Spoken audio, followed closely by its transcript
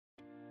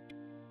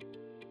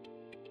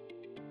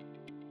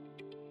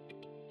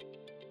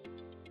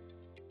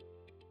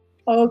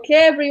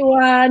Okay,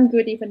 everyone.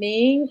 Good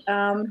evening.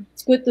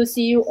 It's good to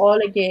see you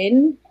all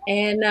again.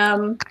 And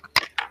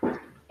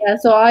yeah,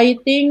 so I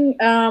think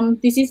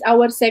this is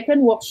our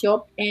second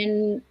workshop,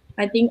 and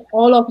I think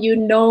all of you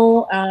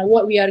know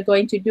what we are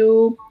going to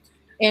do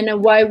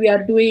and why we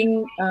are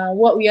doing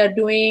what we are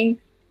doing.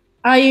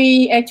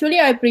 I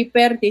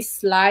prepared these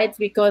slides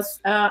because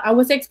I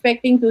was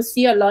expecting to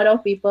see a lot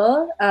of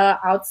people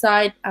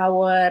outside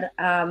our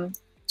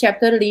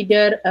chapter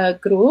leader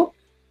group,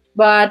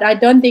 but I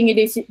don't think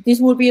this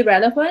will be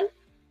relevant.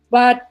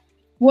 But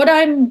what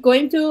I'm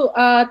going to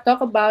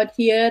talk about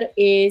here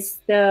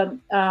is the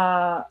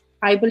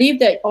I believe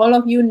that all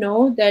of you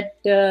know that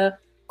the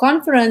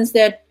conference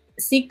that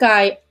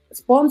Sikai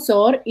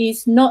sponsor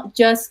is not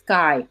just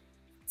Sky.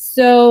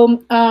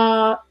 So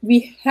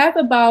we have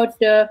about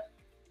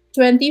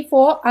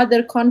 24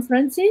 other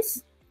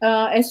conferences,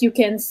 as you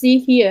can see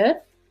here.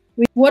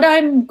 What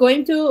I'm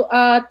going to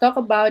talk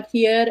about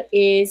here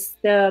is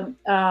the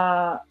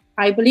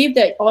I believe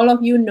that all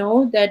of you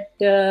know that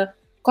the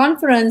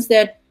conference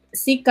that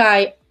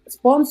Sikai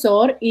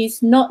sponsor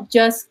is not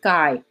just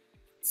Sky.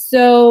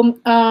 So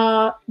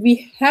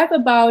we have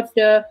about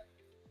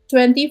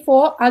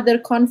 24 other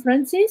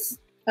conferences,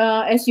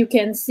 as you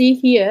can see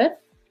here,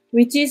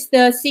 which is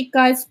the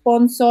Sikai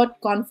sponsored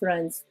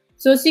conference.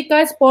 So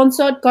Sikai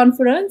sponsored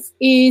conference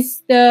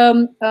is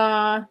the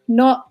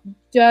not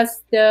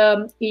just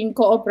the in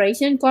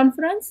cooperation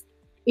conference.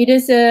 It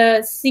is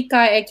a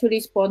Sikai actually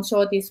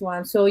sponsored this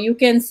one. So you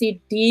can see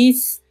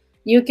this,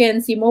 you can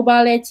see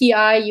Mobile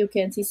HEI, you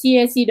can see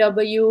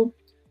CSCW.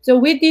 So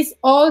with this,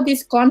 all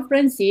these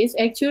conferences,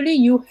 actually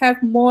you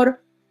have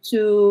more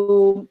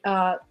to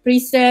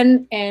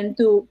present and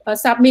to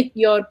submit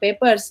your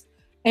papers.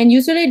 And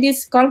usually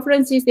these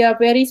conferences, they are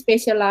very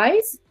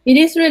specialized. It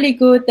is really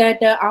good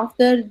that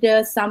after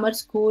the summer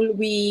school,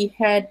 we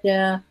had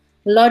a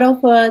lot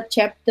of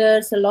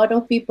chapters, a lot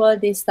of people,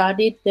 they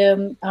started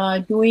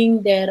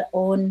doing their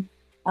own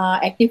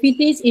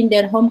activities in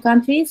their home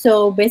country.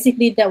 So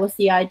basically that was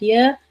the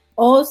idea.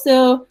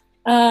 Also,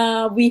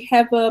 we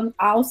have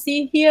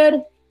Aussie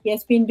here. He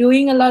has been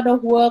doing a lot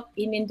of work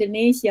in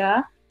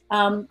Indonesia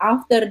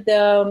after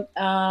the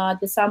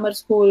summer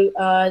school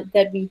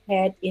that we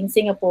had in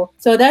Singapore.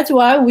 So that's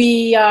why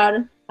we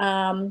are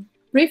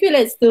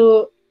privileged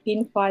to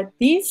invite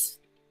this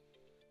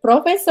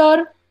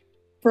professor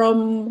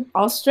from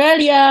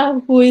Australia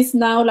who is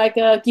now like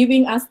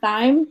giving us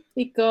time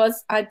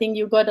because I think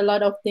you got a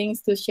lot of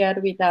things to share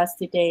with us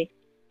today.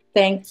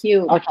 Thank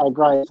you. Okay,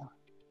 great.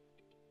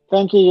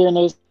 Thank you,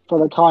 Eunice, for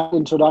the kind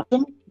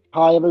introduction.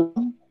 Hi,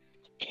 everyone.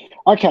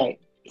 Okay,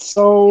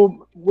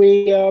 so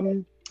we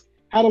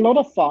had a lot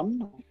of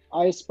fun.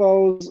 I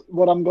suppose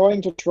what I'm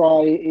going to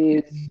try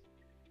is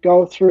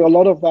go through a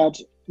lot of that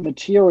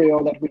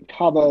material that we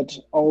covered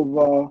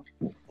over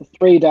the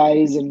 3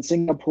 days in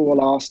Singapore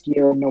last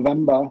year in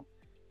November.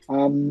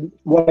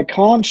 What I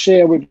can't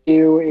share with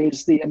you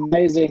is the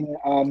amazing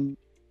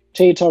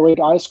tea tarik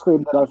ice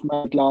cream that I've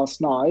made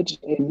last night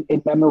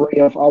in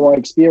memory of our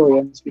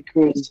experience,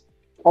 because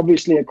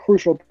obviously a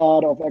crucial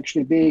part of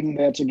actually being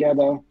there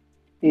together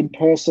in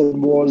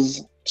person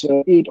was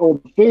to eat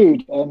all the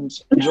food and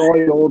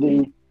enjoy all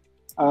the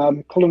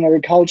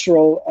culinary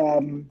cultural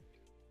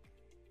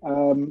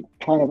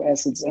kind of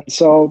assets. And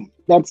so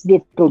that's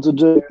difficult to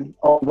do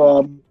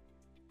over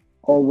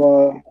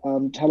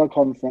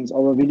teleconference,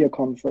 over video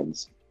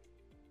conference.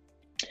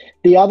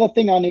 The other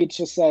thing I need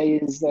to say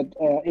is that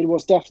it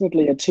was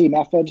definitely a team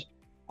effort.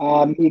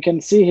 You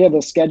can see here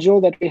the schedule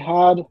that we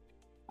had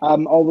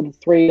over the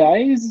 3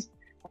 days.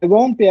 I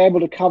won't be able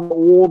to cover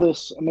all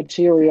this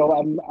material.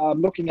 I'm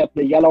looking at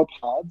the yellow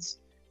parts.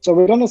 So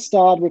we're going to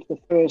start with the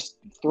first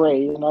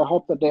 3, and I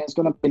hope that there's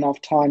going to be enough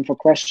time for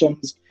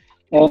questions.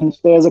 And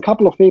there's a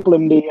couple of people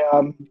in the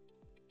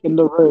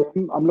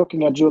room. I'm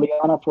looking at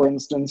Juliana, for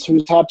instance,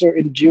 who's had to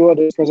endure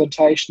this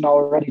presentation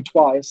already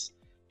twice.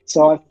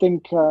 So I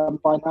think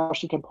by now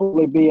she can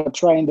probably be a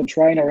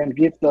trainer and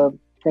give the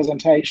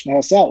presentation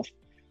herself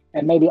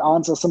and maybe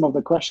answer some of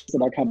the questions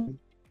that are coming.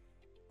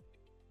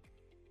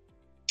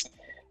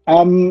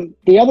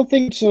 The other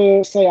thing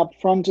to say up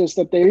front is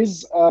that there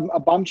is a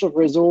bunch of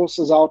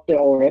resources out there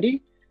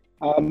already.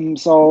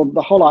 So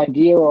the whole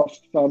idea of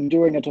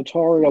doing a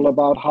tutorial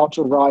about how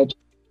to write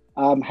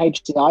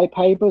HCI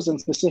papers, and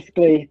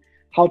specifically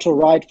how to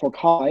write for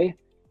CHI.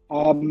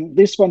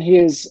 This one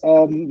here is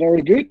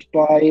very good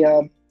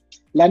by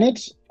Leonard,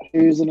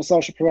 who's an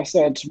associate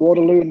professor at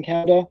Waterloo in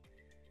Canada.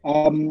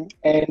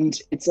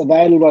 And it's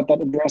available at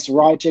that address,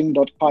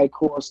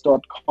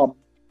 writing.chicourse.com.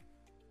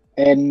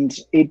 And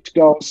it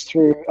goes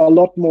through a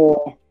lot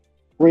more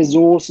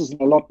resources and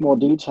a lot more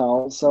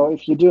detail. So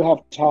if you do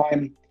have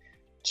time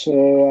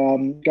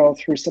to go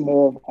through some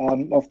more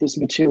of this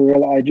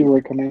material, I do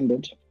recommend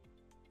it.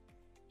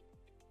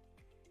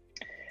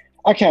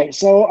 Okay,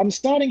 so I'm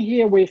starting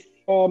here with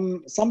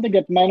something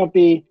that may not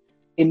be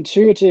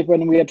intuitive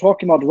when we are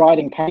talking about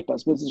writing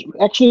papers, which is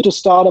actually to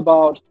start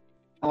about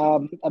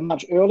a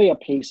much earlier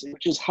piece,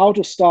 which is how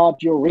to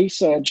start your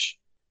research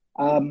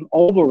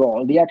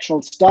overall, the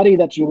actual study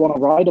that you want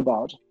to write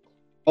about.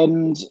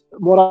 And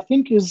what I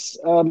think is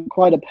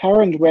quite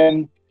apparent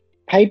when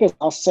papers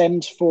are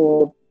sent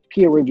for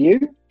peer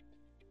review,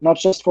 not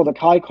just for the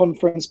CHI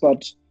conference,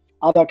 but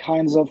other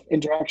kinds of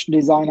interaction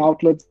design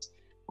outlets,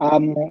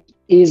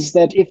 is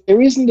that if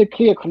there isn't a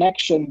clear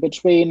connection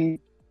between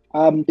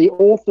the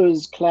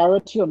author's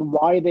clarity on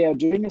why they are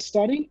doing a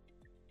study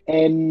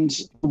and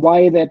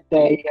why that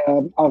they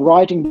are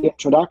writing the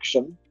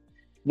introduction,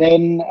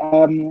 then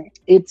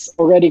it's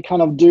already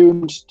kind of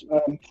doomed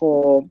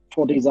for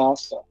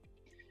disaster.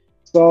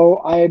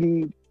 So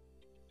I'm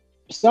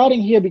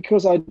starting here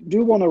because I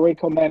do want to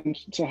recommend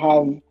to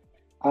have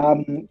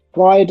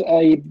quite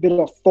a bit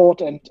of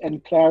thought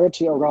and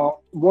clarity around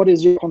what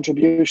is your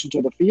contribution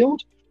to the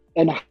field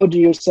and how do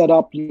you set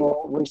up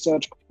your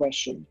research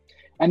question.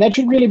 And that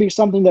should really be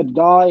something that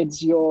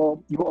guides your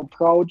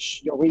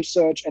approach, your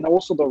research, and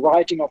also the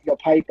writing of your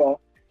paper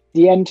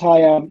the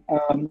entire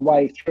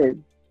way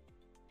through.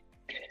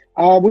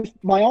 With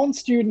my own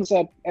students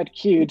at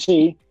QUT,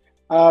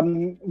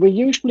 we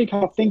usually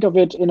kind of think of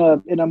it in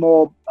a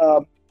more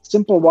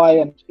simple way,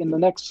 and in the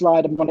next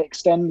slide I'm going to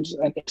extend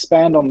and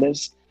expand on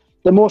this.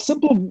 The more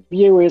simple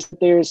view is that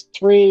there's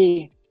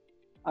three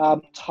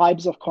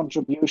types of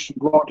contribution,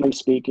 broadly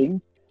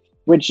speaking,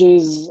 which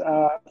is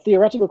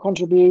theoretical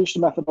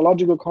contribution,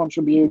 methodological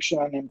contribution,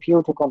 and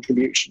empirical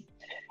contribution.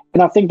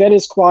 And I think that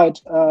is quite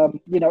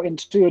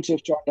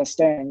intuitive to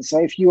understand. So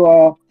if you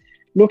are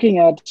looking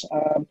at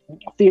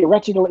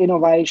theoretical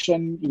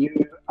innovation,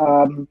 you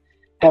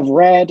have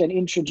read and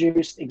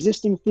introduced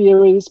existing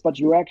theories, but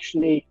you're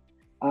actually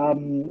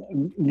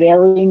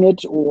varying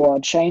it or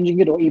changing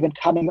it or even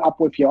coming up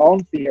with your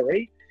own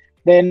theory,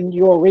 then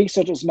your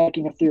research is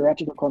making a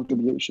theoretical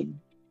contribution.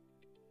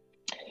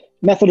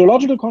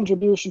 Methodological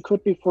contribution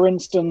could be, for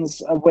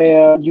instance,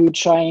 where you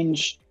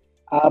change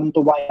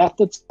the way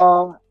methods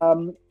are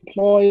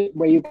employed,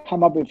 where you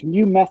come up with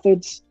new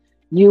methods,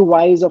 new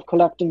ways of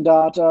collecting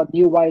data,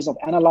 new ways of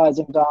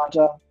analyzing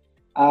data,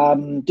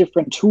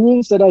 different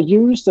tools that are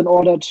used in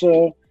order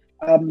to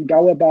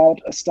go about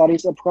a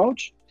studies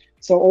approach.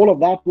 So all of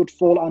that would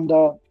fall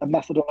under a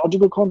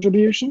methodological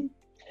contribution.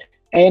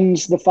 And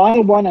the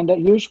final one, and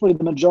that usually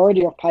the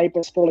majority of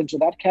papers fall into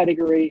that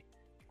category,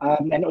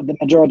 and the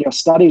majority of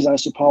studies, I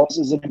suppose,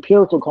 is an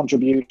empirical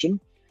contribution,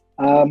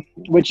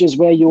 which is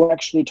where you're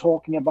actually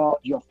talking about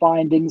your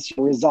findings,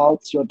 your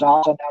results, your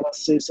data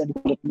analysis, and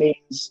what it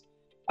means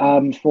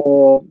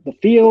for the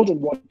field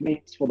and what it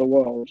means for the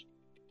world.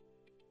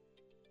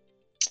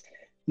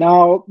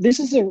 Now, this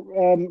is a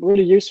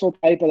really useful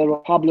paper that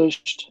was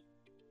published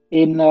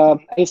in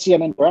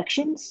ACM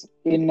Interactions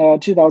in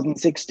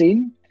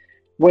 2016,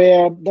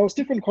 where those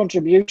different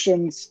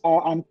contributions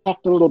are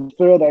unpacked a little bit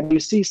further, and you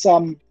see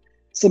some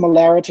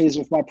similarities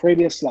with my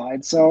previous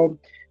slide. So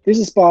this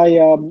is by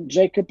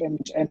Jacob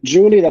and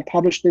Julie that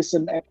published this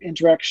in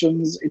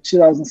Interactions in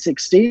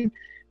 2016.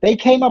 They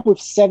came up with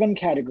 7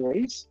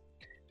 categories.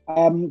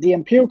 The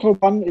empirical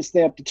one is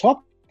there at the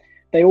top.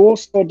 They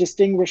also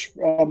distinguish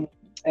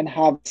and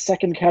have a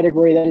second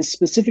category that is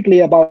specifically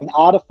about an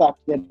artifact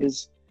that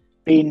is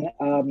being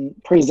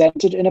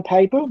presented in a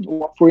paper,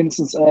 or for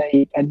instance,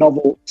 a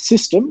novel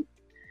system.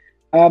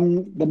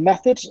 The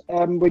method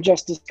we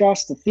just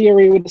discussed, the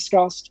theory we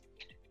discussed.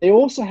 They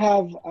also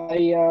have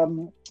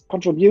a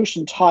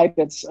contribution type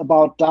that's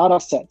about data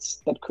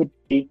sets that could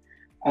be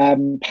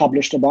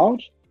published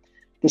about.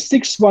 The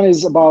 6th one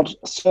is about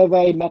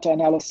survey,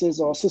 meta-analysis,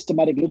 or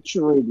systematic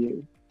literature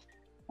review.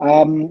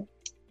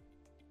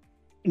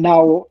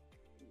 Now,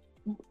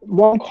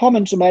 one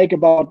comment to make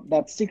about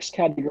that 6th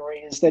category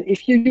is that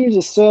if you use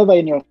a survey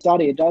in your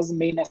study, it doesn't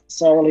mean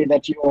necessarily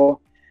that your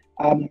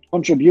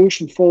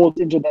contribution falls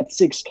into that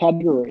 6th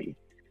category.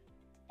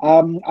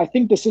 I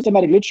think the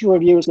systematic literature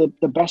review is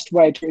the best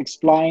way to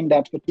explain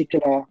that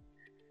particular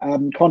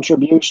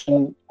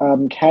contribution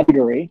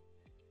category.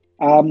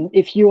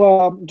 If you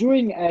are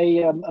doing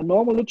a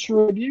normal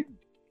literature review,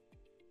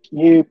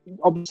 you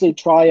obviously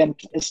try and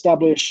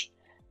establish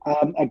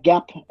a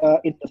gap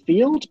in the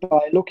field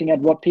by looking at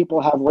what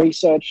people have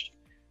researched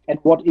and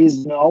what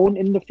is known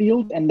in the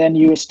field, and then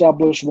you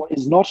establish what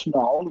is not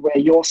known, where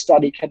your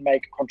study can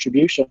make a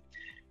contribution.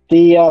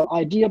 The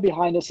idea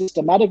behind a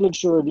systematic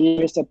literature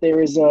review is that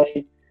there is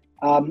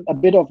a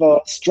bit of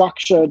a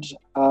structured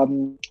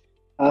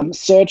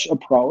search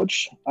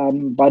approach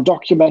by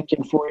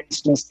documenting, for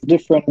instance, the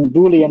different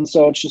Boolean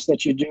searches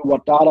that you do,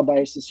 what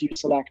databases you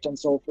select, and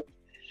so forth.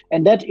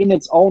 And that in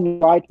its own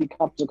right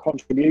becomes a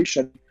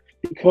contribution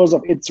because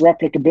of its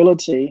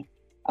replicability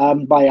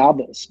by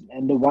others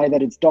and the way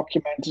that it's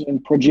documented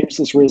and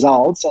produces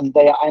results, and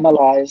they are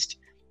analyzed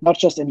not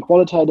just in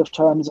qualitative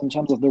terms in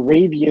terms of the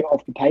review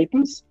of the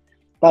papers,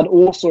 but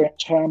also in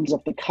terms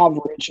of the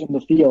coverage in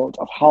the field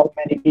of how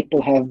many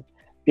people have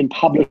been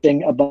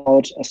publishing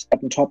about a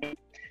certain topic.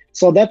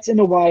 So that's in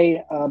a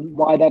way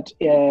why that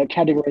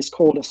category is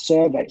called a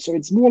survey. So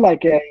it's more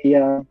like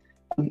a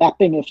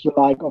mapping, if you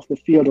like, of the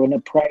field, or an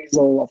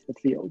appraisal of the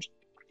field.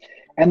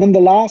 And then the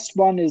last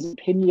one is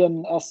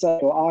opinion, essay,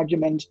 or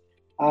argument.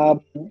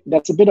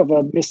 That's a bit of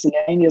a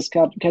miscellaneous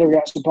category,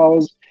 I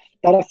suppose.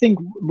 But I think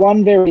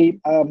one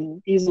very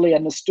easily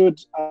understood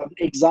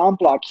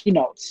example are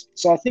keynotes.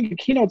 So I think a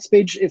keynote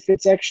speech, if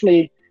it's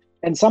actually,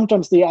 and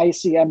sometimes the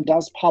ACM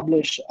does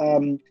publish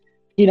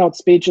keynote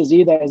speeches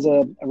either as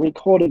a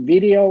recorded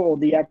video or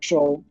the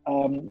actual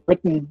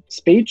written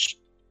speech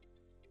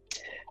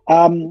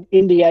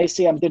in the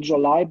ACM digital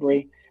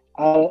library.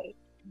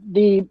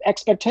 The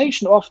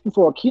expectation often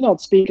for a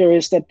keynote speaker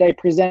is that they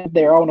present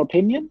their own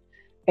opinion,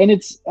 and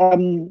it's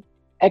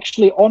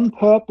actually on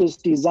purpose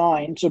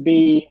designed to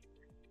be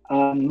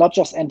not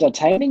just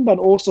entertaining, but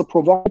also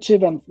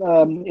provocative, and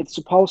it's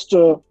supposed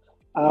to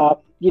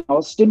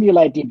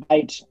stimulate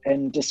debate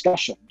and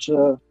discussion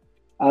to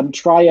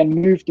try and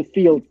move the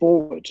field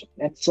forward.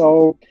 And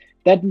so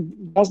that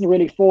doesn't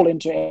really fall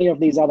into any of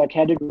these other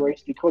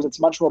categories, because it's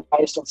much more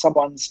based on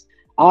someone's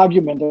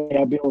argument that they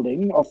are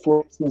building, or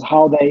for instance,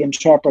 how they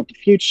interpret the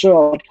future,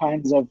 or what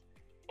kinds of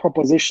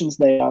propositions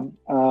they are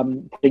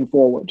putting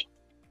forward.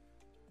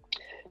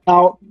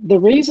 Now, the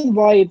reason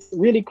why it's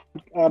really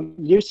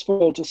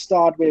useful to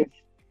start with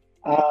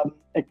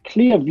a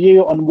clear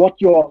view on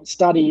what your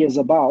study is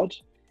about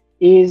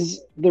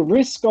is the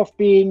risk of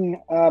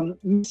being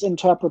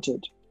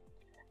misinterpreted.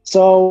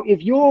 So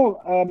if your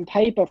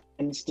paper, for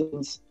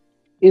instance,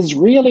 is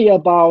really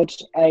about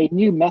a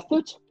new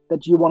method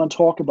that you want to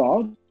talk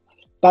about,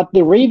 but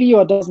the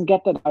reviewer doesn't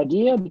get that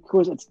idea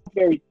because it's not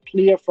very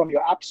clear from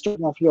your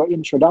abstract of your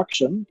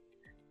introduction,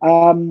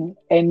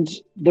 and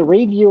the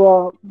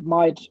reviewer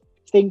might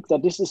think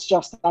that this is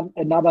just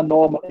another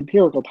normal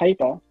empirical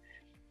paper,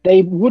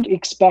 they would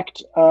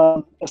expect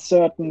a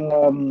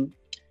certain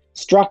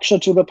structure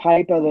to the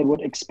paper. They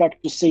would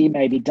expect to see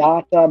maybe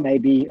data,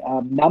 maybe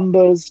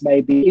numbers,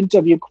 maybe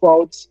interview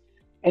quotes,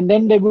 and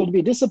then they will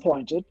be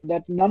disappointed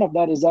that none of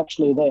that is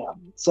actually there.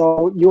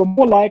 So you're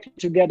more likely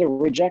to get a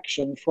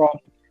rejection from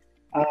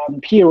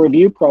peer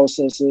review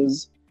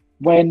processes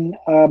when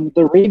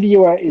the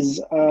reviewer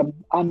is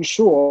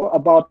unsure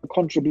about the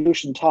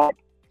contribution type.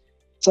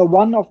 So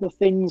one of the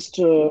things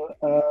to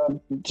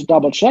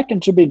double check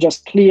and to be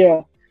just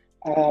clear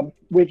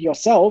with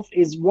yourself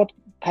is, what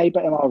paper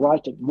am I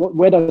writing?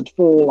 Where does it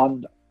fall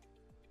under?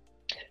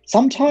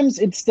 Sometimes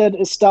it's that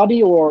a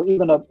study or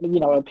even a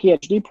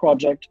PhD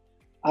project,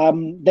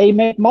 they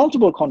make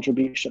multiple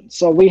contributions.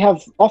 So we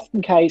have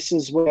often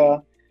cases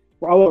where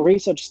our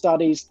research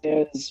studies,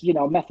 there's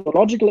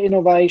methodological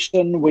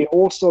innovation. We're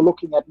also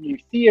looking at new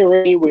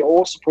theory. We're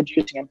also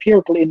producing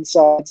empirical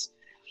insights.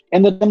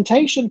 And the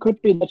temptation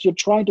could be that you're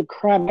trying to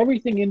cram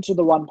everything into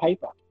the one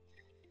paper.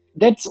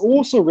 That's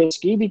also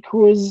risky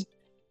because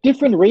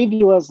different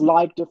reviewers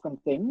like different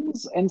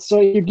things. And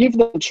so you give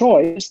them a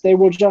choice, they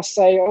will just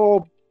say,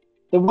 oh,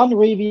 the one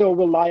reviewer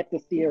will like the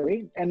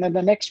theory, and then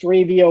the next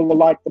reviewer will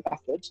like the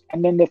method,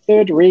 and then the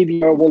third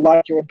reviewer will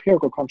like your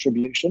empirical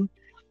contribution.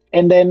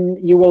 And then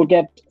you will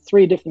get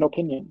 3 different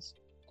opinions.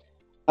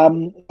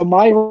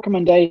 My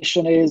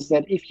recommendation is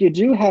that if you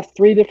do have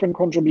 3 different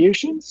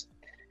contributions,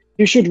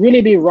 you should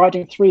really be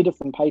writing 3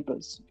 different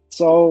papers.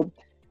 So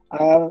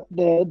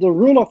the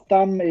rule of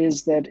thumb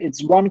is that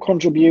it's 1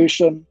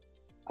 contribution,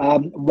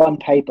 1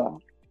 paper.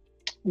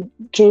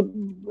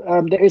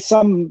 There is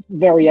some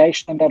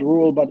variation in that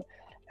rule, but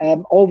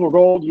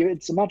overall,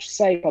 it's a much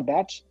safer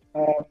bet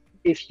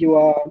if you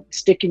are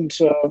sticking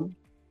to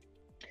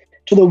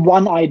the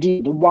one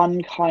idea, the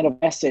one kind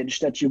of message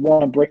that you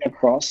want to bring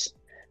across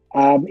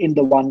in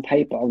the one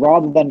paper,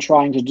 rather than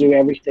trying to do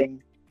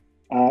everything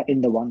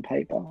in the one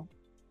paper.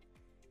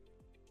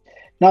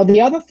 Now,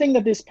 the other thing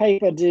that this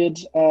paper did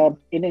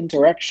in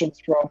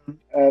interactions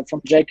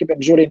from Jacob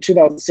and Julie in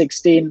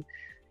 2016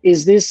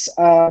 is this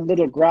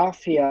little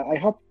graph here. I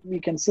hope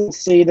you can still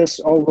see this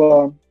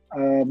over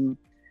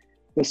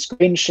the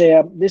screen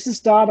share. This is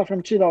data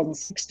from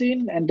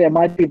 2016, and there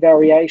might be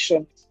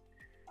variations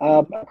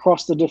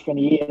across the different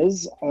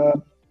years.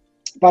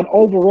 But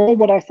overall,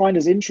 what I find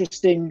is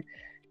interesting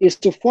is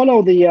to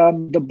follow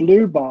the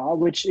blue bar,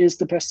 which is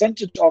the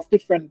percentage of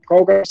different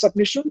program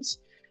submissions.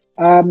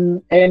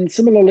 And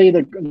similarly,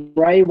 the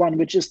gray one,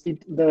 which is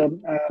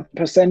the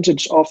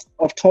percentage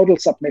of total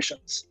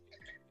submissions.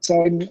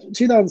 So in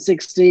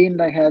 2016,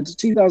 they had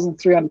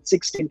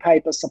 2,316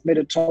 papers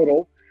submitted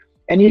total.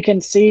 And you can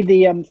see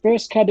the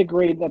first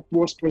category that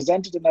was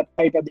presented in that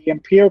paper, the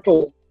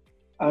empirical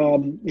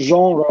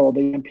genre, or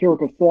the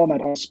empirical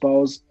format, I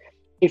suppose.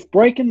 They've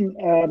broken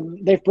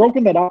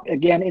that up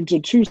again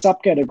into 2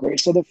 subcategories.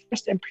 So the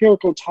first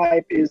empirical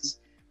type is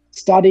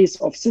studies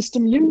of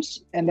system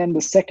use, and then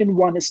the second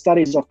one is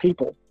studies of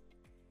people.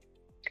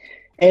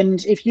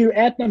 And if you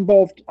add them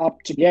both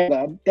up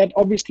together, that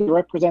obviously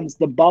represents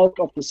the bulk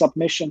of the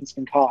submissions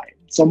in CHI.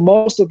 So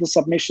most of the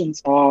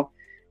submissions are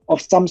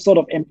of some sort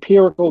of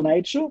empirical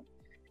nature.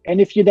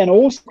 And if you then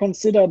also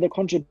consider the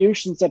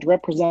contributions that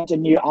represent a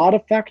new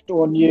artifact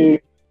or new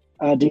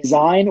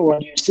design or a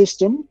new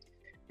system,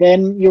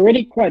 then you're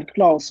really quite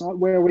close,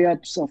 where we're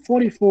at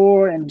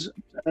 44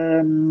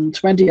 and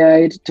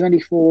 28,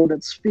 24,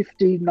 that's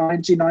 50,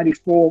 90,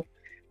 94.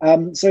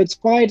 So it's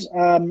quite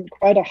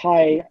a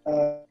high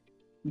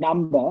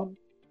number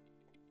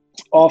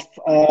of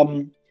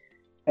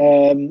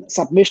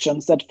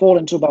submissions that fall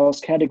into those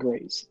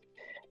categories.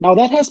 Now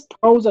that has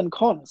pros and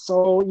cons,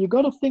 so you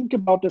got to think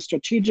about this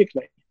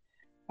strategically.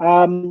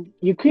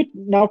 You could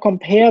now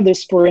compare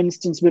this, for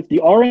instance, with the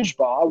orange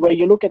bar, where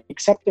you look at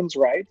acceptance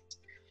rates,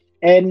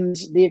 and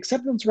the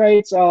acceptance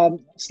rates are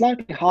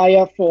slightly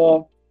higher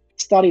for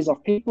studies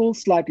of people,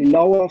 slightly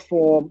lower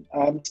for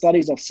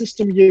studies of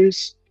system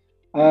use,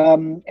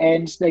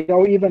 and they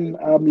go even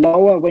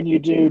lower when you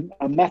do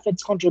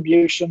methods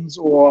contributions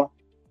or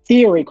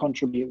theory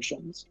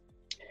contributions.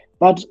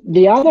 But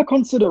the other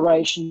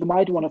consideration you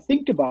might want to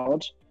think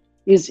about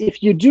is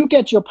if you do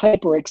get your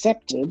paper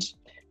accepted,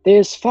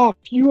 there's far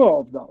fewer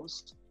of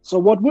those. So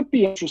what would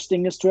be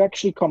interesting is to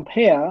actually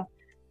compare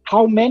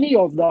how many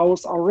of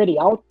those are already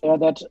out there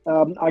that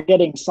are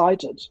getting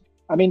cited.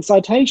 I mean,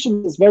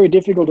 citation is very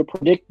difficult to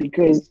predict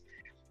because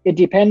it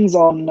depends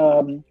on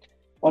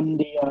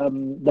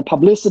the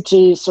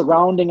publicity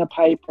surrounding a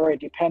paper. It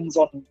depends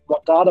on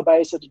what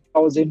database it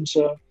goes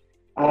into.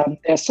 There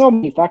are so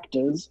many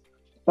factors,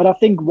 but I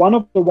think one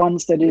of the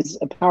ones that is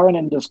apparent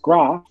in this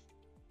graph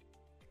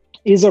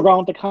is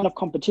around the kind of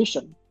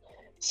competition.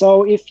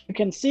 So if you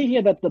can see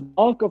here that the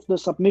bulk of the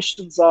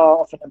submissions are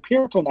of an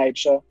empirical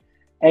nature,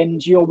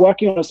 and you're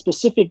working on a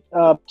specific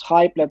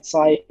type, let's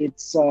say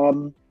it's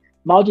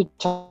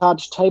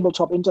multi-touch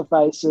tabletop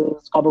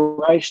interfaces,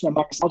 collaboration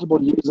amongst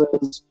multiple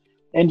users,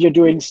 and you're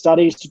doing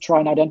studies to try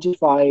and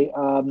identify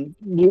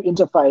new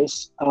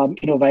interface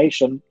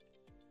innovation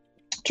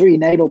to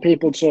enable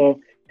people to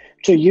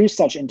use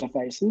such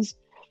interfaces,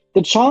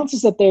 the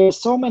chances that there are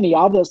so many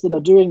others that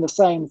are doing the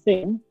same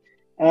thing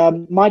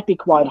might be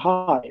quite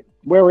high.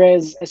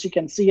 Whereas, as you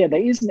can see here,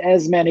 there isn't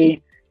as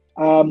many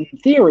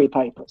theory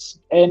papers.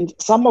 And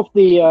some of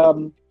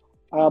the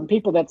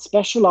people that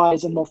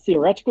specialize in more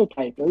theoretical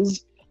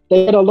papers,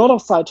 they get a lot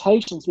of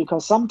citations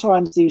because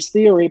sometimes these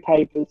theory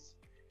papers,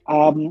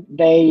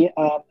 they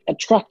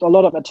attract a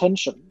lot of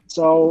attention.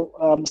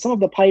 So some of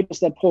the papers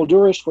that Paul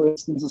Durisch, for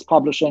instance, is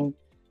publishing,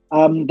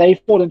 they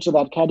fall into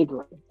that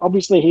category.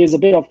 Obviously, he is a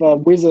bit of a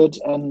wizard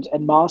and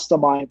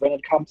mastermind when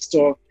it comes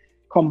to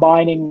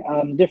combining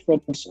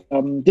different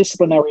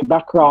disciplinary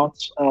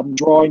backgrounds,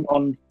 drawing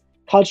on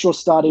cultural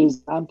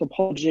studies,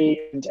 anthropology,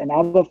 and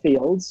other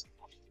fields.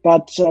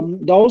 But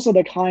those are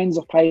the kinds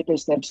of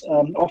papers that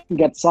often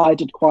get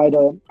cited quite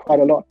a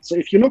lot. So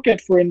if you look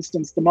at, for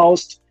instance, the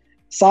most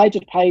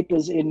cited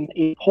papers in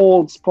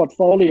Paul's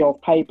portfolio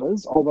of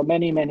papers over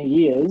many, many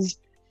years,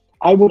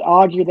 I would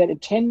argue that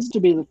it tends to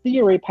be the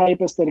theory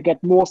papers that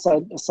get more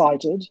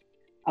cited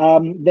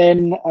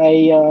than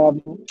a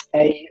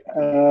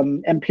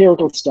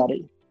empirical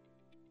study.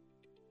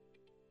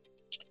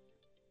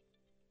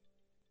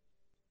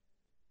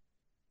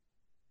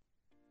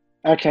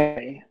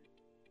 Okay.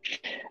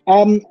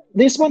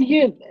 This one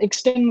here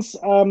extends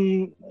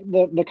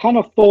the kind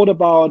of thought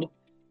about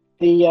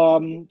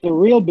the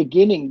real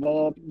beginning,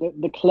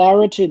 the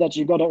clarity that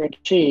you got to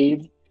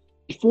achieve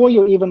before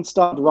you even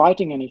start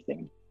writing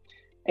anything.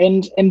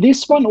 And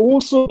this one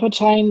also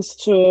pertains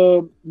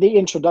to the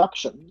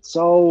introduction.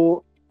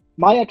 So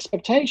my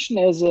expectation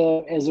as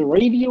a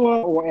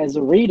reviewer or as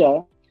a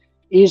reader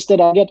is that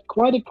I get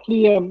quite a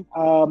clear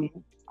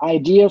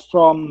idea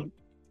from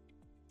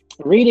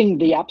reading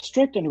the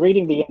abstract and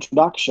reading the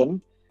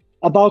introduction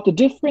about the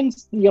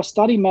difference your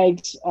study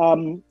makes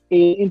in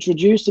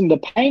introducing the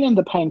pain and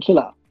the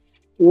painkiller,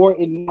 or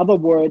in other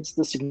words,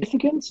 the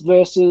significance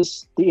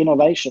versus the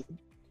innovation.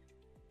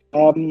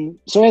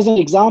 So as an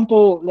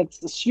example,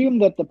 let's assume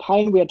that the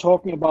pain we are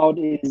talking about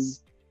is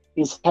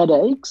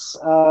headaches.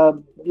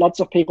 Lots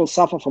of people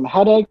suffer from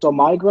headaches or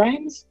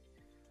migraines.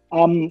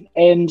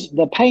 And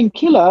the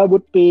painkiller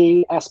would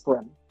be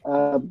aspirin,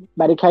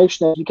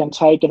 medication that you can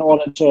take in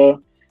order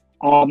to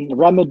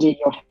remedy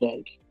your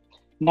headache.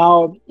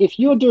 Now, if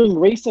you're doing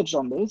research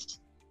on this,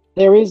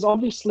 there is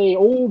obviously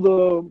all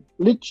the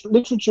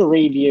literature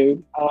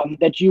review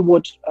that you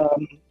would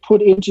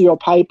put into your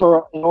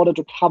paper in order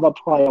to cover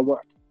prior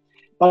work.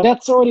 But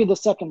that's already the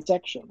second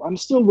section. I'm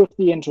still with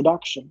the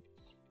introduction.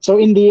 So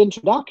in the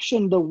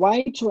introduction, the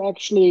way to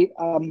actually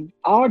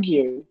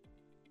argue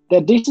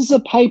that this is a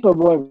paper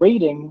worth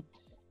reading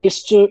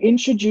is to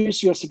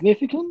introduce your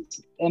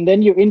significance, and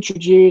then you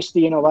introduce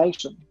the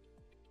innovation.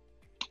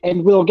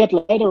 And we'll get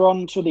later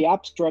on to the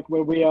abstract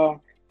where we are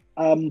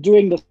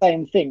doing the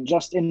same thing,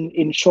 just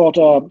in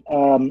shorter,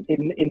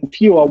 in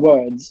fewer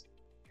words.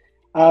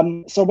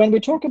 So when we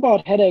talk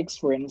about headaches,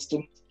 for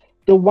instance,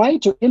 the way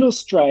to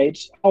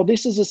illustrate how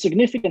this is a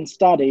significant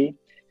study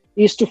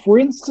is to, for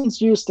instance,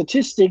 use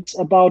statistics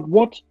about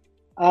what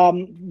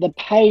the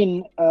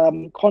pain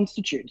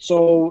constitutes.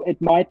 So it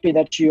might be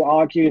that you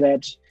argue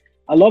that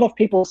a lot of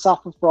people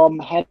suffer from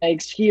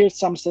headaches. Here's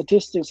some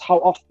statistics how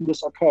often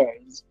this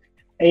occurs.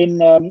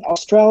 In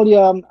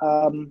Australia,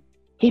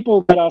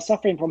 people that are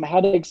suffering from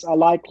headaches are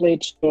likely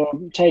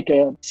to take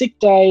a sick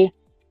day,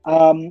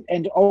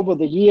 and over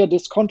the year,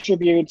 this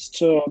contributes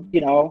to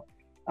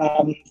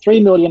 3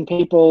 million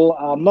people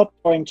not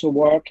going to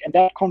work, and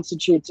that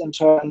constitutes in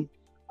turn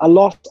a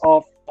loss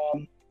of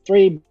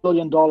 $3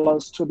 billion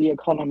to the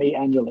economy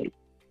annually.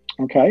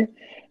 Okay,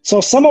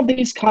 so some of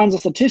these kinds of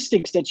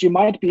statistics that you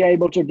might be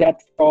able to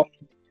get from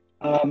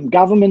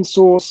government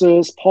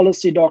sources,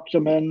 policy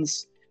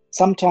documents,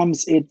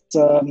 sometimes it's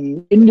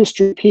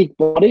industry peak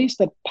bodies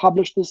that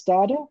publish this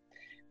data.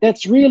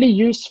 That's really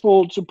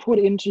useful to put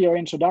into your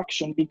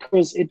introduction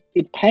because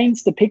it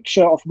paints the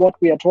picture of what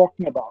we are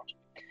talking about.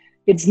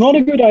 It's not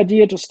a good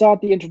idea to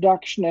start the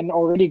introduction and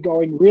already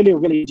going really,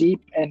 really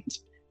deep and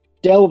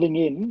delving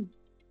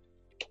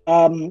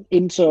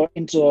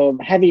into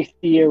heavy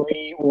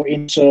theory or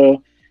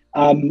into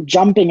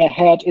jumping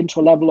ahead into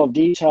a level of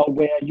detail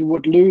where you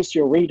would lose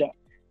your reader.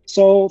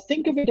 So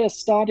think of it as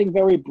starting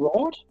very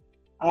broad.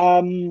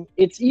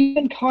 It's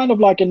even kind of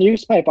like a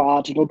newspaper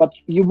article, but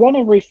you want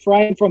to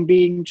refrain from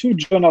being too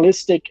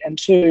journalistic and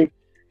too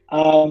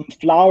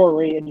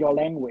flowery in your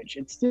language.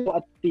 It's still,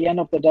 at the end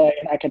of the day,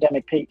 an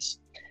academic piece.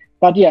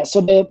 But yeah,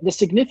 so the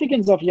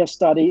significance of your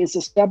study is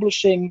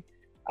establishing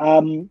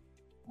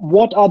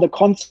what are the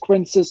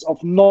consequences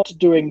of not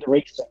doing the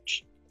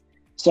research.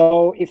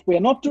 So if we're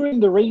not doing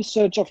the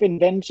research of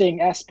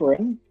inventing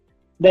aspirin,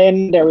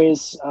 then there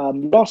is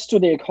loss to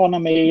the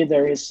economy.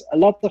 There is a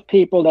lot of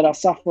people that are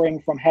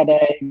suffering from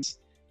headaches,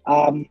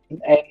 and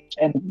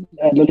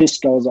the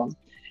list goes on.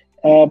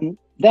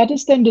 That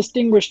is then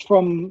distinguished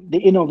from the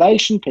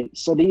innovation piece.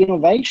 So the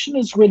innovation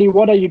is really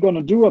what are you going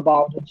to do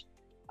about it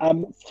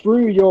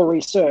through your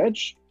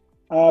research.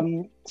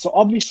 So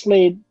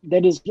obviously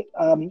that is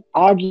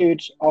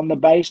argued on the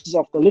basis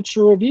of the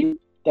literature review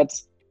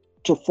that's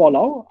to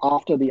follow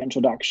after the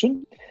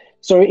introduction.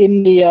 So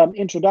in the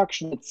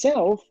introduction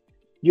itself,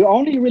 you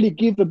only really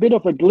give a bit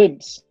of a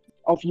glimpse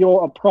of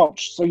your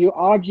approach. So you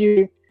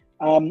argue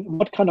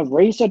what kind of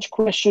research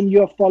question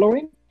you're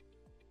following.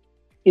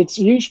 It's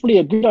usually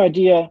a good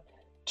idea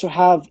to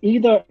have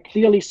either a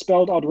clearly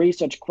spelled out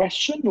research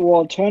question or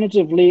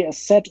alternatively a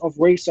set of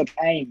research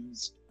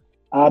aims.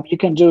 You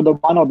can do the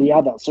one or the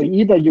other. So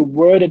either you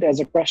word it as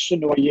a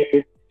question or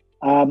you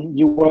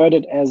word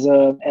it as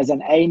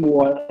an aim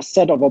or a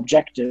set of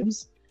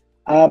objectives.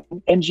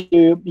 And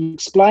you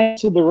explain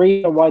to the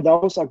reader why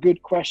those are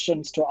good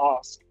questions to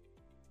ask.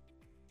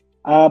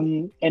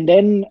 And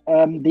then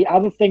the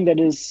other thing that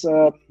is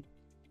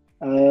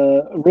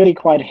really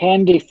quite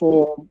handy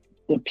for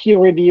the peer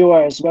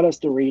reviewer as well as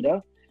the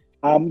reader,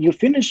 you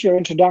finish your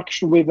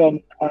introduction with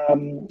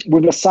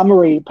a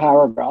summary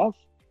paragraph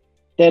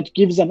that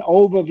gives an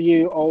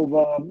overview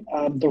over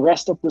the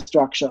rest of the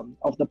structure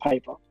of the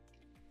paper.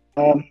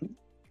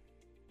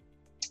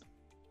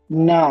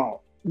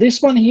 Now,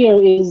 this one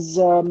here is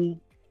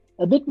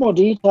a bit more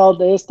detailed.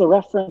 There's the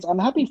reference. I'm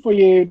happy for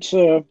you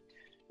to,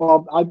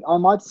 well, I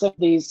might send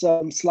these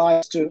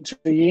slides to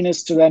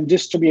Eunice to then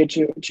distribute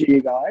to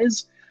you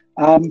guys.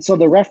 So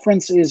the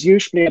reference is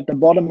usually at the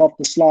bottom of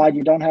the slide.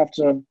 You don't have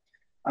to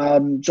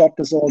jot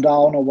this all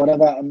down or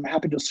whatever. I'm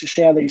happy to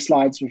share these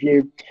slides with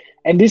you.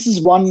 And this is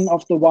one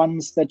of the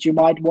ones that you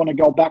might want to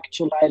go back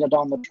to later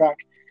down the track.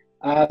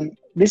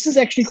 This is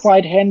actually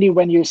quite handy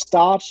when you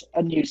start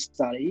a new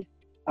study,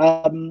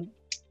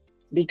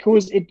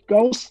 because it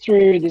goes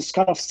through this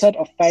kind of set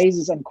of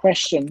phases and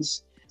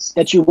questions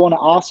that you want to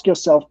ask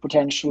yourself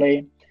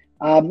potentially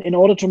in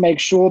order to make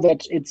sure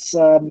that it's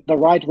the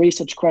right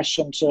research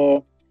question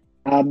to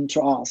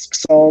ask.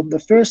 So the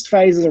first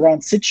phase is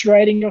around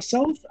situating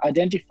yourself,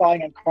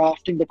 identifying and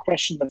crafting the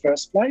question in the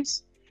first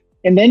place.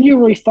 And then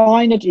you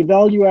refine it,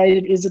 evaluate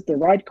it. Is it the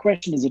right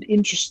question? Is it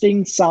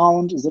interesting,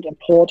 sound? Is it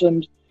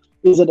important?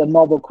 Is it a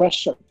novel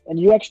question? And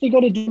you actually got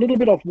to do a little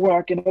bit of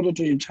work in order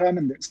to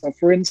determine this. So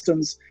for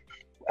instance,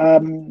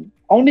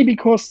 only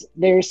because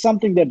there is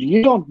something that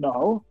you don't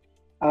know,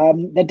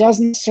 that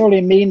doesn't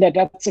necessarily mean that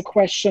that's a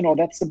question or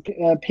that's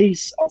a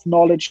piece of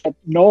knowledge that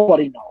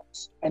nobody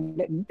knows.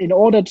 And in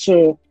order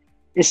to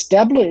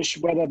establish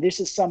whether this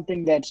is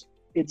something that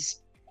it's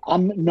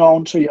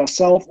unknown to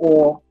yourself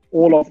or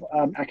all of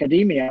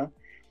academia,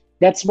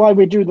 that's why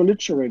we do the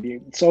literature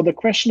review. So the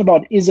question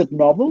about is it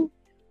novel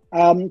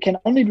can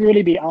only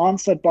really be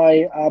answered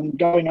by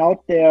going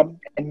out there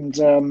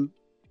and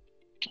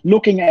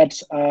looking at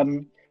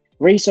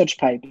research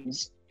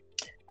papers.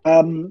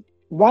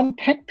 One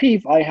pet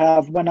peeve I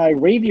have when I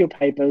review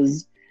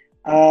papers,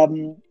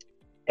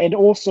 and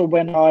also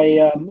when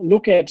I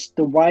look at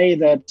the way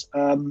that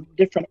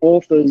different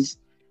authors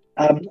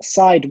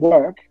cite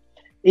work,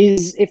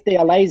 is if they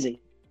are lazy.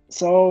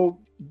 So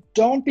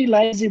don't be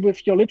lazy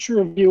with your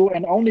literature review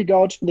and only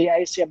go to the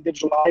ACM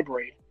Digital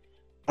Library.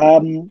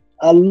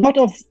 A lot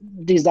of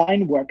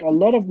design work, a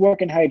lot of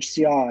work in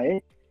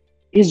HCI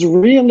is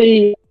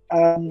really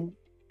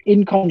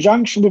in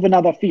conjunction with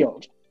another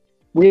field.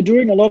 We're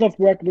doing a lot of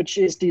work which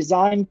is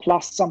design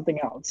plus something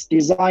else,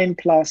 design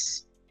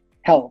plus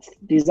health,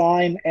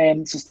 design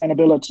and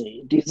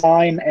sustainability,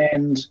 design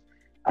and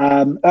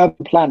urban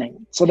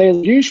planning. So there's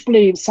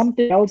usually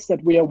something else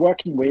that we are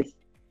working with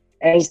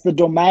as the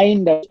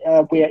domain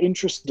that we are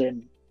interested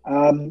in.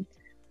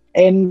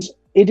 And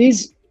it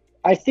is,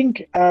 I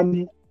think,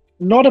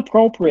 not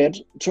appropriate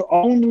to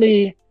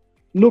only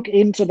look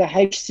into the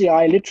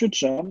HCI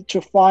literature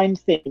to find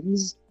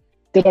things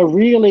that are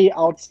really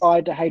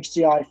outside the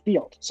HCI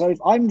field. So if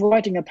I'm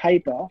writing a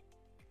paper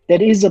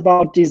that is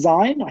about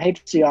design,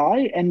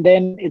 HCI, and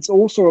then it's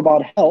also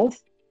about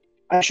health,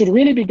 I should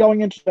really be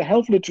going into the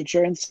health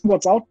literature and see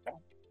what's out there.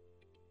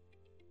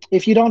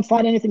 If you don't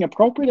find anything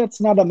appropriate, that's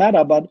another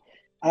matter, but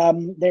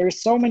there are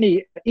so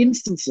many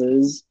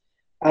instances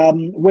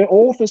where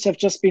authors have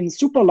just been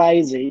super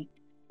lazy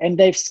and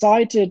they've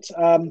cited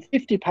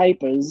 50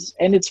 papers,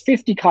 and it's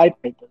 50 CHI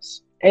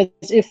papers, as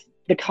if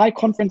the CHI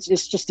conference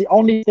is just the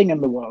only thing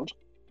in the world.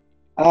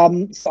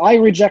 So I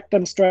reject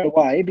them straight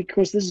away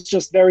because this is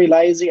just very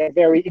lazy and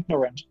very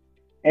ignorant.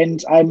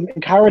 And I'm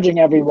encouraging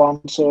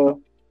everyone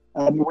to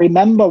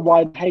remember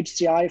why the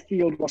HCI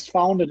field was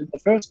founded in the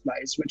first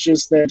place, which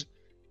is that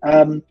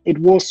it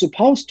was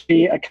supposed to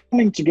be a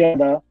coming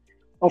together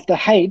of the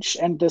H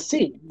and the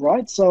C,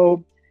 right?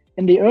 So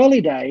in the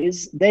early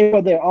days, they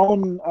were their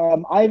own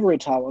ivory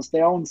towers,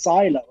 their own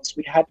silos.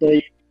 We had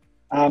the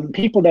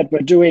people that were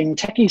doing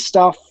techie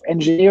stuff,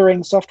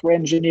 engineering, software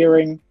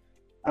engineering,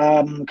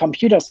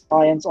 computer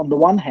science on the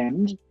one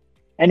hand,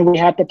 and we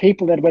had the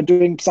people that were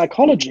doing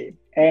psychology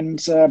and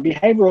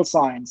behavioral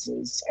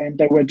sciences, and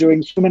they were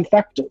doing human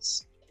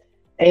factors.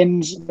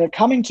 And the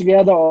coming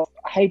together of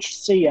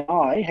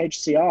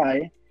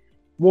HCI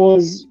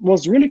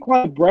was really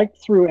quite a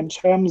breakthrough in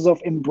terms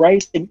of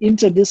embracing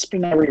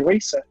interdisciplinary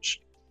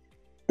research.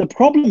 The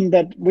problem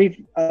that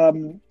we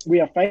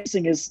are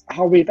facing is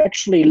how we've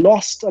actually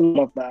lost a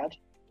lot of that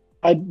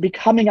by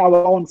becoming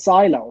our own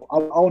silo,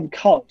 our own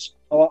cult,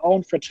 our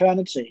own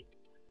fraternity,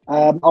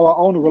 our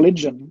own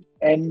religion,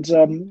 and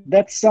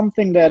that's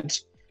something that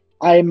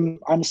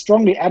I'm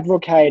strongly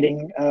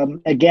advocating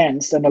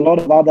against, and a lot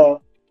of other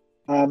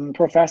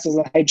professors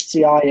at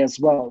HCI as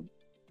well.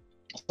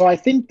 So I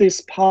think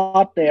this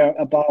part there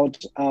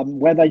about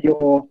whether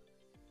your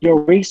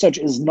research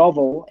is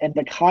novel and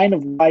the kind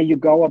of way you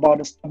go about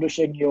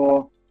establishing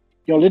your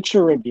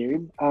literature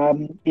review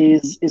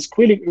is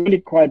really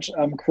quite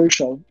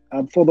crucial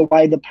for the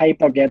way the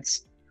paper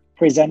gets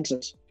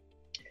presented.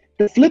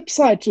 The flip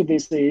side to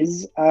this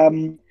is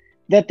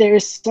that there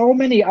is so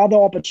many other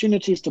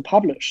opportunities to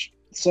publish.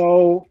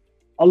 So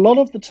a lot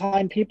of the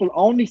time, people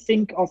only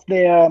think of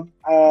their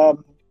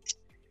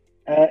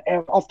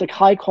of the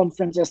CHI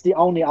conference as the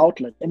only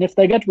outlet, and if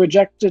they get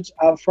rejected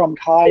from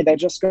CHI, they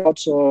just go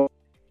to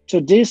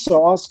DIS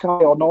or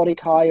OSCHI or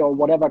Nordic CHI or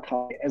whatever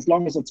CHI, as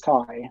long as it's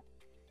CHI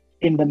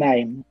in the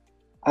name.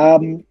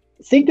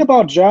 Think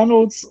about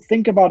journals,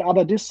 think about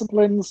other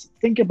disciplines,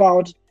 think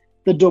about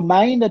the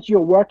domain that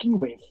you're working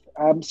with.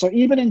 So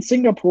even in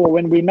Singapore,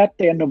 when we met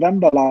there in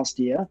November last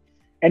year,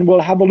 and we'll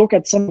have a look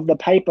at some of the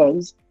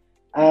papers,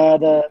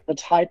 the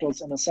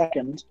titles in a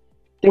second,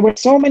 there were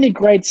so many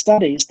great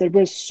studies that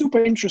were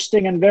super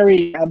interesting and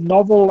very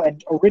novel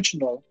and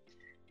original,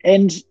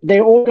 and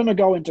they're all going to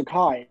go into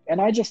CHI. And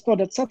I just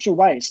thought it's such a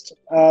waste.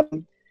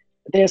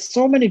 There's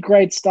so many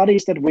great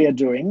studies that we are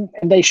doing,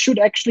 and they should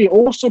actually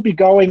also be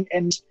going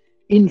and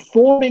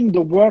informing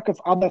the work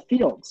of other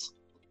fields.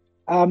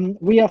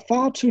 We are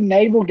far too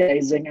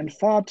navel-gazing and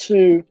far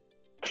too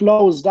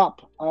closed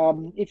up.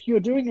 If you're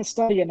doing a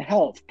study in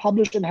health,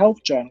 published in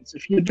health journals.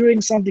 If you're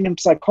doing something in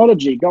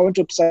psychology, go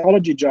into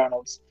psychology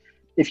journals.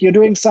 If you're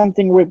doing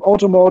something with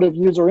automotive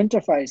user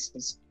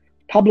interfaces,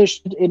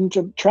 published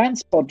into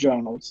transport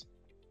journals.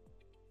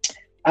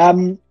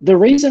 The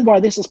reason why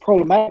this is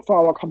problematic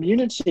for our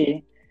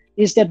community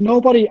is that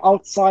nobody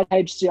outside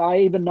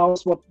HCI even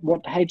knows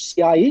what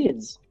HCI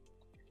is.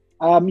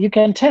 You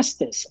can test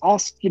this.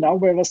 Ask,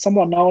 whether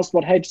someone knows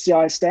what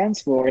HCI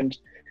stands for, and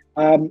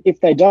if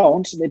they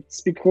don't,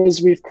 it's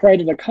because we've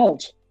created a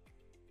cult.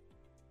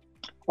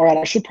 All right,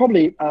 I should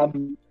probably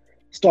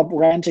stop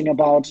ranting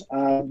about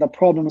the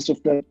problems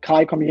with the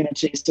CHI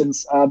community,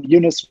 since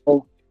Eunice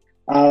will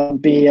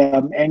be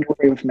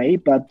angry with me,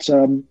 but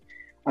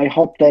I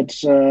hope that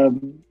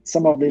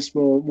some of this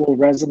will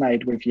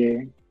resonate with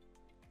you.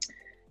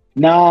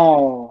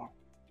 Now,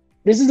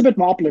 this is a bit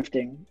more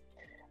uplifting,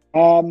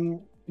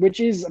 which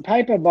is a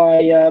paper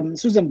by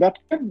Susan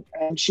Böttger,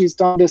 and she's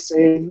done this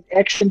in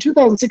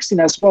 2016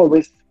 as well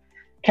with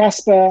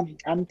Casper,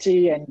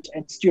 Antti,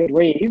 and Stuart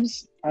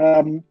Reeves.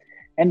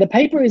 And the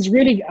paper is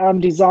really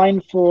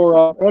designed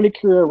for early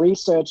career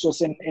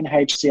researchers in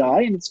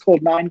HCI, and it's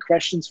called 9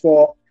 Questions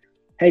for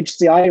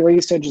HCI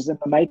Researchers in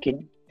the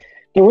Making.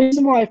 The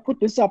reason why I've put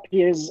this up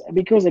here is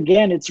because,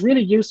 again, it's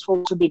really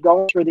useful to be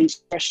going through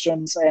these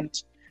questions and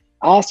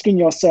asking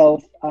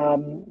yourself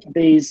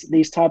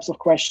these types of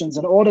questions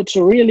in order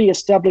to really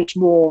establish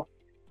more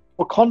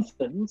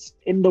confidence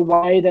in the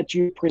way that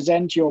you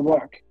present your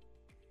work.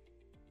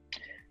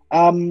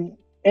 And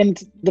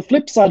the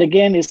flip side,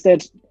 again, is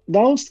that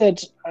those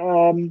that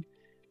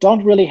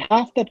don't really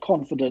have that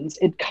confidence,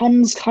 it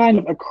comes kind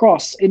of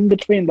across in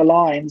between the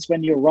lines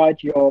when you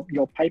write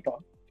your paper.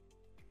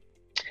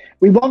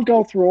 We won't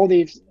go through all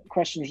these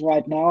questions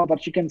right now,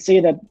 but you can see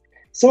that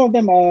some of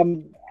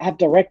them have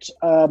direct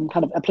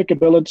kind of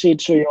applicability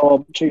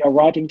to your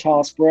writing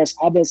task, whereas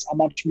others are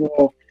much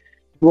more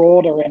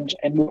broader and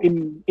more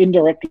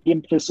indirectly,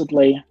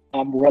 implicitly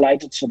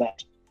related to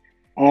that.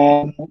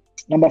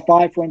 Number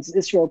 5, for instance,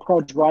 is your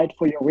approach right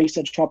for your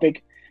research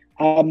topic?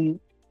 I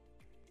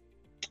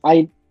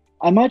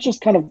might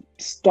just kind of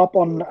stop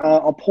on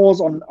or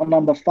pause on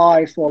number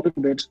 5 for a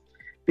little bit,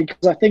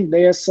 because I think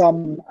there's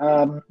some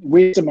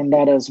wisdom in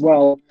that as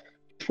well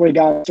with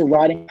regards to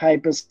writing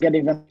papers,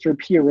 getting them through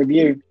peer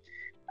review.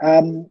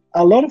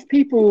 A lot of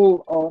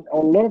people, or a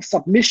lot of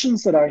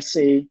submissions that I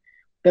see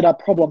that are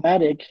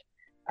problematic,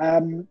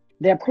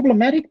 they're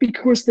problematic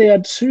because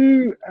they're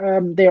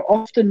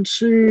often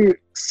too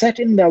set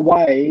in their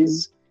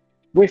ways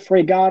with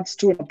regards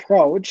to an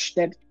approach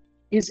that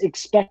is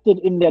expected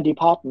in their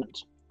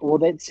department or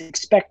that's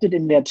expected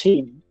in their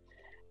team.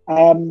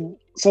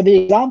 So the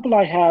example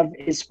I have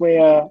is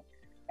where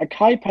a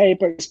CHI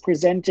paper is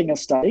presenting a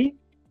study,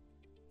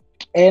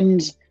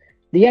 and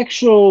the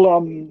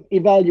actual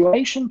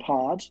evaluation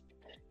part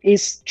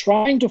is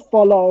trying to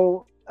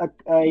follow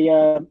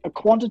a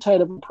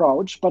quantitative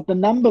approach, but the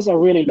numbers are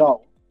really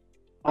low.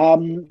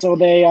 So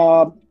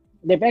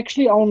they've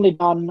actually only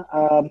done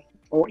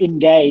or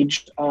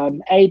engaged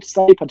 8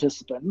 study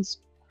participants,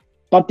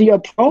 but the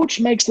approach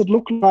makes it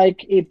look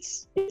like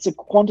it's a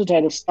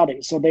quantitative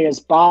study. So there's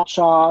bar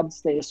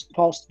charts, there's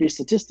supposed to be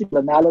statistical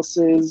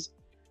analysis.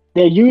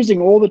 They're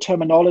using all the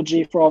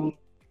terminology from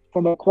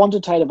a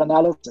quantitative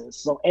analysis.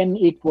 So n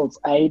equals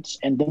 8,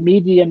 and the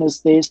median is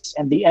this,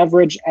 and the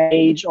average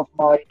age of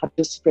my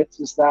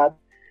participants is that.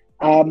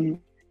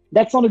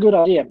 That's not a good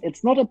idea.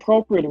 It's not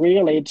appropriate,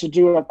 really, to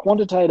do a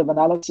quantitative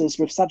analysis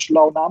with such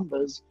low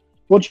numbers.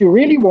 What you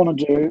really want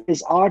to do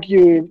is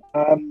argue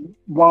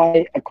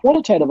why a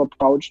qualitative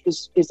approach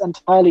is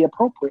entirely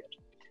appropriate.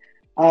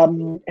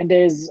 And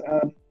there's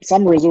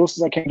some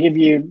resources I can give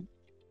you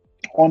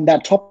on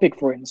that topic,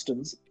 for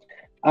instance.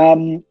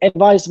 And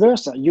vice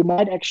versa. You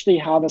might actually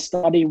have a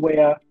study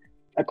where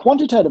a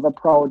quantitative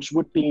approach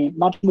would be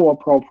much more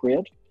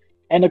appropriate,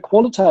 and a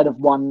qualitative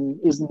one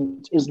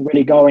isn't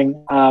really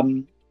going,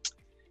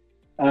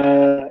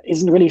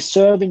 isn't really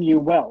serving you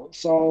well.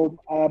 So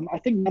I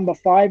think number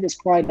 5 is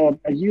quite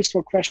a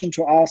useful question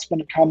to ask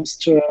when it comes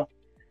to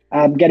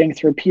getting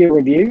through peer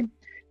review,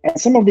 and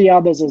some of the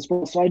others as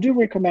well. So I do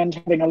recommend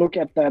having a look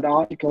at that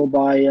article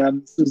by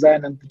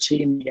Suzanne and the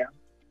team here.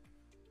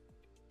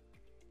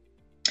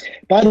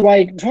 By the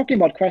way, talking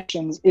about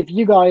questions, if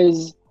you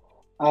guys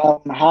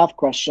have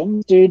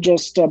questions, do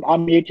just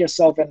unmute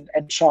yourself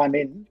and chime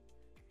in.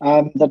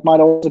 That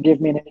might also give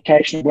me an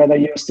indication of whether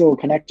you're still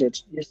connected.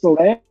 You're still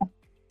there?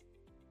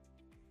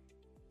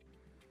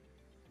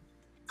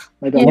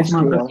 Maybe I lost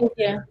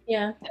you.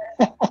 Yeah.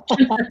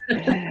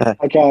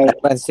 Okay.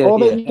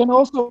 Although you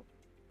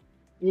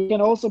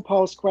can also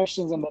post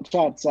questions in the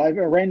chat. So I've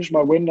arranged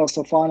my window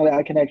so finally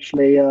I can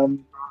actually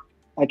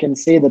I can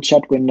see the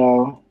chat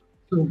window.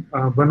 So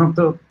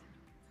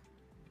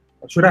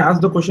should I ask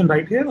the question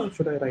right here, or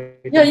should I write?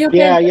 Yeah, you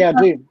can. Yeah,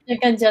 do. You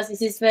can just.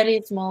 This is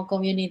very small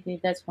community.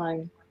 That's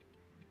fine.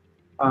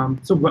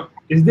 So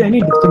is there any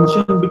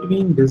distinction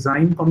between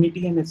design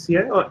committee and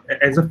SCI, or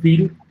as a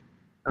field?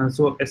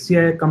 So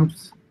SCI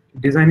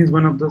design is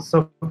one of the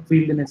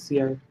sub-field in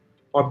SCI,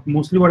 or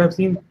mostly what I've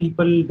seen,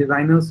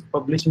 designers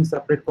publish in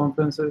separate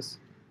conferences.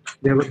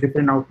 They have a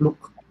different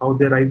outlook, how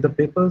they write the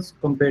papers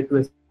compared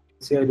to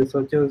SCI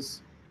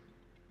researchers.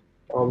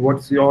 Or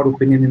what's your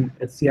opinion in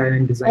SCI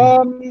and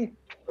design?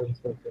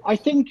 I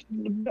think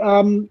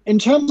in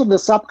terms of the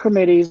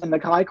subcommittees in the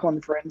CHI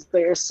conference,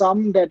 there are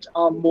some that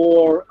are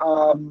more,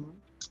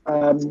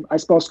 I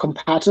suppose,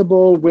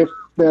 compatible with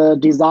the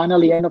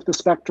designerly end of the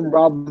spectrum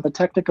rather than the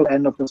technical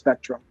end of the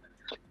spectrum.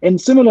 And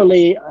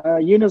similarly,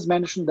 Yunus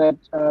mentioned that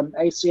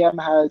ACM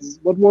has,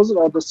 what was it,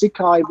 or the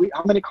SICAI,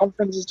 how many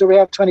conferences do we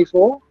have,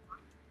 24?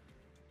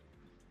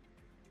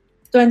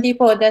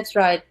 24, that's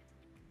right.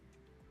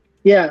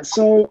 Yeah,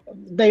 so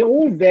they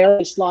all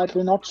vary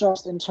slightly, not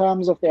just in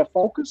terms of their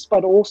focus,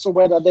 but also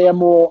whether they are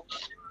more,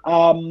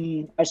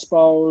 I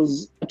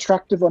suppose,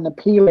 attractive and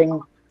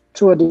appealing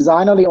to a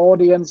designerly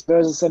audience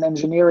versus an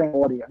engineering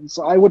audience.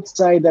 So I would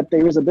say that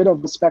there is a bit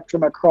of the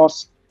spectrum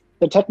across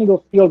the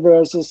technical field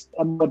versus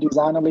a more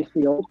designerly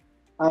field.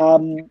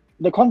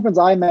 The conference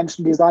I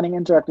mentioned, Designing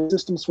Interactive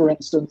Systems, for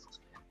instance,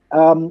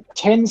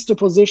 tends to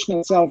position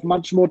itself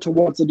much more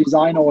towards the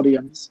design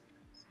audience.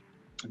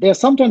 There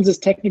sometimes is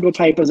technical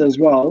papers as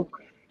well,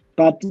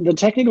 but the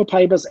technical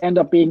papers end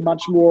up being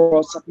much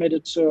more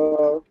submitted to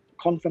a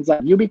conference like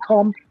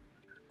UbiComp.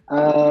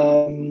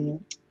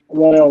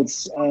 What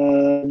else?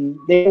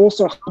 There are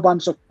also a whole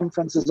bunch of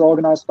conferences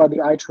organized by the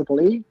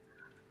IEEE.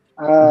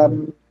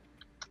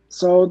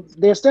 So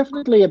there's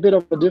definitely a bit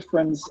of a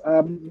difference.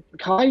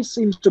 CHI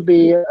seems to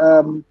be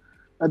a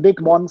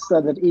big monster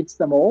that eats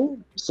them all.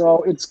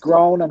 So it's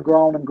grown and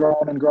grown and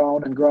grown and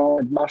grown and grown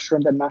and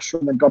mushroomed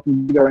and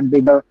gotten bigger and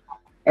bigger.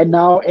 And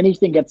now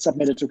anything gets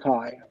submitted to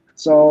CHI.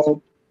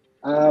 So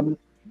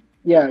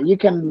yeah, you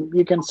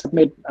can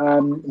submit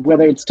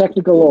whether it's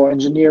technical or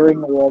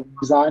engineering or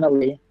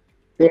designerly.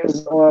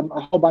 There's a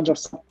whole bunch of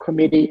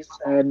subcommittees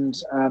and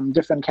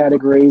different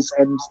categories,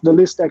 and the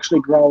list actually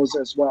grows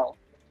as well.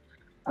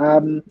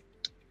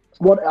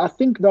 What I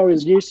think though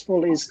is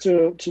useful is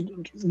to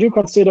do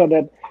consider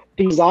that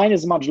design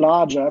is much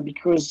larger,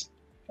 because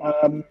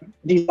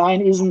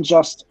design isn't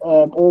just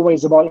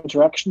always about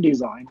interaction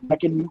design.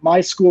 Like in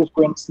my school,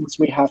 for instance,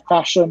 we have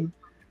fashion,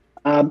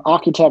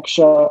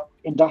 architecture,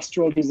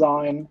 industrial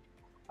design,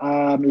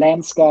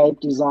 landscape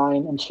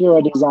design,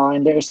 interior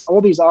design. There's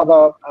all these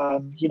other,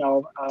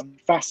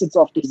 facets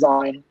of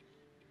design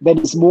that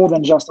is more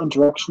than just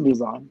interaction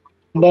design.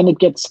 And then it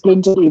gets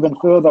splintered even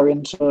further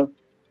into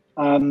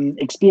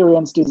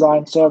experience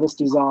design, service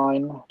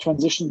design,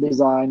 transition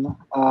design,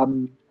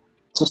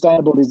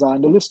 sustainable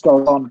design. The list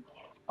goes on.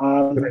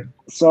 Right.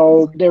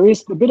 So there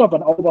is a bit of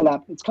an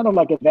overlap. It's kind of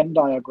like a Venn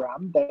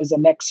diagram. There is a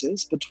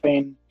nexus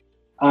between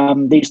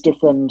these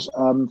different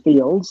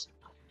fields,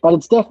 but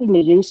it's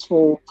definitely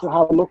useful to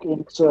have a look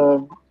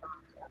into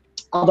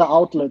other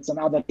outlets and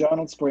other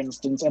journals, for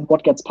instance, and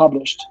what gets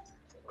published.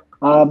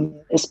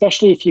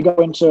 Especially if you go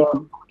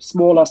into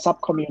smaller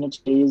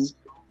sub-communities,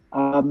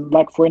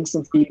 like for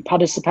instance, the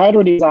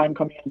participatory design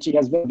community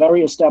has a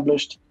very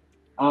established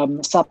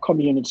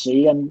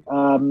sub-community, and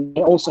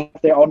they also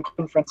have their own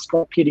conference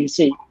called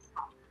PDC,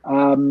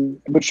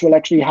 which will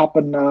actually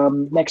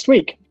happen next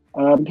week.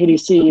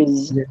 PDC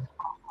is,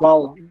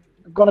 well,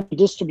 going to be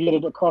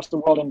distributed across the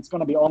world, and it's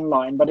going to be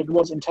online, but it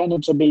was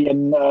intended to be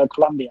in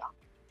Colombia.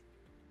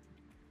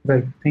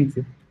 Right, thank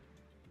you.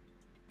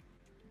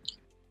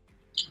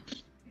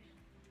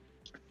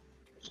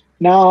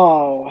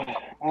 Now,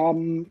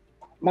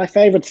 my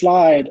favorite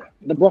slide,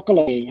 the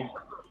broccoli.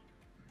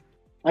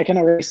 I can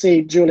already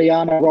see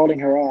Juliana rolling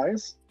her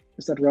eyes.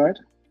 Is that right?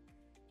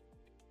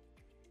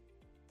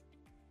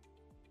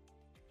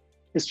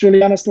 Is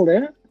Juliana still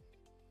there?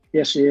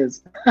 Yes, she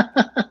is.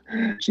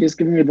 She is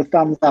giving me the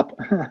thumbs up.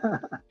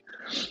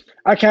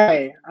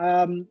 Okay,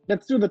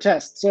 let's do the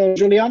test. So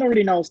Juliana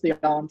already knows the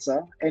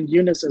answer, and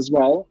Eunice as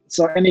well.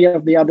 So any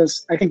of the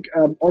others, I think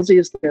Ozzy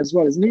is there as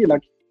well, isn't he?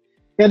 Like,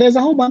 yeah, there's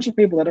a whole bunch of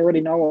people that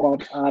already know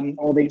about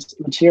all these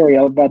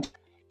material, but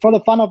for the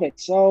fun of it.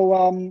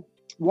 So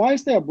why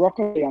is there a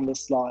broccoli on this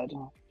slide?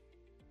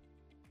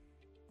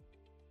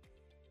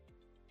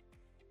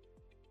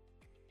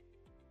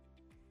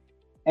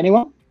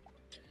 Anyone?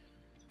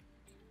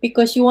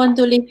 Because you want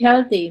to live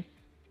healthy.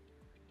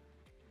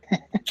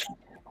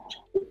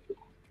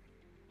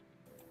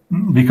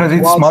 Because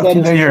it's Whilst that is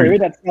true,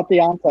 multi-layered. that's not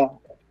the answer.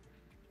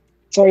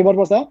 Sorry, what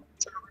was that?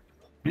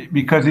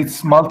 Because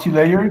it's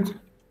multi-layered.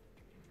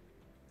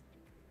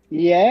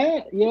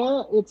 Yeah,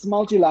 it's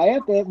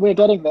multi-layered. We're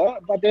getting there,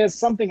 but there's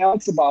something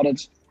else about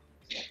it.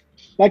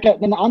 Like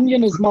an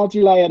onion is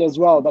multi-layered as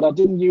well, but I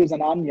didn't use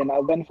an onion. I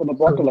went for the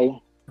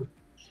broccoli.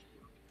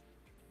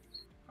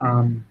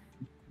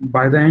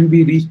 By the end,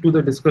 we reached to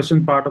the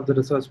discussion part of the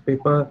research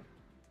paper.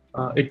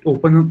 It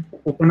opens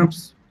up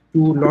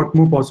to a lot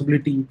more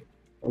possibility,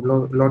 a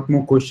lot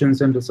more questions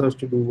and research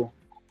to do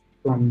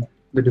from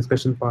the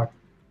discussion part.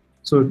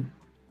 So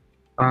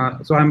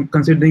I'm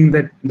considering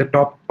that the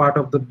top part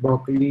of the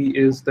broccoli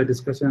is the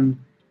discussion,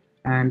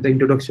 and the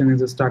introduction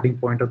is the starting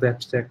point, of the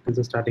abstract is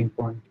the starting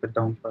point, the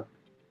down part.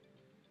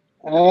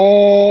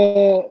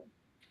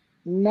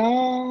 No,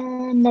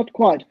 not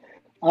quite.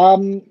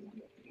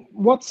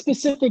 What's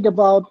specific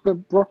about the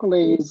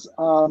broccoli's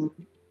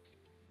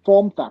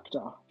form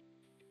factor?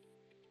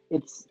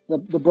 It's the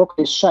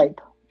broccoli's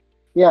shape.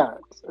 Yeah,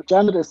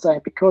 Janet is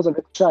saying because of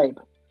its shape.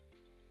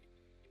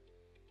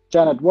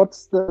 Janet,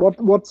 what's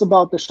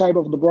about the shape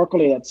of the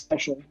broccoli that's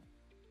special?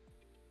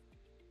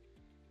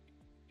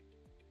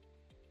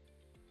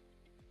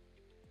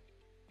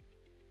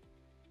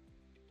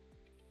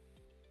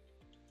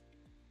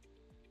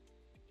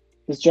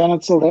 Is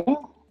Janet still there?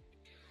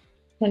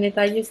 Janet,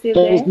 are you still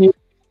there?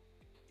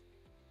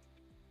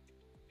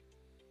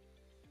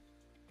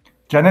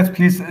 Janet,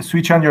 please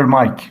switch on your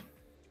mic.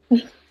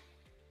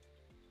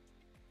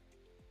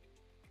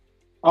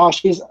 Oh,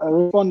 she's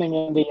responding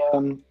in the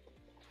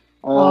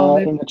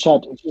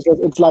chat. She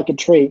says it's like a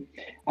tree.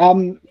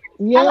 Yeah,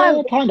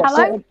 hello. kind of.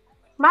 Hello. So,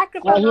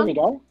 Microphone here on. we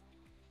go.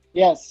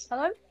 Yes.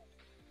 Hello.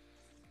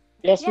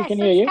 Yes, we can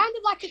so hear you. It's kind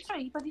of like a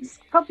tree, but it's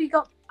probably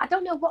got, I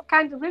don't know what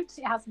kind of roots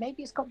it has.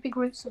 Maybe it's got big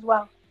roots as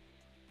well.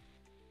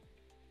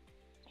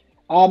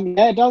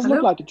 Yeah, it does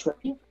look like a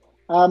tree.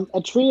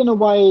 A tree in a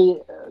way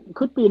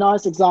could be a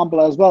nice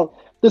example as well.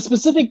 The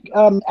specific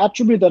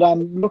attribute that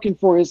I'm looking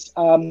for is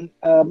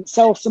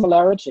cell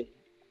similarity.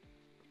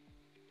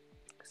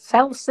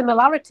 Cell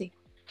similarity.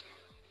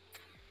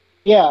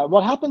 Yeah,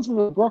 what happens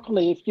with a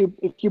broccoli, if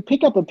you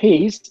pick up a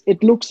piece,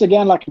 it looks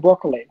again like a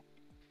broccoli.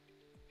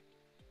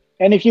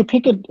 And if you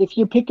pick it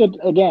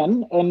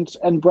again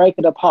and break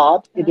it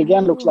apart, it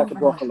again looks like a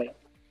broccoli.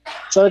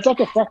 So it's like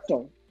a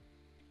fractal.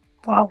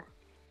 Wow.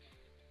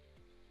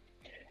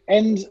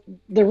 And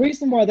the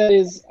reason why that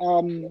is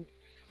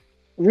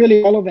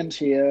really relevant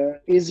here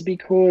is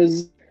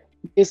because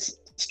this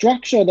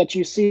structure that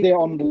you see there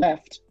on the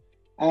left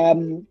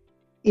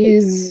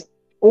is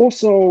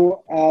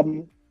also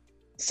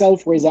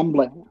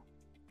self-resembling,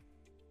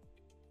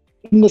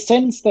 in the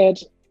sense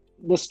that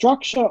the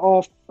structure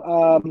of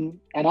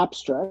an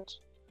abstract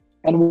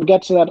and we'll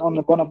get to that on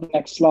one of the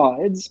next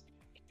slides,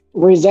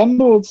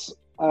 resembles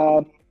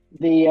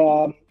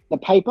the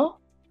paper.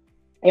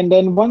 And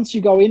then once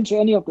you go into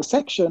any of the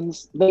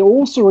sections, they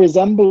also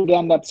resemble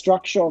again that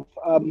structure of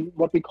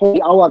what we call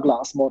the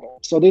hourglass model.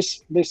 So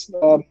this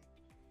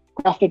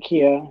graphic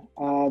here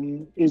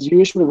is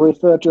usually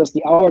referred to as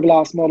the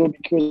hourglass model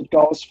because it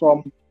goes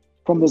from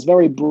this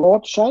very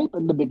broad shape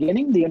in the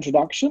beginning, the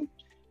introduction,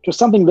 to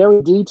something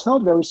very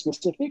detailed, very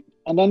specific.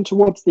 And then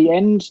towards the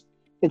end,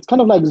 it's kind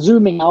of like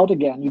zooming out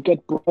again. You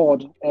get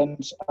broad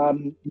and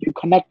you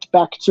connect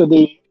back to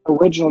the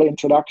original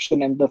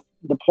introduction and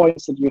the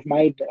points that you've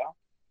made there.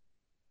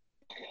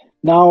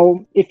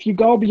 Now, if you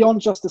go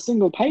beyond just a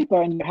single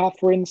paper and you have,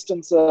 for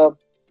instance, a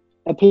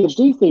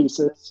PhD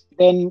thesis,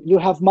 then you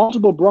have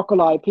multiple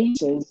broccoli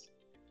pieces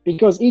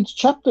because each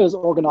chapter is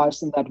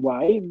organized in that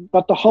way,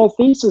 but the whole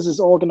thesis is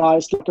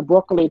organized like a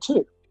broccoli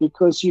too,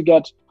 because you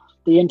get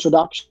the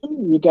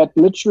introduction, you get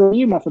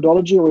literary,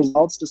 methodology,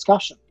 results,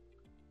 discussion.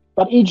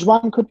 But each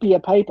one could be a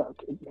paper.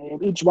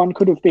 Each one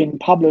could have been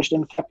published.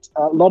 In fact,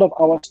 a lot of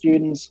our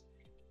students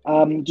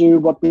do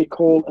what we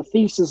call a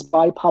thesis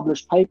by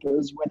published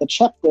papers, where the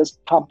chapters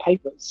become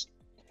papers.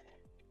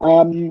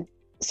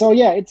 So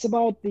yeah, it's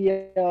about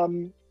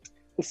the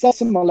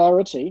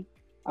self-similarity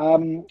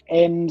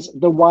and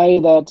the way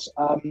that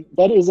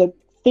that is a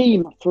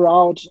theme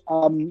throughout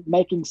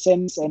making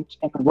sense and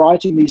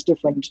writing these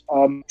different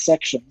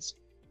sections.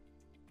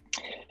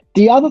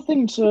 The other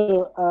thing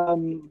to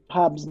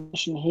perhaps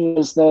mention here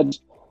is that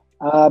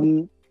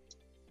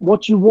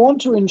what you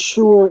want to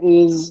ensure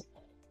is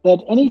that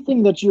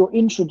anything that you're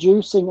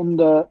introducing in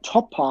the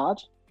top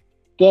part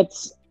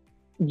gets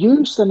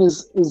used and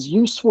is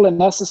useful and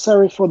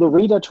necessary for the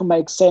reader to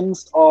make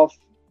sense of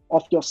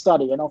your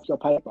study and of your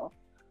paper.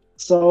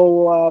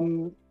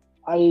 So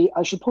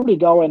I should probably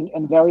go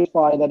and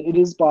verify that it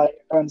is by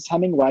Ernest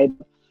Hemingway.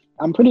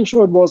 I'm pretty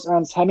sure it was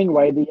Ernest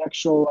Hemingway, the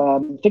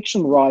actual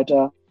fiction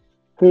writer,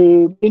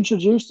 who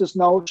introduced this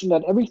notion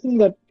that everything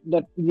that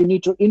you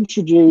need to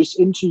introduce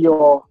into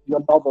your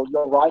novel,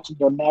 your writing,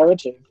 your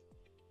narrative,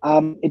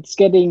 it's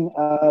getting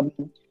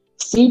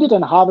seeded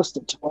and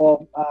harvested,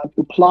 or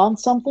you plant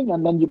something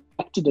and then you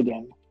collect it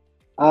again.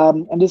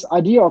 And this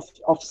idea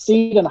of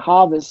seed and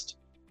harvest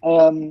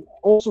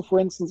also, for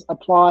instance,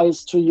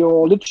 applies to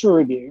your literature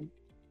review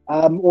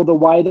or the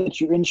way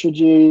that you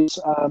introduce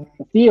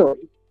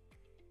theory.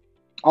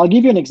 I'll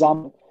give you an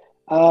example.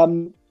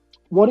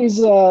 What is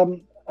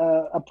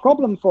a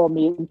problem for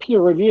me in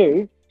peer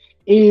review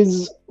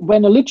is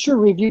when a literature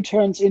review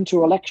turns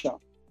into a lecture.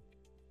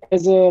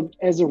 As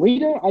a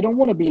reader, I don't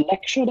want to be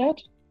lectured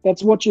at.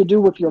 That's what you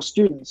do with your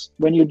students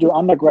when you do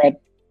undergrad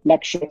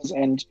lectures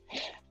and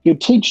you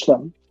teach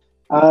them.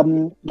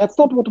 That's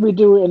not what we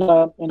do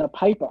in a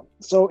paper.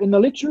 So in the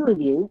literature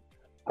review,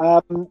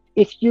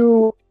 if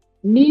you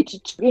need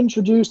to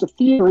introduce a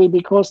theory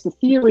because the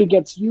theory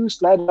gets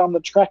used later down the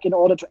track in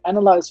order to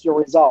analyze your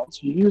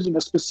results, you're using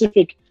a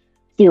specific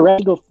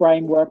theoretical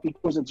framework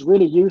because it's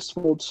really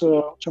useful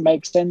to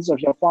make sense of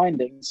your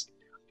findings,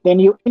 then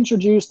you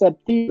introduce that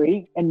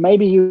theory, and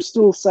maybe you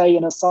still say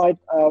in a side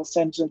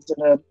sentence,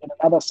 in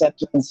another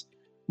sentence,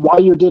 why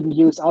you didn't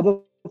use other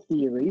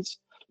theories,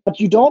 but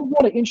you don't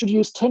want to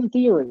introduce 10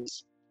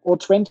 theories or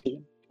 20,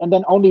 and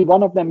then only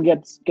one of them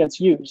gets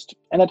used.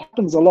 And it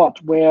happens a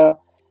lot where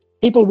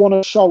people want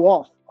to show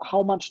off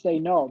how much they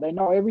know. They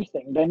know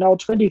everything. They know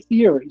 20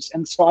 theories,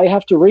 and so I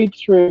have to read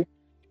through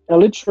a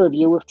literature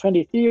review with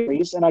 20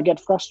 theories, and I get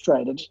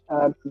frustrated.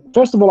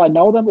 First of all, I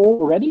know them all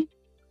already.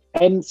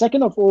 And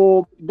second of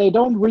all, they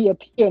don't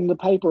reappear in the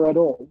paper at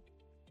all.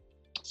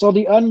 So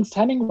the Ernest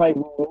Hemingway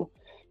rule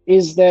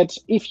is that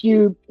if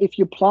you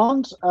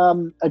plant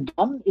a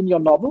gun in your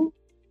novel,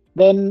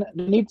 then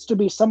there needs to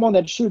be someone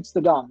that shoots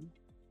the gun.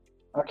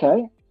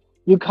 Okay?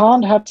 You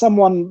can't have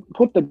someone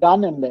put the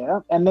gun in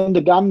there and then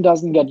the gun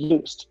doesn't get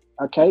used,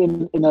 okay,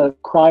 in a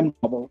crime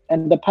novel.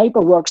 And the paper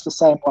works the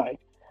same way.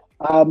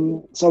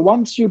 So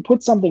once you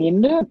put something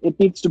in there, it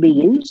needs to be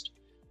used.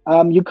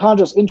 You can't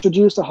just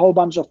introduce a whole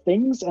bunch of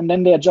things and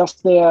then they're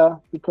just there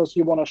because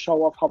you want to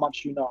show off how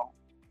much you know.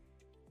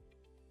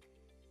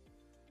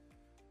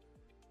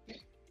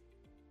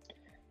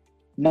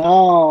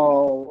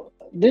 Now,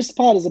 this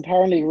part is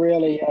apparently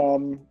really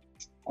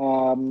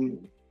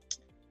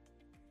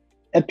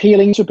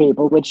appealing to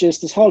people, which is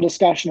this whole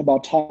discussion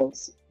about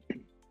titles.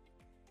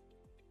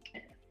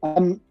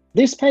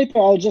 This paper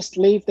I'll just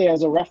leave there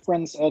as a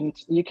reference and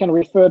you can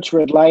refer to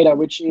it later,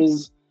 which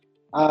is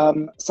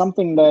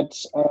something that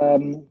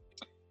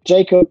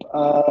Jacob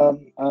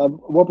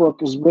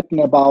Warburg has written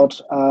about.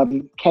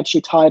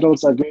 Catchy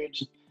titles are good,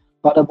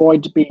 but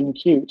avoid being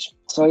cute.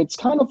 So it's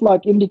kind of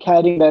like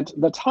indicating that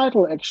the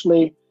title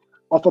actually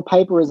of a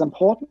paper is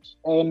important,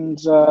 and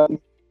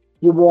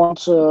you want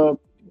to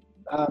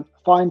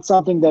find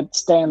something that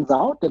stands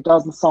out, that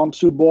doesn't sound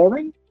too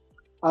boring.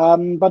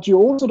 But you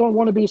also don't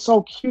want to be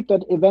so cute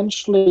that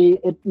eventually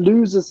it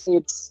loses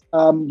its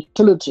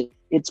utility,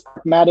 its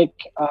pragmatic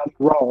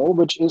role,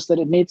 which is that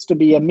it needs to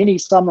be a mini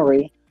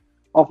summary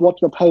of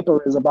what your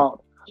paper is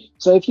about.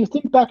 So if you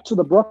think back to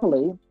the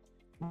broccoli,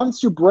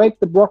 once you break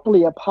the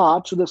broccoli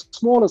apart to the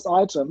smallest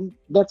item,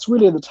 that's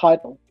really the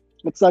title.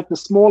 It's like the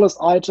smallest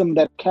item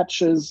that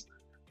catches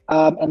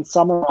and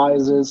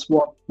summarizes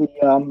what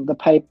the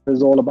paper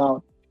is all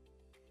about.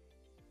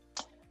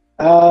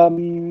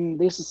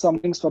 These are some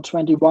links for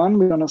 21.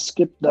 We're going to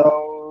skip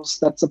those.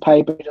 That's a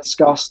paper we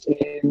discussed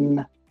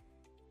in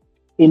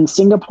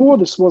Singapore.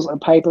 This was a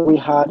paper we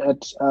had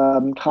at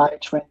CHI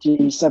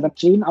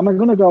 2017. I'm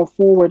going to go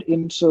forward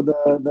into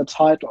the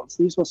titles.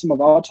 These were some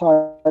of our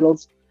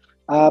titles.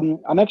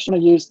 I'm actually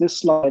going to use this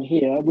slide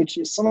here, which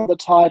is some of the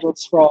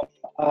titles from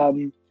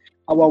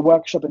our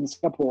workshop in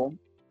Singapore.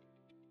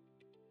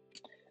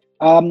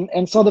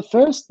 And so the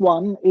first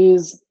one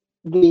is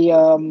the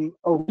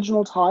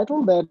original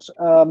title that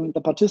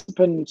the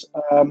participant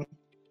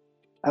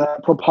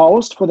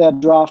proposed for their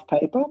draft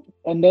paper,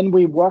 and then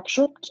we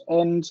workshopped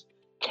and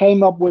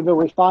came up with a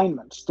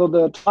refinement. So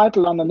the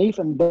title underneath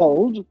in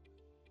bold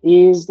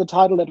is the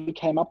title that we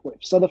came up with.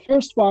 So the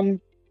first one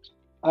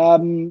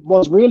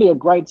was really a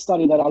great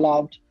study that I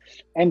loved,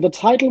 and the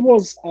title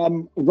was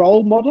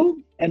Role Model,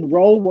 and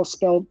role was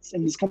spelled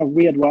in this kind of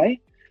weird way.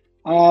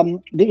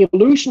 The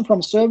evolution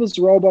from service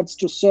robots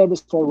to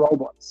service for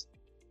robots.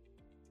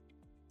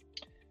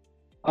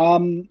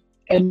 And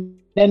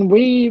then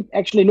we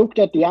actually looked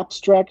at the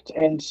abstract,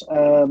 and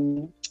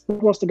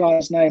what was the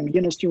guy's name?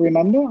 Eunice, do you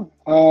remember?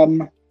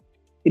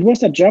 It was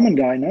that German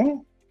guy,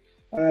 no?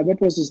 What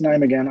was his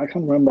name again? I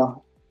can't remember.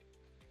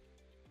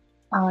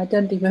 I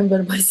don't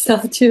remember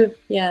myself too.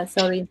 Yeah,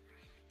 sorry.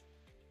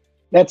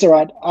 That's all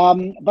right.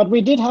 But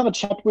we did have a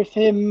chat with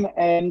him,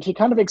 and he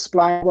kind of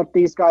explained what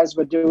these guys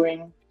were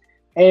doing.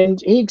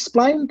 And he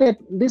explained that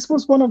this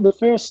was one of the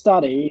first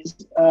studies,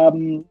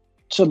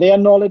 to their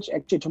knowledge,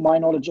 actually to my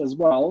knowledge as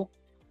well,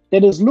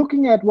 that is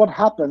looking at what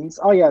happens.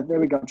 Oh yeah, there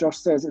we go. Josh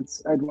says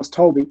it was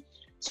Toby.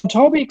 So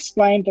Toby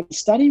explained that the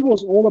study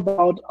was all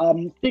about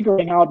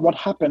figuring out what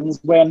happens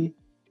when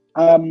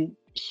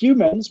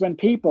humans, when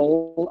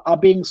people are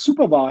being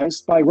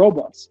supervised by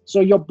robots. So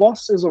your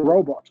boss is a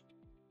robot.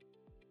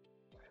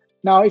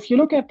 Now, if you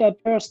look at that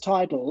first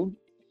title,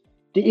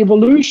 the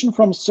evolution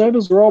from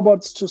service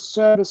robots to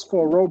service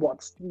for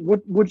robots,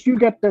 would you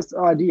get this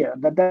idea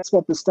that that's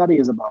what the study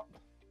is about?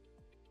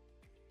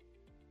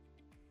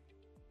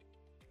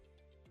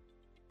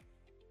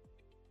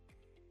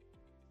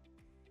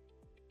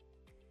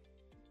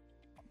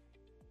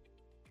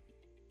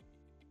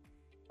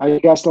 Are you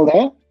guys still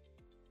there?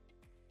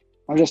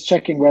 I'm just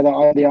checking whether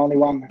I'm the only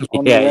one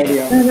on the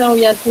radio. No,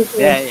 yes.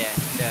 Yeah,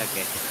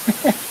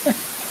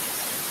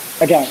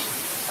 okay. Okay.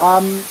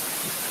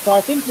 So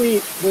I think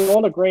we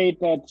all agreed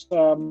that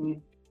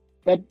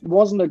that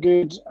wasn't a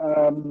good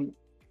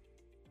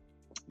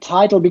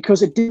title,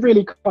 because it didn't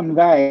really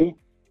convey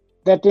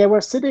that they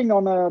were sitting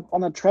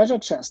on a treasure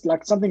chest,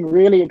 like something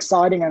really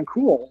exciting and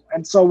cool.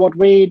 And so what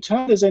we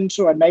turned this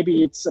into, and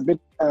maybe it's a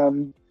bit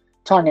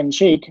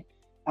tongue-in-cheek,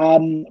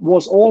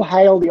 was All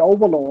Hail the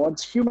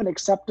Overlords, Human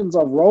Acceptance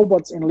of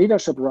Robots in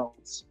Leadership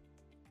Roles.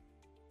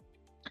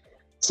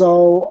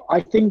 So I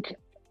think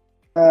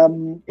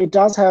it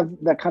does have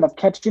the kind of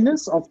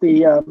catchiness of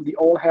the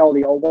All Hail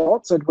the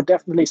Overlords, so it would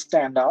definitely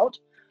stand out.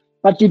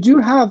 But you do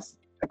have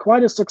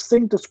quite a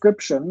succinct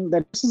description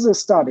that this is a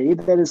study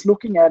that is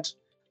looking at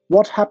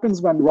what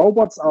happens when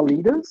robots are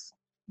leaders,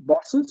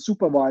 bosses,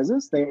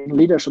 supervisors, they're in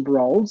leadership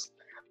roles,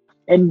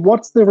 and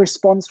what's the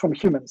response from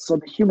humans, so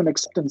the human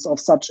acceptance of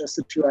such a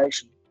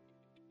situation.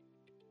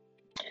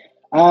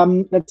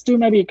 Let's do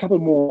maybe a couple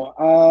more.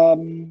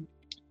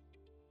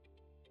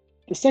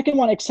 The second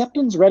one,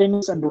 acceptance,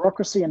 readiness, and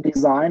bureaucracy and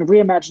design,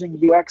 reimagining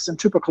UX and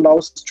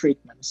tuberculosis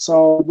treatment.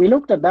 So we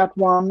looked at that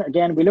one.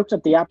 Again, we looked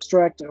at the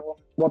abstract,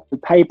 what the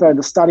paper,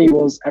 the study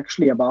was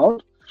actually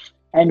about.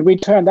 And we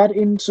turned that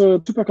into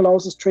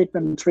tuberculosis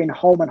treatment between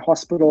home and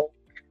hospital,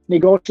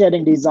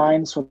 negotiating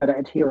designs for better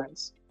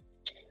adherence.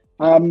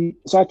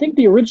 So I think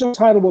the original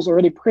title was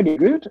already pretty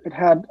good. It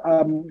had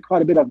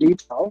quite a bit of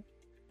detail.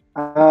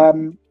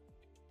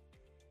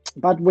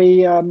 But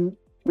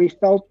we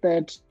felt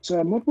that,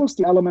 what was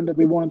the element that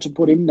we wanted to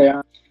put in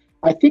there?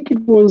 I think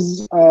it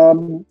was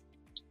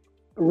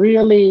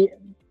really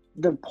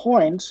the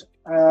point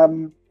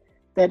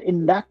that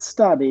in that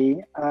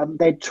study,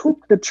 they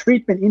took the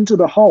treatment into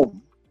the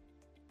home.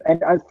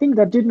 And I think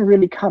that didn't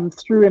really come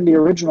through in the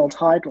original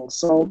title.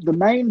 So the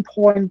main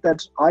point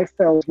that I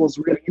felt was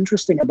really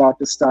interesting about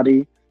the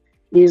study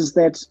is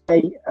that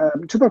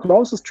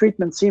tuberculosis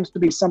treatment seems to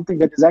be something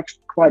that is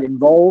actually quite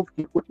involved.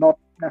 You would not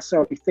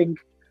necessarily think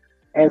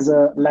as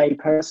a lay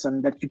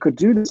person that you could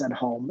do this at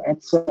home.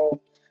 And so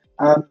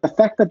the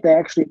fact that they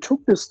actually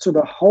took this to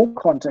the home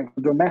context,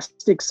 the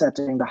domestic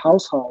setting, the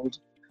household,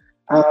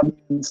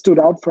 stood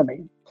out for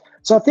me.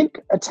 So I think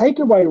a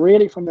takeaway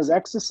really from this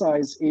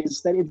exercise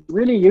is that it's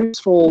really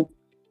useful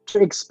to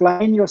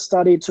explain your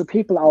study to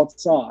people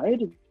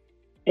outside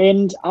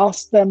and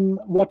ask them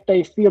what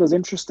they feel is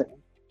interesting.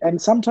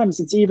 And sometimes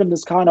it's even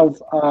this kind of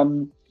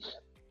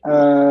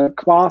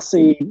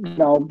quasi,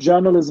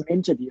 journalism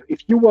interview.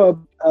 If you were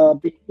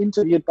being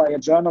interviewed by a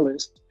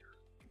journalist,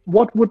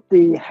 what would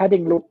the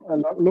heading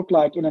look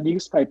like in a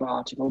newspaper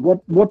article?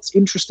 What's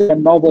interesting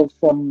and novel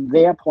from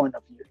their point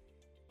of view?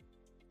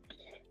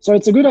 So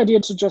it's a good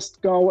idea to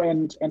just go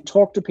and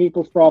talk to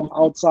people from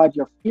outside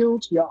your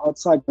field,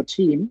 outside your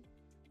team,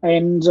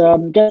 and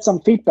get some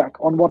feedback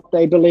on what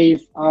they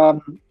believe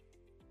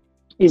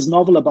is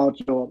novel about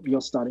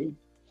your study.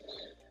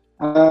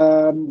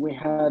 We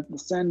had the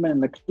Sandman in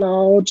the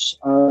Cloud.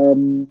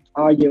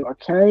 Are you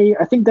okay?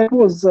 I think that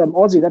was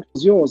Ozzy. That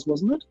was yours,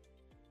 wasn't it?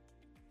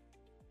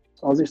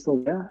 Is Ozzy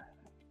still there?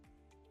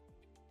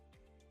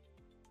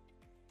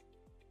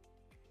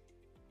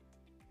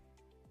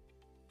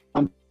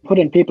 I'm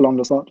putting people on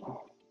the spot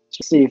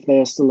to see if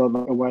they're still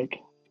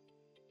awake.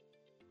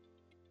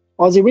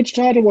 Ozzy, which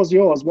title was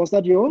yours? Was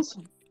that yours?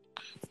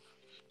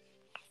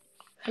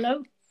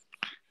 Hello?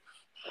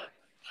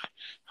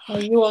 Are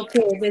you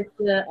okay with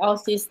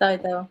Ozzy's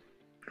title?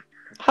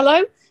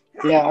 Hello?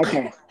 Yeah,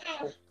 okay.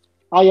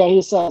 Oh, yeah,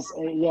 he says,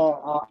 are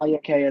you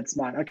okay? It's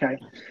mine. Okay.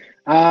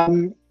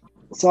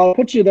 So I'll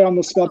put you there on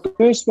the spot. The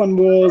first one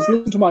was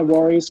Listen to My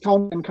Worries,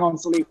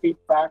 Counseling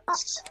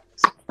Feedbacks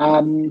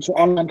to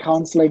Online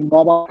Counseling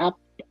Mobile App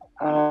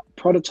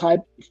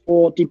Prototype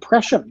for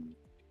Depression,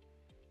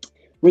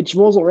 which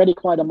was already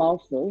quite a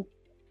mouthful.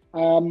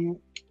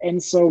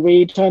 And so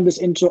we turned this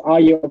into Are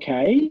You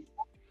Okay?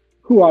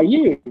 Who are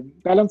you?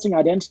 Balancing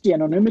identity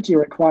and anonymity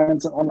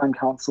requirements in online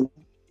counseling.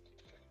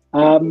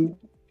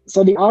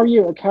 So the Are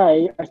You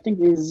Okay? I think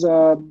is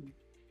a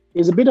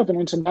bit of an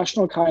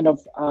international kind of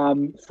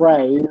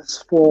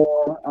phrase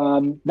for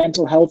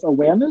mental health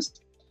awareness.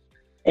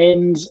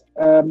 And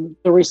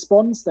the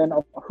response then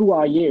of who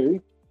are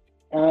you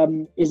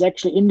is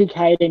actually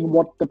indicating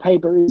what the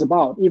paper is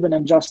about, even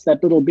in just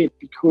that little bit,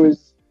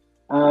 because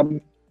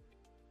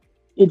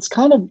it's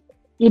kind of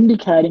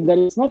indicating that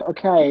it's not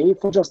okay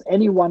for just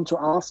anyone to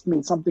ask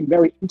me something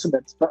very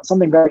intimate, but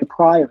something very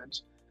private.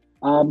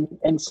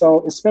 And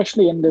so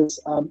especially in this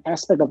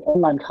aspect of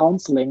online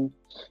counseling,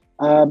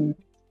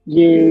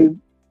 you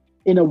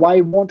in a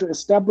way want to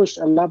establish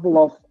a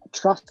level of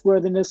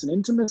trustworthiness and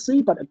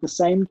intimacy, but at the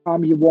same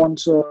time you want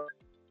to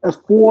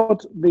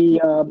afford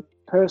the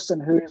person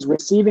who is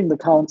receiving the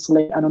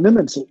counseling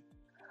anonymity.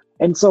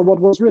 And so what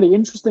was really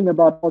interesting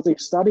about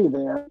Ozzy's study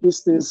there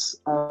is this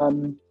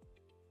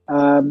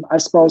I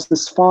suppose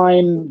this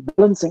fine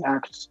balancing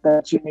act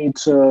that you need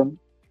to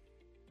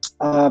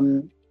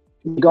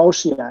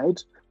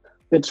negotiate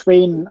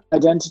between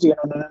identity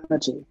and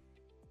anonymity.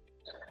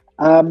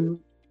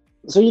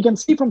 So you can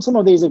see from some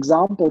of these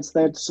examples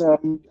that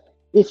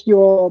if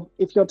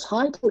your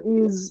title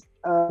is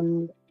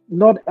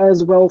not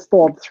as well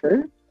thought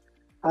through,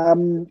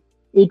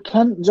 it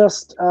can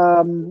just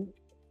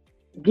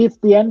give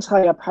the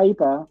entire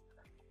paper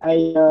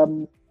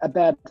a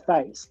bad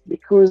face,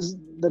 because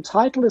the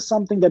title is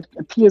something that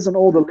appears in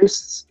all the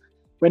lists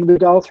when we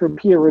go through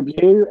peer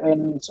review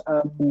and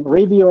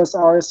reviewers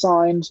are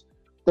assigned.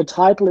 The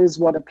title is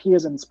what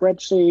appears in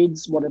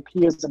spreadsheets, what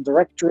appears in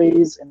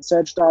directories, in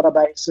search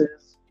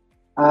databases,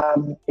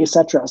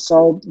 etc.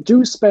 So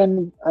do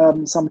spend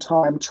some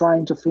time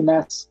trying to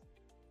finesse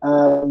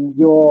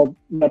your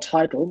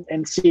title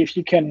and see if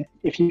you can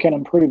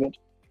improve it.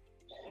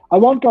 I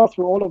won't go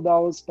through all of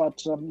those,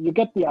 but you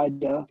get the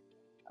idea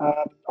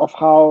of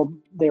how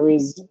there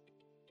is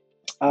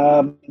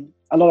a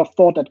lot of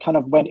thought that kind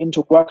of went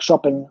into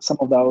workshopping some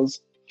of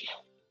those.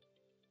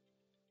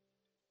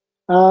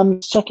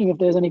 Checking if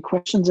there's any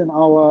questions in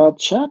our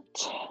chat.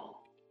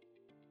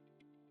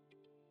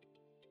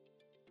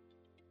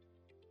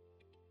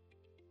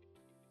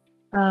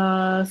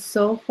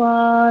 So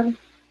far,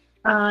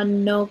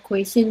 no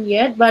question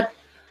yet, but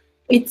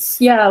it's,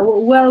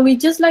 well, we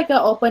just like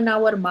open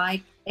our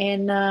mic,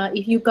 and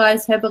if you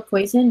guys have a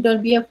question,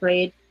 don't be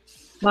afraid.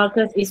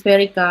 Marcus is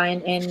very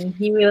kind, and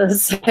he will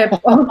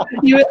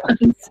he will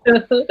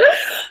answer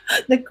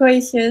the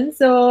question.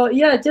 So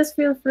yeah, just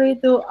feel free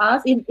to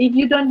ask. If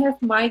you don't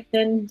have mic,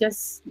 then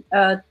just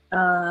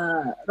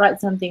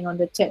write something on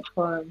the chat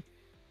forum.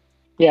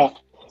 Yeah,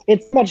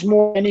 it's much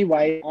more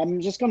anyway.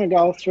 I'm just going to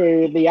go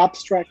through the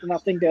abstract, and I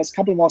think there's a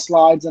couple more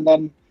slides, and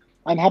then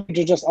I'm happy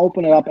to just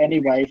open it up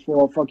anyway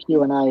for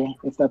Q&A,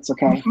 if that's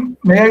okay.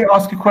 May I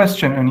ask a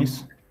question,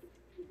 Eunice?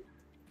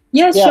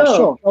 Yeah,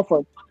 sure. Go for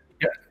it.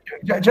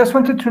 I just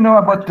wanted to know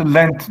about the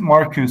length,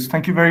 Marcus.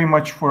 Thank you very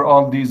much for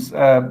all these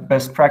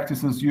best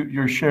practices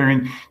you're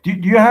sharing. Do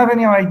you have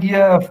any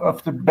idea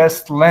of the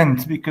best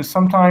length? Because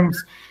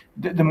sometimes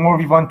the more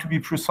we want to be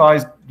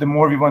precise, the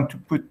more we want to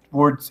put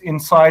words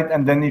inside,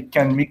 and then it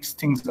can mix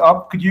things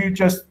up. Could you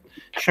just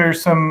share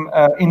some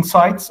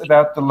insights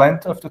about the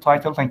length of the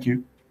title? Thank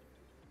you.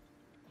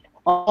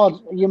 Oh,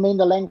 you mean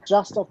the length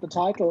just of the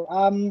title?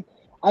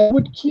 I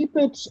would keep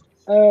it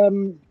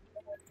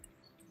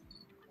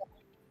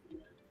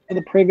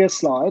the previous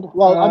slide.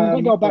 Well, I'm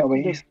going to go back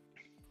to this.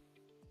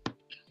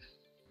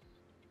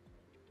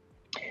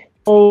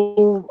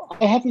 So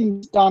I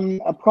haven't done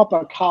a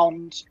proper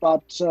count,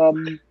 but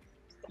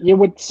you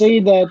would see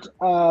that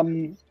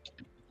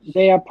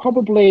there are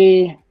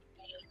probably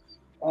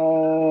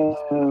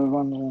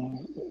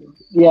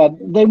yeah,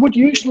 they would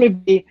usually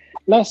be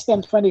less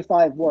than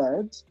 25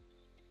 words.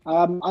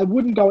 I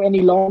wouldn't go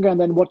any longer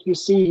than what you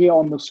see here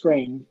on the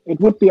screen. It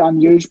would be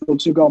unusual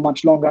to go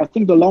much longer. I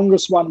think the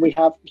longest one we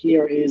have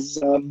here is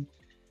On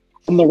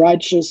the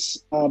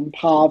Righteous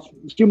Path,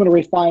 Human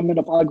Refinement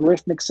of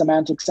Algorithmic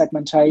Semantic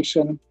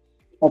Segmentation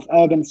of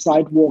Urban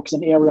Sidewalks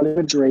and Aerial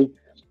Imagery.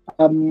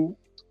 And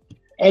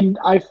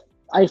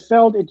I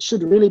felt it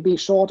should really be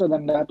shorter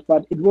than that,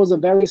 but it was a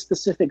very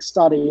specific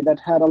study that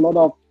had a lot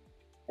of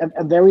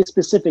a very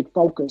specific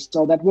focus.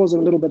 So that was a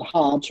little bit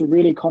hard to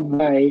really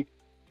convey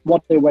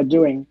what they were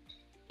doing.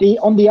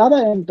 On the other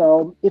end,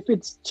 though, if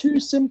it's too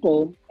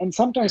simple, and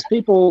sometimes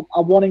people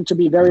are wanting to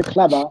be very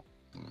clever,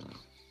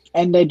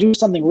 and they do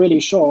something really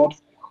short,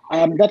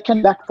 that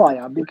can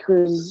backfire,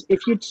 because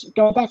if you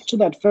go back to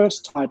that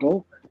first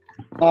title,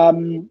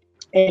 and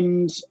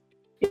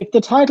if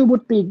the title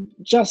would be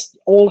just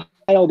All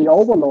Hail the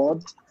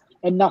Overlords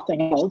and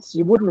nothing else,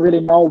 you wouldn't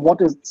really know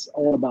what it's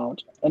all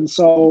about. And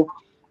so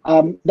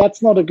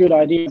that's not a good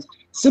idea.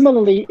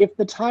 Similarly, if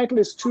the title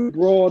is too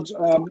broad,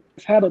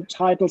 I've had a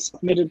title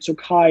submitted to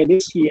CHI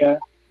this year.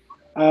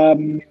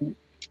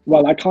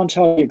 Well, I can't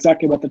tell you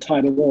exactly what the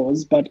title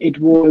was, but it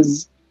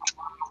was,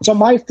 so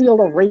my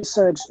field of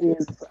research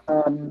is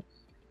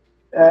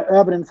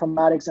urban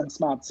informatics and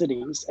smart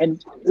cities.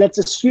 And let's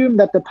assume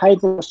that the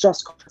paper was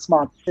just called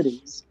Smart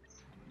Cities.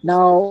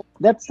 Now,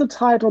 that's the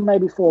title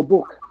maybe for a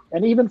book.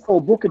 And even for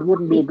a book, it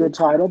wouldn't be a good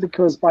title,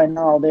 because by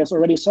now there's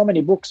already so many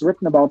books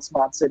written about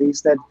smart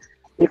cities that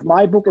if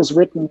my book is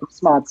written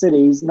Smart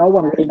Cities, no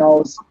one really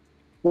knows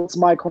what's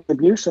my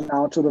contribution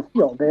now to the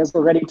field. There's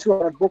already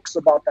 200 books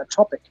about that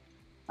topic.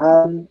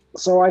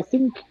 So I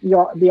think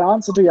the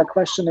answer to your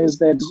question is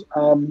that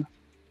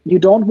you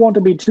don't want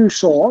to be too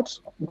short,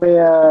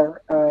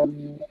 where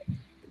you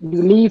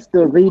leave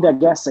the reader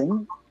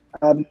guessing.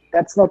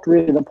 That's not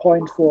really the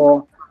point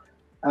for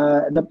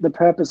the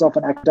purpose of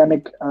an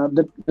academic,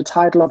 the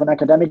title of an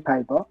academic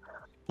paper.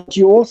 But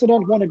you also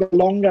don't want to go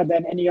longer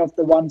than any of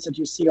the ones that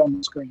you see on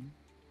the screen.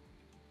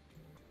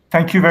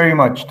 Thank you very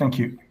much. Thank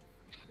you.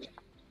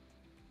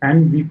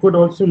 And we could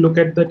also look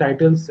at the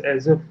titles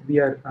as if we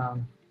are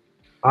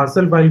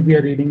ourselves while we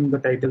are reading the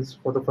titles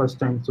for the first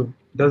time. So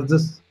does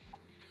this,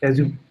 as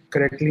you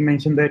correctly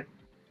mentioned, that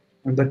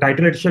the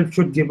title itself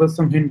should give us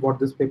some hint what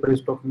this paper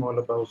is talking all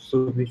about.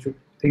 So we should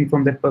think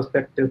from that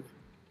perspective.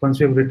 Once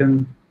we have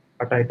written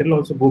a title,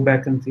 also go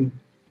back and think,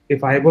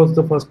 if I was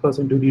the first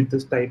person to read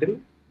this title,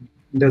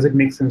 does it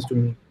make sense to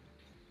me?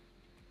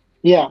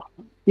 Yeah,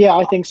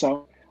 I think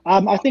so.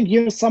 I think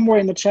you somewhere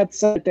in the chat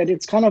said that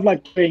it's kind of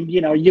like doing,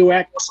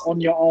 UX on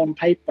your own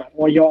paper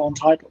or your own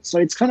title. So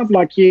it's kind of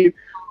like you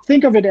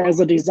think of it as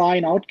a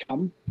design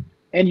outcome,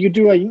 and you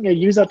do a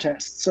user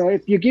test. So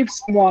if you give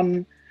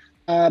someone,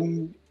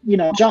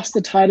 just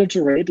the title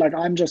to read, like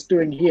I'm just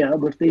doing here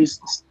with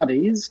these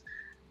studies,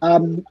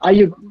 are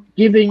you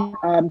giving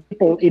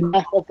people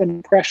enough of an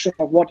impression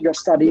of what your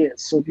study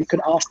is? So you could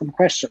ask them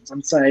questions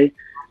and say,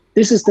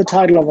 this is the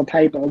title of a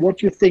paper. What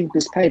do you think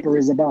this paper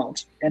is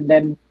about? And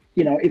then,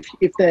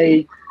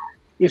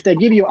 if they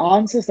give you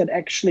answers that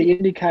actually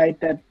indicate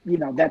that,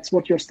 that's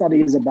what your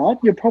study is about,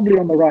 you're probably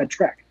on the right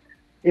track.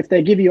 If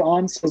they give you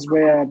answers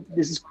where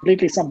this is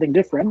completely something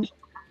different,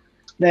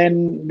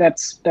 then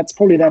that's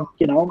probably that,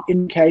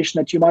 indication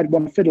that you might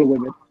want to fiddle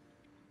with it.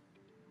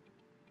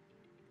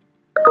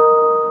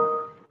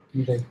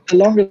 Okay. The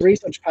longest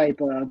research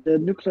paper, the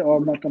nuclear,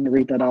 I'm not going to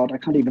read that out. I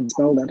can't even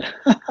spell that.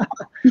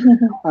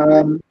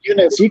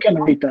 Eunice, you can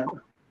read that.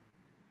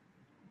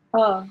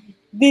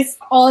 This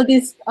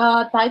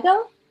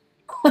title?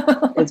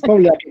 It's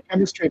probably like a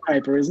chemistry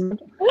paper, isn't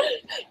it?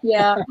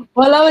 Yeah.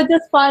 Well, I would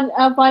just find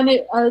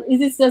it.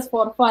 It is just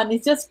for fun.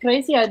 It's just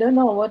crazy. I don't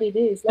know what it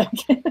is.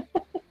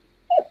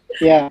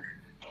 Yeah.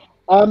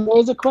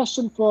 There's a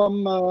question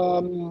from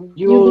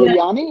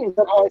Yuliani. Is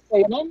that how I say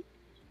your name?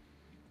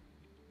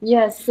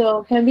 Yes.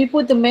 So can we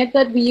put the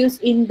method we use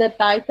in the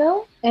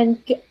title,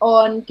 and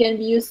can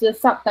we use the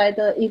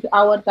subtitle if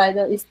our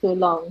title is too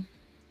long?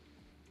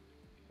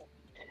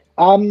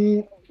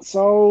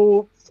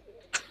 So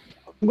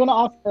I'm going to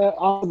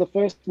answer the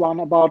first one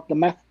about the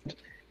method.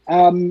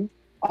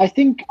 I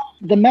think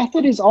the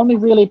method is only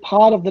really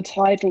part of the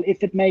title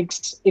if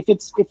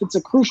it's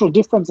a crucial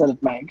difference that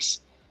it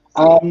makes.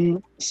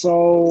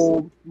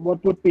 So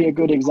what would be a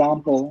good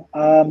example?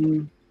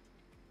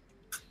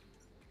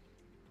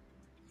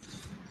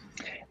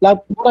 Like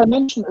what I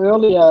mentioned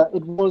earlier,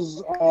 it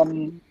was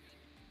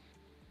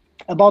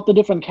about the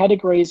different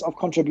categories of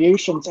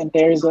contributions, and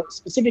there is a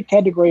specific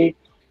category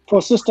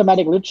for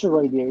systematic literature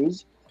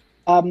reviews.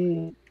 I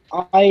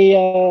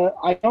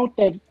note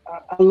that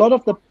a lot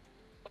of the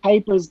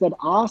papers that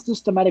are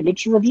systematic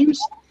literature reviews,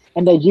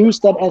 and they use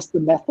that as the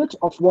method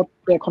of what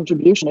their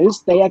contribution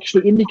is, they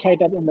actually indicate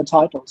that in the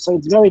title. So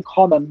it's very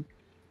common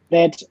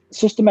that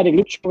systematic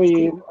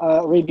literature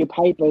review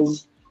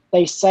papers,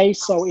 they say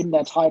so in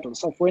their title.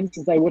 So for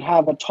instance, they would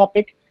have a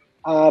topic,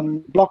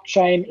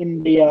 blockchain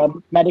in the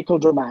medical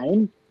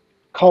domain,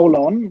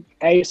 colon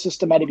a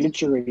systematic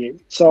literature review.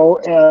 So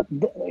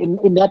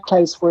in that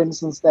case, for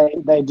instance,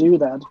 they do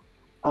that,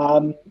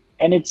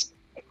 and it's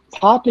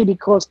partly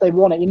because they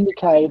want to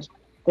indicate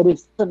that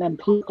it's an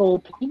empirical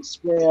piece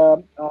where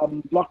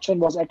blockchain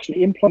was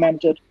actually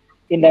implemented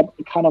in that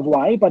kind of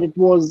way, but it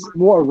was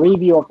more a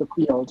review of the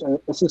field,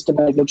 a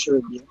systematic literature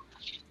review.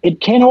 It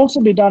can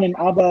also be done in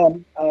other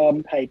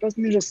papers.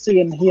 Let me just see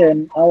in here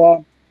in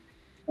our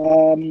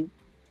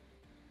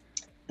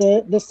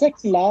the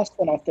second last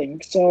one, I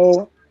think.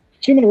 So,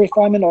 human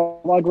refinement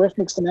of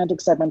algorithmic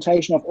semantic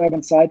segmentation of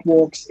urban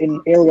sidewalks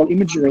in aerial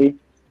imagery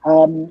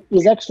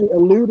is actually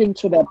alluding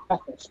to that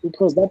method,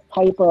 because that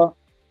paper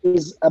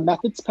is a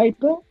methods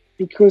paper,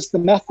 because the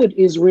method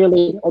is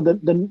really, or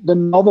the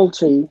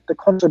novelty, the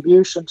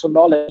contribution to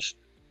knowledge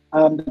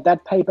that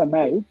paper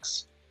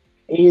makes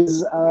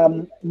is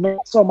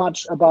not so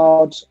much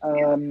about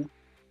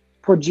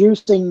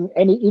producing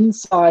any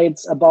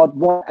insights about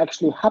what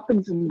actually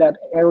happens in that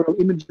aerial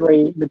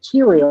imagery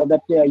material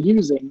that they are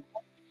using.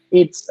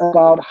 It's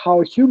about how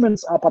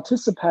humans are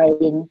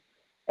participating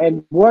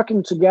and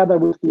working together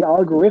with the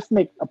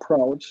algorithmic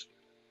approach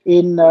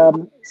in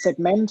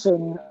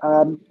segmenting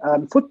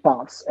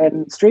footpaths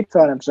and street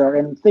furniture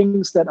and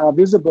things that are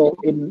visible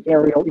in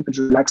aerial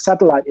imagery, like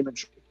satellite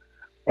imagery.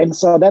 And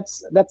so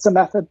that's a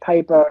method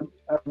paper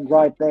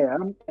right there.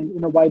 And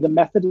in a way, the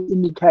method is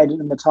indicated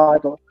in the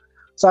title.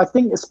 So I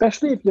think,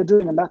 especially if you're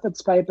doing a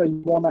methods paper,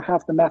 you want to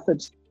have the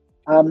methods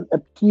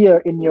appear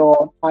in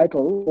your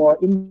title or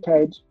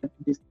indicate that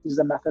this is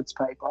a methods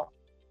paper.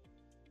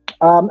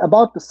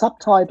 About the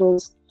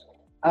subtitles,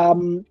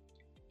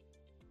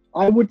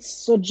 I would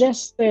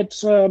suggest that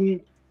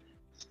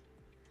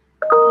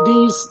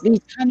these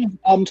kind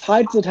of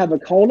titles that have a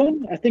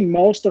colon, I think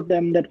most of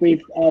them that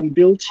we've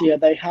built here,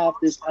 they have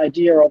this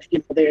idea of,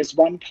 there's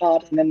one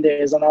part and then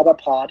there's another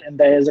part and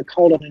there's a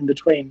colon in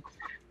between.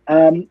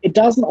 It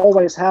doesn't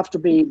always have to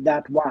be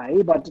that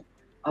way, but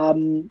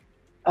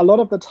a lot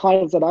of the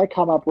titles that I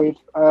come up with,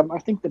 I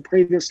think the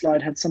previous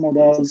slide had some of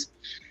those,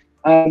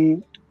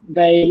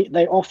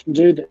 they often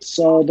do this.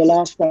 So the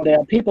last one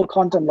there, people,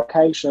 content,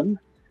 location,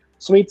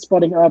 sweet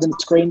spotting urban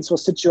screens for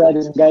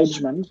situated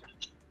engagement.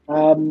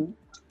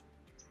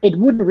 It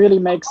wouldn't really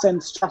make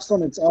sense just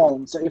on its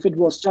own. So if it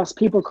was just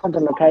people,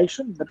 content,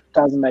 location, that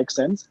doesn't make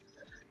sense.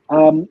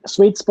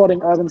 Sweet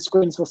spotting urban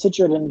screens for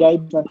situated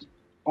engagement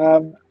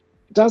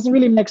doesn't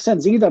really make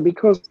sense either,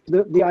 because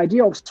the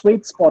idea of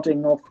sweet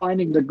spotting or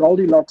finding the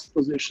Goldilocks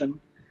position,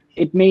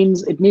 it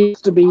means it needs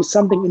to be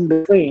something in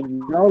between,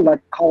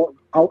 like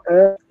how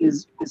Earth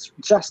is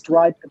just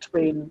right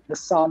between the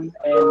sun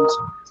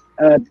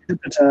and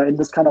Jupiter in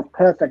this kind of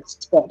perfect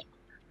spot.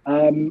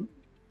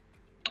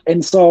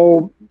 And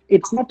so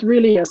it's not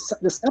really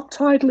the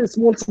subtitle is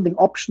more something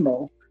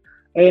optional.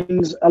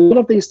 And a lot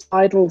of these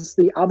titles,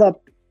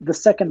 the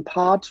second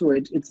part to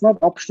it, it's not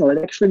optional.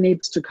 It actually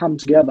needs to come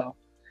together.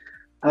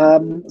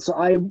 So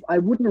I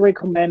wouldn't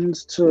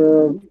recommend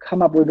to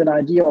come up with an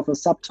idea of a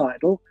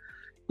subtitle.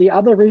 The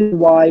other reason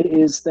why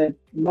is that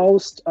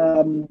most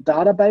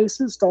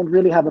databases don't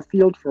really have a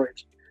field for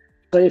it.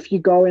 So if you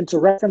go into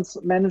reference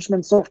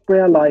management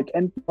software like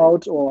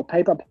EndNote or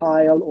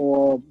Paperpile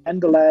or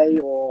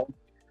Mendeley or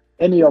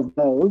any of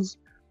those,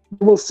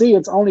 you will see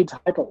it's only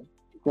title,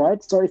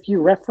 right? So if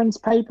you reference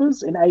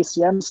papers in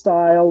ACM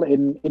style,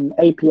 in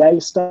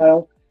APA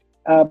style,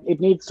 it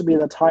needs to be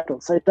the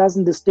title. So it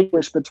doesn't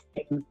distinguish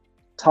between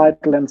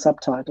title and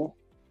subtitle.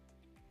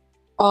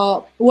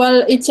 Well,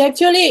 it's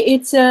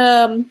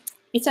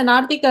an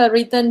article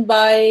written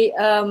by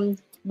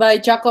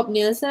Jakob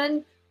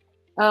Nielsen,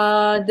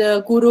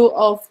 the guru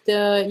of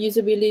the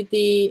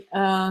usability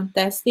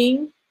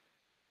testing.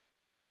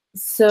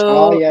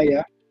 So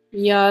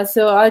yeah.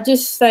 So I'll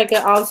just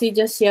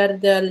just share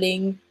the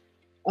link.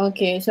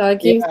 Okay, so I'll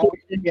give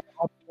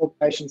multiple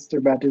patients to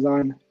bad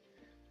design.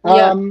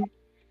 Yeah.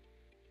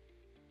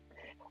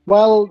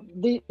 Well,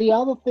 the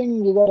other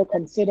thing you got to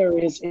consider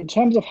is, in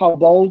terms of how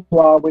bold you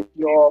are with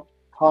your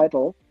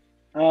title,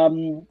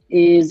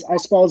 is, I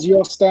suppose,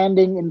 your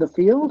standing in the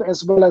field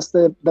as well as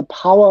the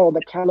power or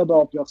the caliber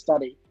of your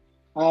study.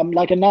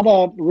 Like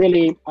another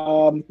really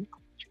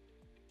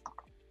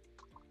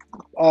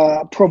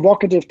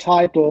provocative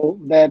title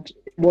that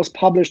was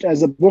published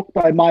as a book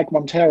by Mike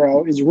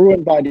Montero is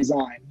Ruined by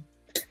Design.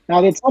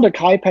 Now, it's not a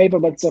Kai paper,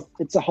 but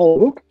it's a whole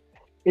book.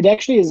 It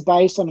actually is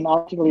based on an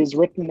article he's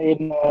written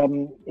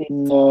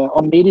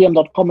on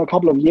medium.com a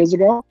couple of years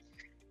ago.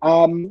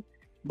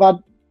 But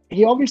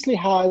he obviously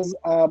has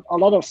a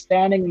lot of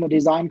standing in the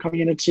design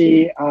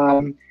community,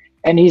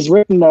 and he's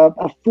written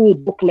a full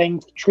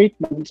book-length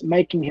treatment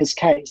making his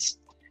case.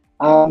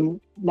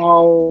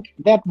 Now,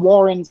 that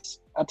warrants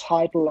a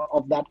title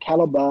of that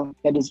caliber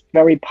that is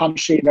very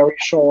punchy, very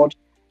short,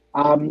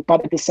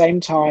 but at the same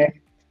time,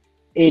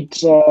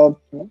 it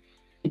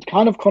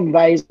kind of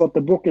conveys what the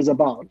book is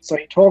about. So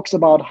he talks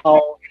about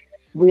how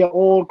we are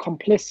all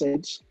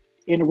complicit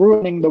in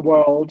ruining the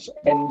world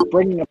and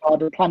bringing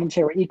about a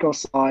planetary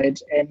ecocide,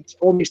 and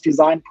all these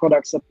design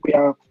products that we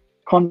are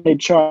constantly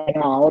churning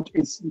out,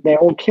 they're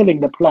all killing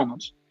the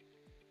planet.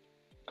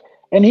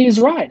 And he's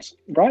right?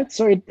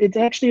 So it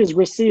actually has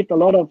received a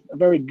lot of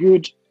very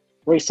good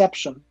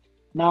reception.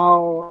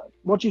 Now,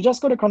 what you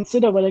just got to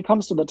consider when it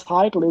comes to the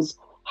title is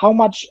how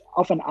much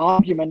of an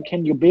argument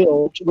can you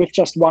build with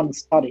just one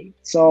study.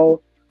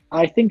 So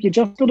I think you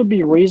just got to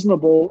be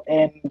reasonable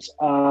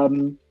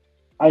and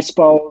I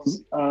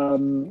suppose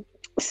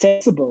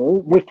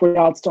sensible with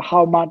regards to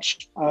how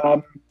much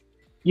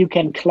you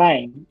can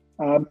claim.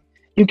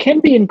 You can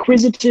be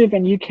inquisitive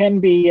and you can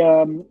be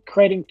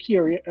creating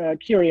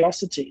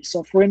curiosity.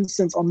 So for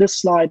instance, on this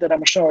slide that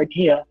I'm showing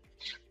here,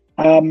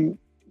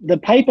 the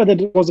paper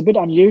that was a bit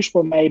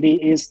unusual maybe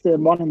is the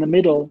one in the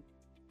middle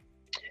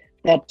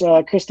that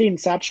Christine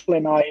Satchel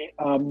and I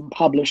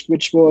published,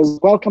 which was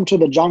Welcome to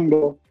the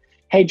Jungle,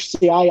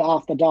 HCI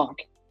After Dark.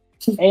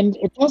 And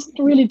it doesn't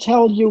really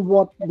tell you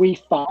what we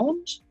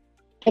found.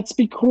 That's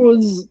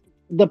because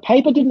the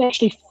paper didn't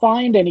actually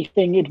find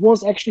anything. It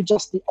was actually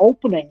just the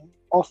opening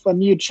of a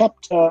new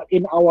chapter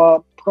in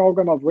our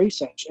program of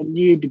research, a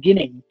new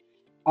beginning,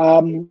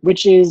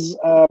 which is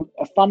a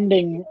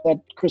funding that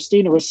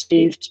Christina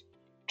received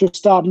to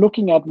start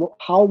looking at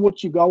how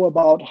would you go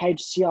about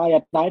HCI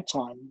at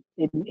nighttime,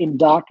 in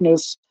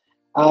darkness,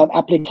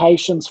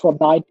 applications for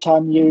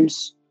nighttime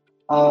use,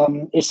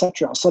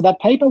 etc. So that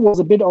paper was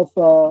a bit of,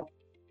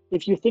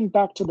 if you think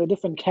back to the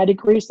different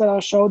categories that I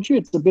showed you,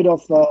 it's a bit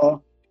of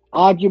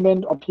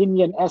argument,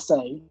 opinion,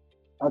 essay.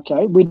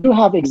 Okay, we do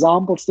have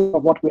examples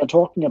of what we are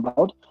talking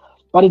about,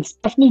 but it's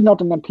definitely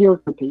not an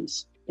empirical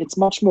piece. It's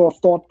much more a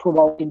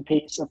thought-provoking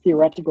piece, a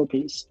theoretical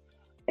piece.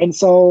 And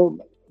so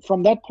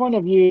from that point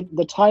of view,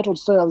 the title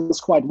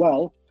serves quite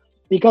well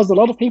because a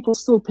lot of people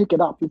still pick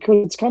it up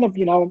because it's kind of,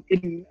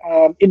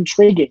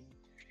 intriguing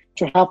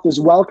to have this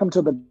welcome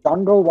to the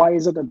jungle. Why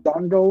is it a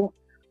jungle?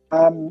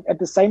 At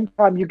the same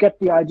time, you get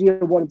the idea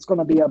of what it's going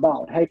to be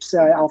about.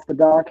 HCI After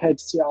Dark,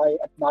 HCI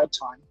at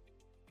nighttime.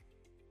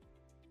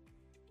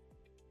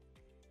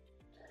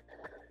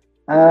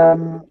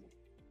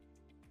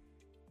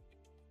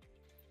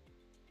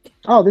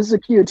 Oh, this is a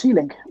QT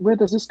link. Where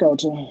does this go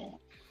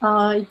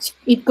to?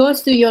 It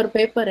goes to your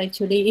paper,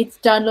 actually. It's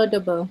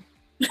downloadable.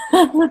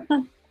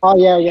 Oh,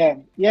 yeah.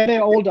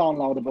 They're all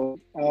downloadable.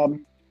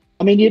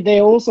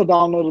 They're also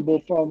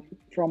downloadable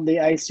from the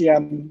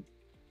ACM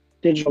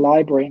Digital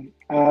Library.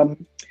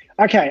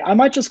 Okay, I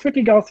might just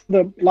quickly go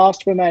through the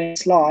last remaining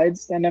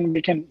slides, and then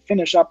we can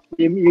finish up,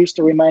 use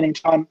the remaining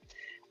time.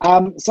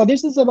 So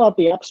this is about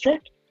the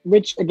abstract,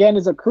 which again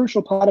is a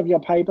crucial part of your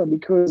paper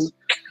because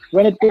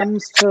when it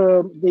comes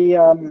to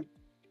the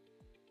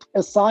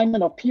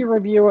assignment of peer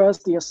reviewers,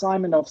 the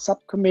assignment of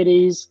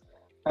subcommittees,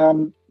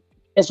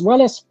 as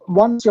well as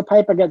once your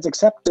paper gets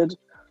accepted,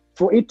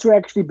 for it to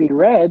actually be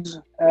read,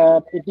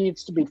 it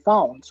needs to be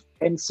found.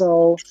 And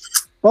so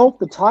both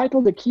the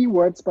title, the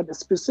keywords, but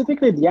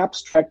specifically the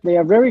abstract, they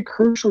are very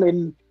crucial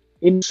in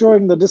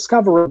ensuring the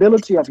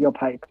discoverability of your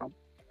paper.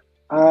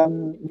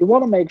 You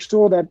want to make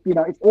sure that,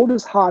 if all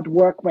this hard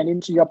work went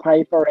into your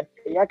paper and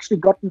you actually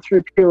gotten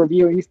through peer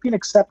review and you've been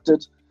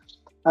accepted,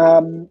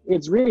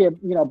 it's really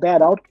a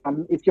bad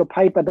outcome if your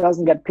paper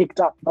doesn't get picked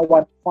up, no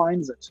one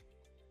finds it.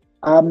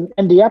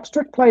 And the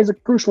abstract plays a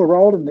crucial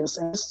role in this.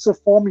 And this is a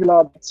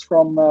formula that's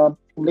from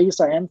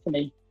Lisa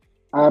Anthony.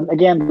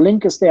 Again, the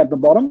link is there at the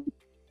bottom.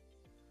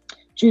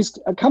 She's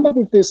come up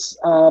with this,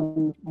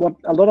 what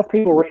a lot of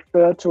people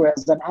refer to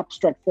as an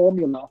abstract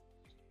formula.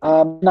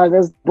 Now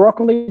there's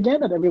broccoli again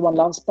that everyone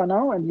loves by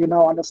now, and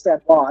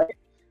understand why.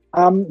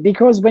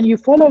 Because when you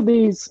follow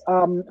these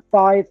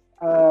 5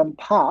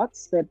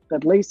 parts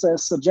that Lisa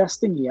is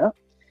suggesting here,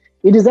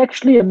 it is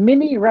actually a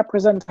mini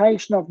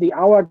representation of the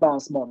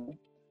hourglass model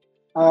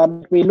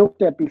we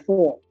looked at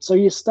before. So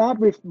you start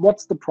with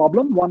what's the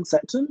problem, one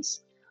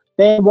sentence,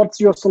 then what's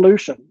your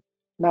solution.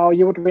 Now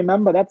you would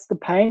remember that's the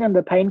pain and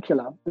the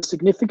painkiller, the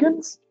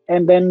significance,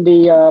 and then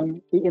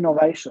the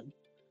innovation.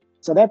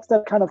 So that's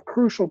that kind of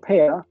crucial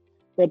pair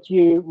that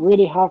you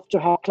really have to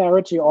have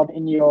clarity on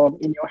in your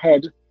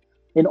head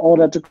in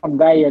order to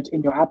convey it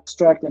in your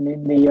abstract and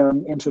in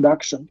the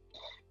introduction.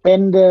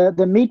 Then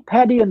the meat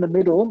patty in the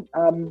middle,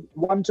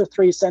 1 to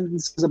 3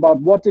 sentences about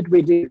what did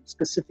we do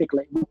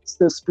specifically, what's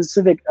the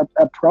specific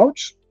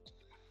approach,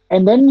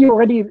 and then you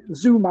already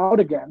zoom out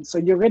again. So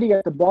you're already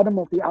at the bottom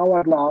of the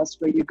hourglass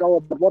where you go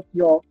about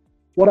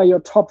what are your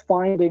top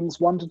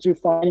findings, 1 to 2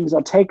 findings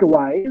or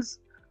takeaways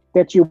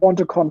that you want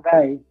to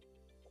convey.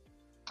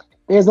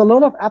 There's a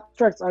lot of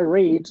abstracts I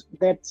read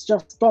that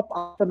just stop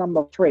after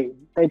number 3.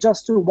 They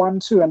just do 1,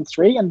 2, and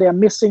 3, and they're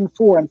missing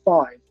 4 and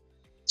 5.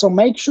 So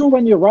make sure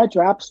when you write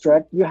your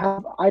abstract, you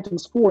have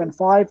items 4 and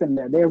 5 in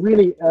there. They're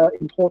really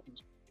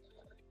important,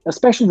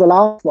 especially the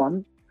last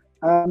one.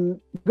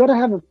 You've got to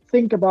have a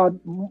think about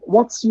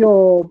what's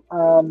your,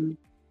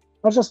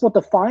 not just what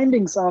the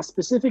findings are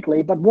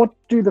specifically, but what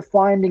do the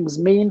findings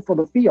mean for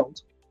the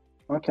field,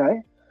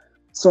 okay?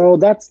 So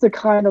that's the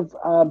kind of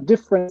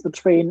difference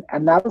between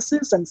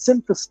analysis and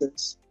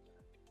synthesis.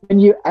 When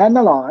you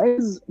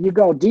analyze, you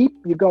go deep,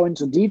 you go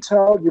into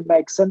detail, you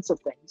make sense of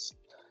things.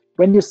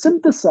 When you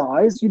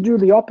synthesize, you do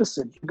the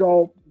opposite. You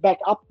go back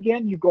up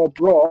again, you go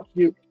broad,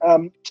 you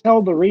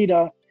tell the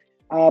reader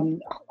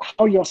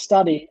how your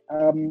study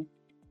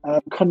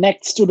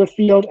connects to the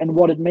field and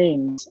what it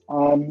means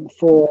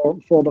for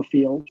the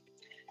field.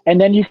 And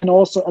then you can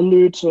also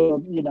allude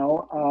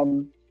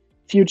to,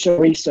 future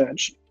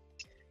research.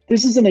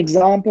 This is an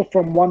example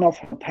from one of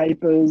her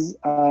papers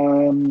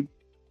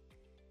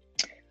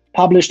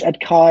published at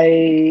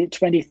CHI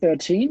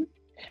 2013.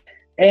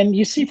 And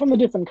you see from the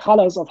different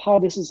colors of how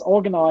this is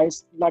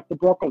organized, like the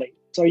broccoli.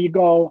 So you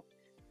go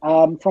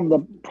from the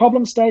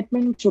problem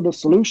statement to the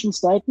solution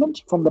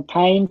statement, from the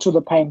pain to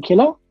the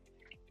painkiller.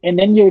 And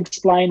then you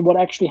explain what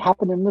actually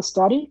happened in the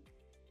study.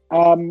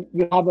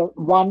 You have a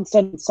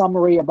one-sentence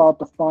summary about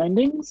the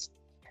findings.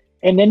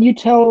 And then you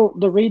tell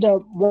the reader,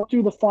 what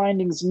do the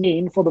findings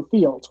mean for the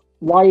field?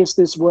 Why is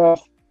this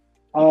worth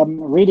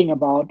reading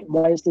about?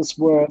 Why is this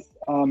worth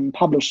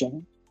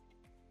publishing?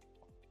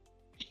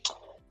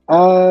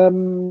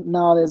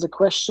 Now there's a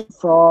question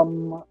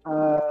from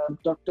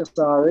Dr.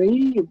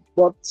 Sari.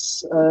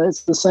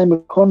 It's the same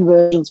with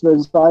convergence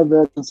versus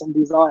divergence in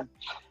design.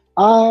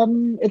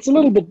 It's a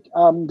little bit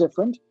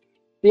different.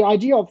 The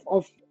idea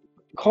of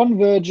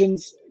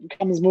convergence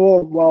comes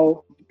more,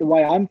 well, the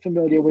way I'm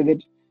familiar with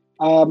it,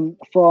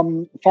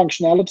 from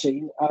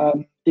functionality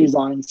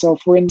design. So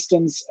for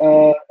instance,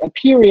 a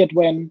period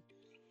when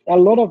a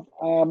lot of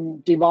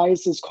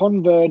devices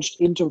converged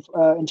into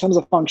in terms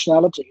of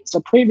functionality.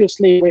 So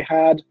previously we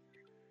had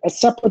a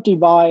separate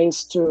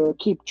device to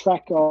keep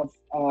track of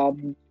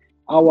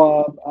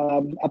our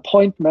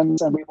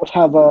appointments, and we would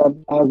have a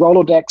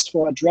Rolodex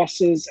for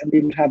addresses, and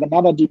we would have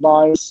another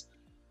device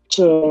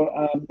to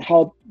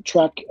help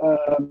track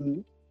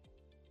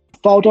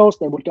photos.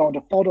 They would go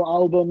into photo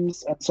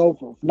albums and so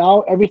forth.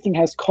 Now everything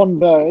has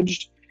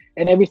converged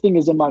and everything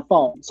is in my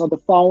phone. So the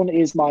phone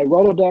is my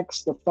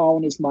Rolodex, the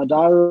phone is my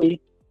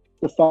diary,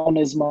 the phone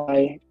is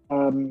my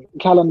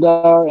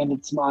calendar, and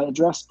it's my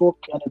address book,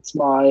 and it's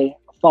my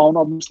phone,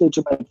 obviously,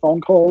 to make phone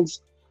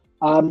calls.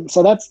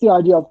 So that's the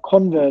idea of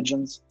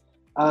convergence.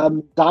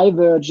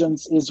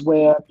 Divergence is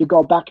where you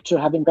go back to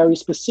having very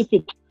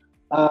specific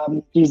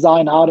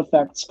design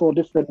artifacts for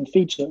different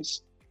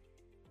features.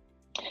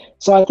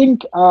 So I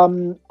think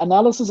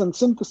analysis and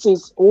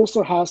synthesis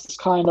also has this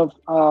kind of,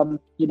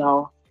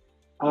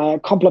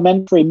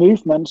 complementary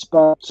movement,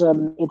 but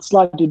it's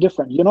slightly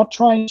different. You're not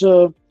trying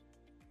to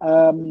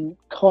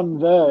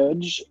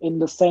converge in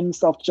the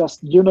sense of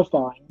just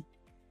unifying.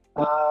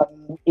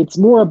 It's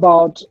more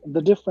about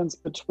the difference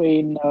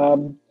between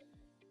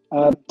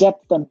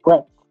depth and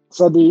breadth.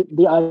 So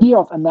the idea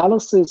of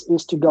analysis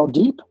is to go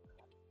deep,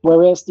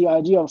 whereas the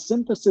idea of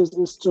synthesis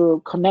is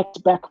to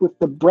connect back with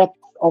the breadth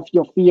of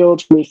your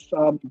field with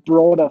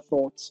broader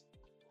thoughts.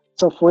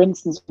 So for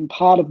instance, in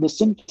part of the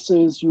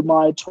synthesis, you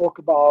might talk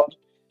about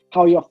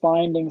how your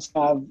findings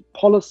have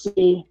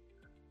policy,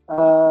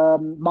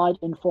 might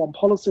inform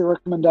policy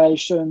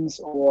recommendations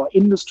or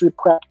industry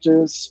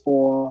practice,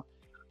 or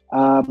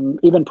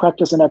even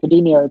practice in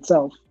academia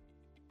itself.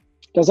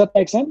 Does that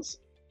make sense?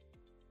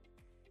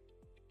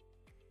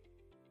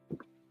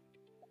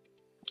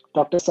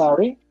 Dr.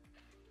 Sari?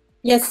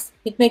 Yes,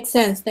 it makes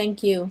sense.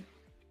 Thank you.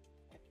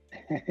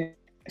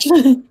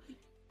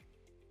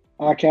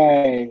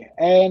 Okay,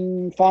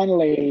 and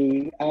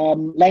finally,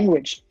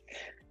 language.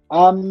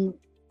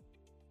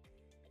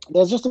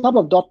 There's just a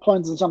couple of dot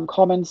points and some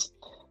comments.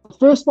 The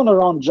first one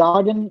around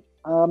jargon.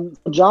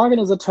 Jargon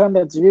is a term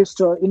that's used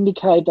to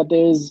indicate that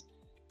there's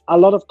a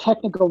lot of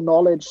technical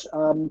knowledge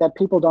that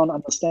people don't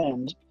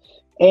understand.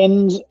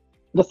 And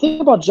the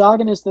thing about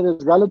jargon is that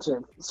it's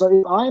relative. So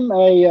if I'm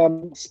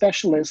a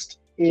specialist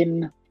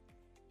in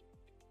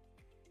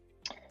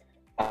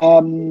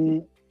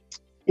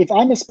if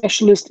I'm a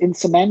specialist in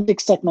semantic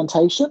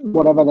segmentation,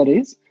 whatever that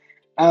is,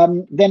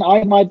 then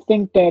I might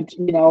think that,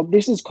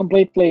 this is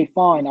completely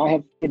fine. I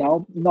have,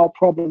 no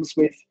problems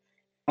with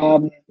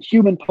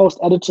human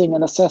post-editing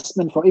and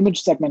assessment for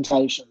image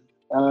segmentation.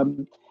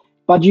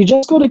 But you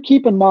just got to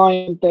keep in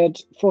mind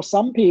that for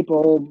some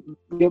people,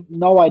 you have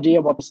no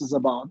idea what this is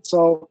about.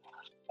 So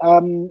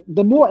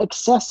the more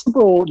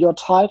accessible your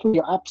title,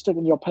 your abstract,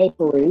 and your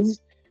paper is,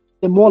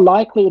 the more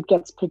likely it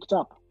gets picked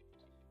up.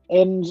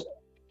 And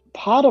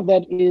part of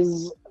that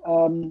is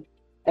an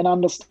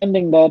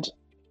understanding that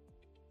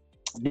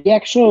the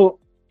actual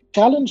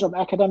challenge of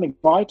academic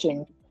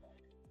writing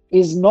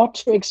is not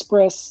to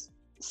express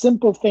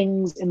simple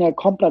things in a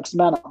complex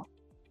manner.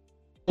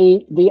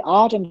 The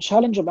art and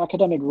challenge of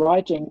academic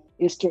writing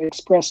is to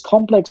express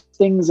complex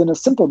things in a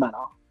simple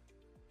manner.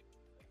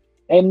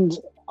 And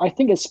I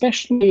think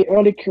especially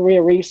early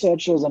career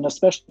researchers and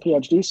especially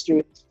PhD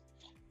students,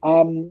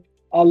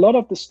 a lot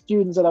of the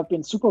students that I've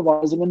been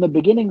supervising in the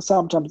beginning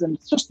sometimes, and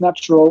it's just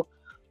natural,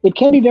 it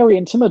can be very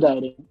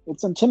intimidating.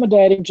 It's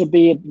intimidating to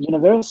be at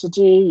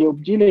university, you're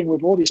dealing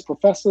with all these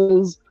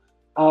professors,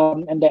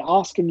 and they're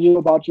asking you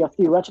about your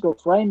theoretical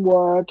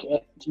framework,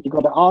 and you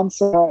got to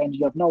answer, and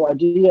you have no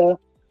idea.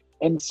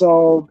 And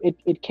so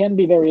it can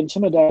be very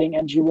intimidating,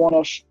 and you want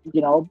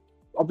to,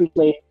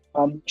 obviously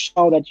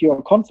show that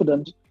you're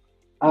confident.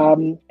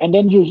 And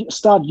then you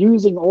start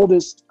using all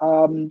this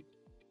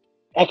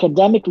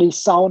academically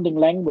sounding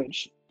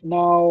language.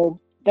 Now,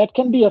 that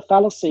can be a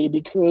fallacy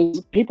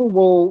because people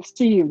will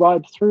see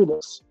right through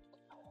this.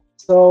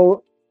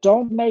 So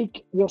don't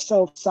make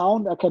yourself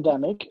sound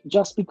academic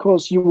just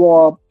because you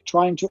are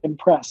trying to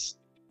impress.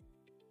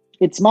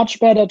 It's much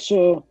better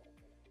to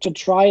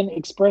try and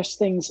express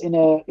things in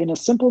a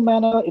simple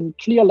manner, in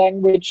clear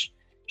language,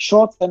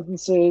 short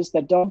sentences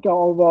that don't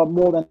go over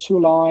more than 2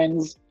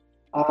 lines,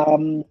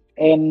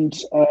 and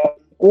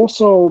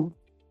also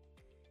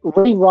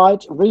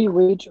rewrite,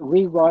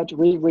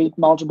 reread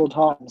multiple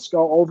times.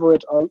 Go over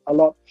it a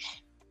lot.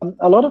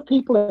 A lot of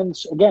people, and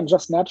again,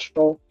 just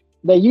natural,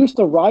 they use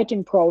the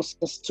writing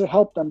process to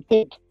help them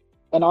think,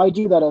 and I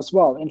do that as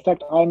well. In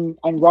fact, I'm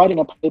writing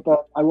a paper.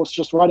 I was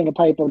just writing a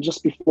paper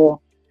just before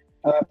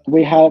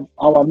we have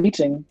our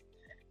meeting,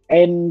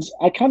 and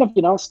I kind of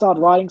start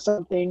writing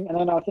something, and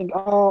then I think,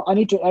 oh, I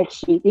need to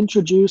actually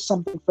introduce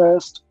something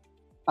first.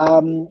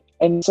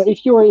 And so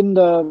if you're in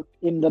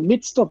the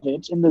midst of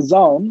it, in the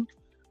zone,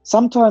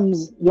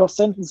 sometimes your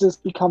sentences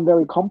become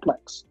very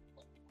complex,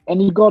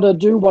 and you got to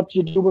do what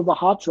you do with a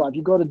hard drive.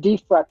 You got to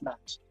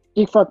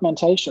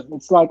defragmentation.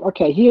 It's like,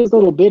 okay, here's a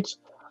little bit,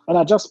 and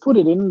I just put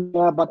it in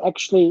there, but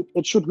actually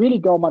it should really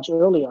go much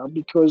earlier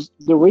because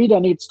the reader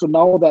needs to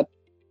know that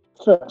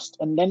first,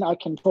 and then I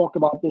can talk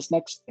about this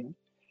next thing.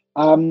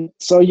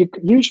 So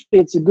usually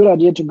it's a good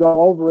idea to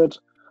go over it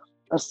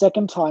a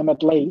second time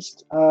at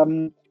least,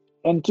 and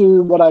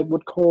do what I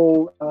would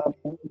call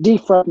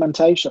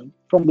defragmentation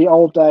from the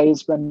old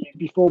days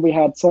before we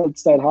had solid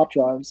state hard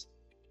drives.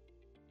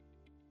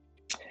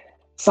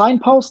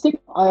 Signposting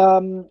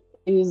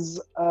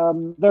is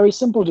very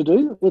simple to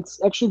do.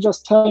 It's actually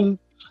just telling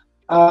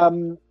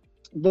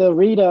the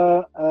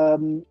reader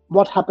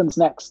what happens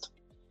next.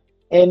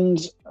 And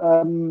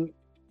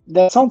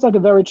that sounds like a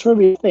very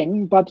trivial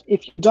thing, but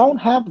if you don't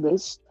have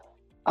this,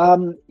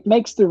 it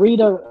makes the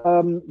reader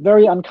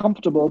very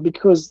uncomfortable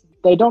because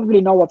they don't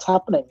really know what's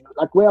happening.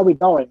 Like, where are we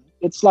going?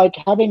 It's like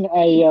having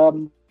a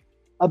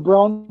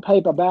brown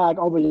paper bag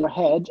over your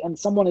head and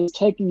someone is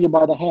taking you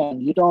by the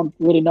hand. You don't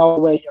really know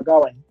where you're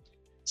going.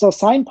 So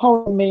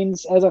signposting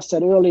means, as I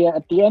said earlier,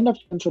 at the end of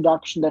the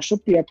introduction, there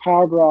should be a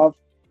paragraph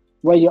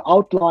where you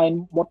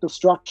outline what the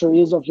structure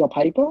is of your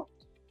paper.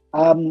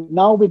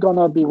 Now we're going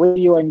to be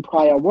reviewing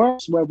prior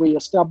works where we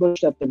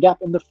establish that the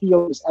gap in the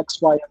field is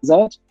X, Y, and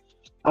Z.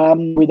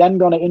 We're then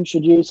going to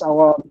introduce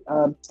our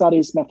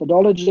studies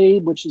methodology,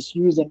 which is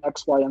using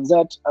X, Y, and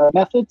Z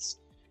methods.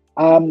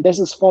 This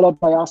is followed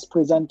by us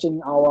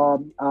presenting our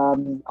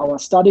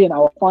study and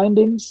our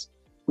findings.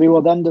 We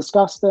will then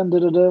discuss them,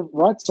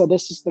 right? So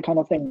this is the kind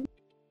of thing.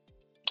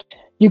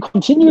 You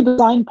continue the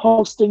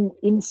signposting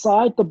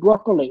inside the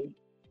broccoli.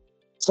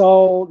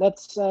 So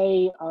let's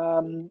say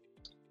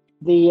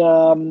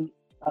the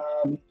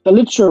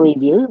literature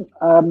review.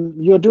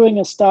 You're doing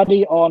a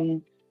study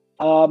on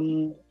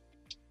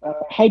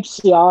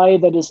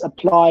HCI that is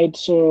applied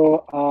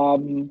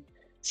to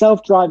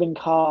self-driving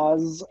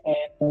cars,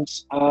 and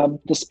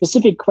the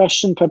specific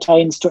question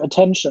pertains to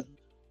attention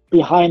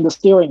behind the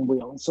steering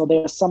wheel. So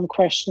there are some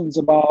questions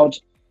about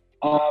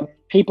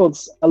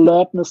people's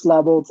alertness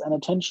levels and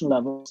attention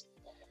levels.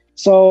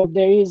 So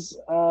there is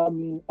a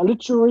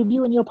literature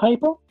review in your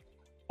paper,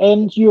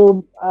 and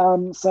you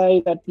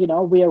say that,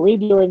 we are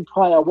reviewing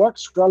prior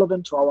works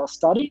relevant to our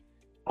study.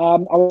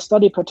 Our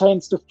study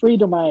pertains to 3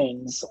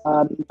 domains: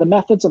 the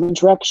methods of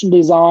interaction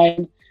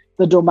design,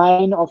 the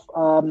domain of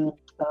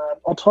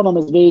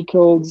autonomous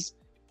vehicles,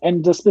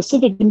 and the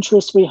specific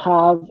interest we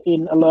have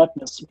in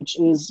alertness, which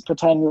is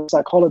pertaining to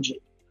psychology.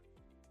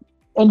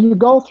 And you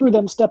go through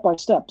them step by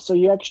step. So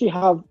you actually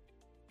have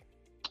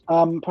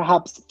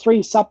perhaps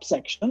 3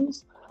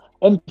 subsections.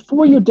 And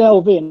before you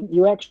delve in,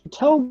 you actually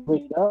tell the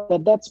reader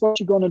that that's what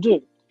you're going to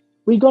do.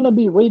 We're going to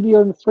be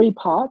reviewing 3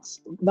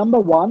 parts. Number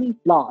 1,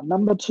 blah.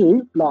 Number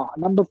 2, blah.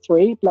 Number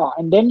 3, blah.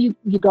 And then you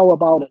go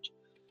about it.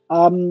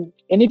 And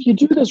if you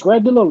do this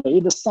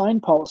regularly, the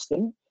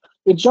signposting,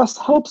 it just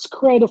helps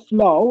create a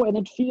flow, and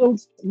it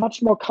feels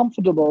much more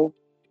comfortable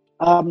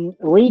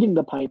reading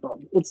the paper.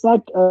 It's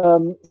like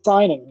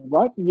signing,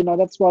 right?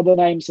 That's why the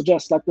name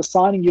suggests, like the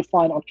signing you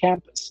find on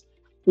campus.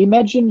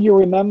 Imagine you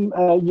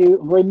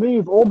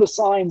remove all the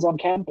signs on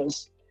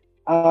campus,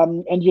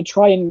 and you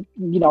try and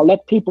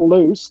let people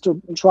loose to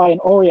try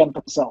and orient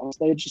themselves.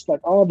 They're just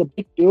like, oh, the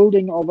big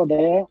building over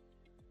there,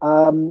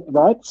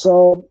 right?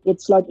 So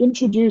it's like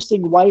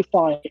introducing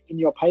wayfinding in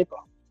your paper.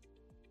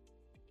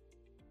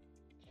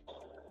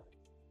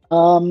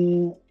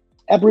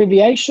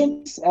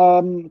 Abbreviations,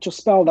 to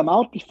spell them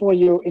out before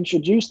you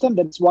introduce them,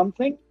 that's one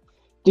thing.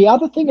 The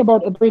other thing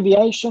about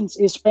abbreviations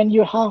is when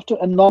you have to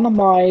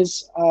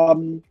anonymize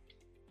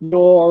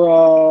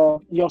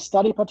your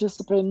study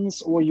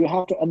participants, or you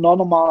have to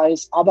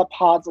anonymize other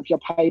parts of your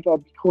paper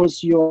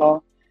because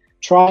you're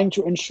trying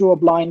to ensure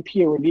blind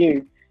peer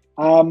review.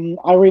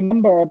 I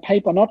remember a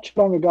paper not too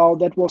long ago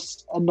that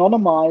was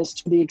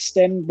anonymized to the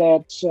extent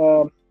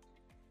that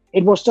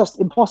it was just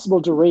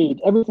impossible to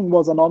read. Everything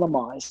was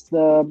anonymized.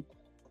 The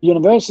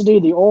university,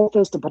 the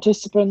authors, the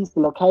participants, the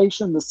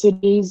location, the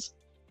cities,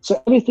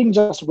 So everything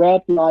just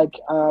read like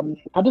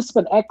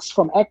participant X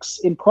from X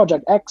in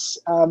project X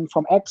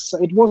from X.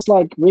 So it was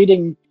like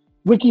reading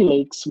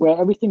WikiLeaks, where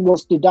everything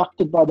was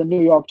deducted by the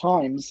New York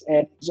Times.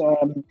 And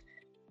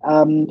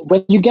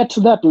when you get to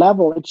that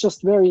level, it's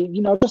just very,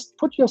 just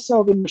put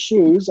yourself in the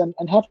shoes and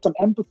have some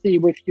empathy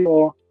with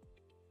your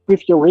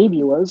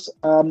reviewers,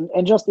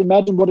 and just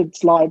imagine what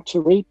it's like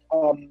to read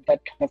that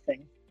kind of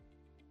thing.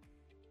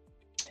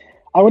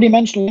 I already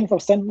mentioned length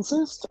of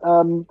sentences.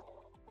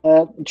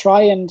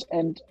 Try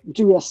and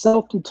do a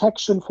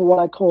self-detection for what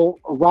I call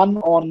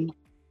run-on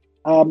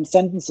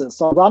sentences.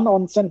 So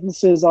run-on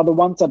sentences are the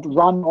ones that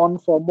run on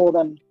for more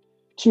than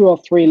 2 or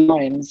 3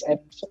 lines, and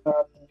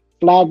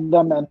flag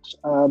them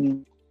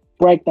and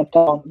break them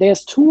down.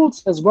 There's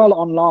tools as well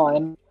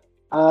online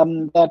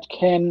that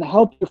can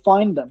help you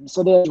find them.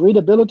 So there's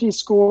readability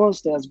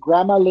scores, there's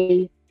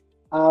Grammarly,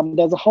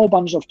 there's a whole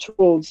bunch of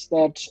tools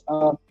that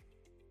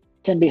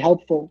can be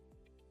helpful.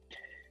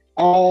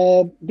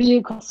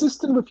 Be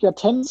consistent with your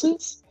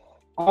tenses.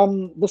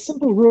 The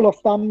simple rule of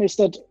thumb is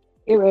that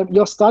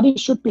your study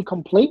should be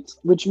complete,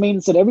 which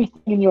means that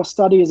everything in your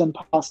study is in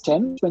past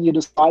tense. When you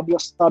describe your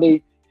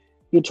study,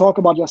 you talk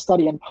about your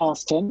study in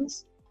past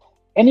tense.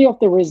 Any of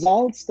the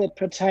results that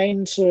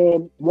pertain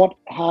to what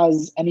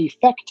has an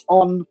effect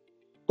on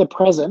the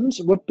present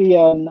would be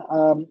an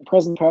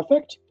present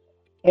perfect.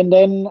 And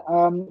then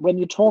when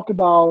you talk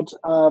about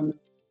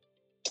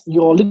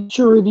your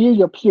literature review,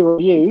 your peer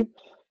review,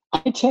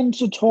 I tend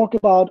to talk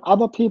about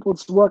other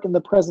people's work in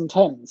the present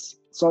tense.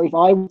 So if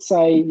I would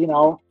say,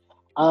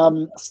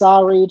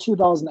 Sari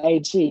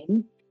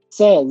 2018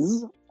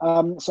 says,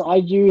 so I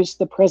use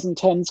the present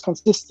tense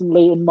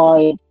consistently in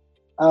my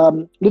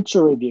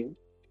literature review.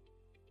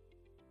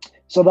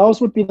 So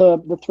those would be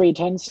the 3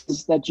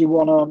 tenses that you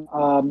want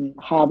to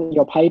have in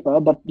your paper,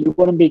 but you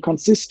want to be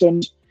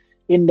consistent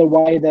in the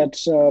way that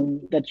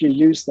that you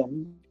use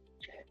them.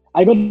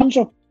 I got a bunch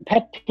of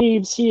pet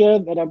peeves here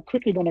that I'm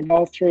quickly going to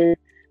go through.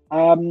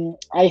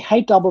 I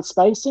hate double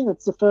spacing.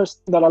 It's the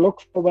first thing that I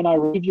look for when I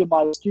review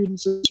my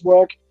students'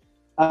 work.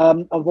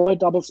 Avoid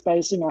double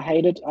spacing. I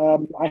hate it.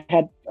 I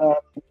had,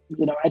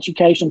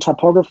 education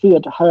typography.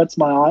 It hurts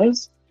my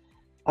eyes.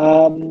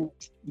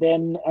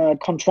 Then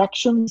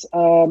contractions,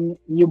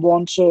 you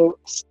want to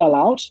spell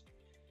out.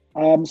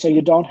 So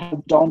you don't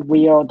have don't,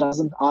 we are,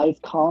 doesn't,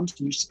 I've, can't.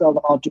 You spell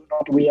them out, do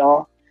not, we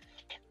are.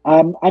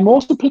 I'm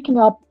also picking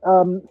up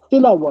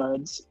filler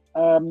words,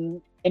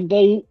 and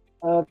they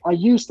are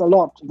used a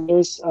lot.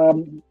 There's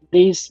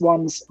these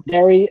ones,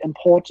 very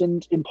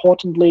important,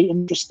 importantly,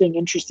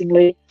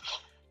 interestingly.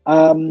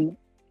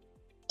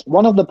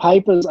 One of the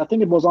papers, I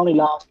think it was only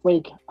last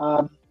week,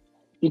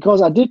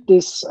 because I did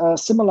this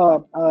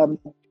similar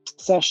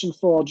session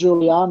for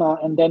Juliana,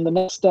 and then the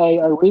next day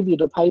I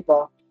reviewed a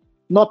paper,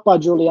 not by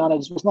Juliana,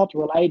 it was not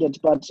related,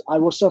 but I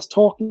was just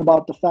talking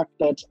about the fact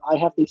that I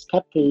have these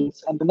pet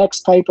peeves, and the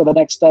next paper the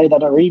next day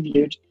that I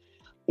reviewed,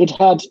 it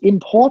had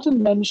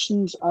important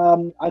mentioned,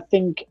 I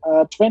think,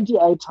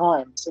 28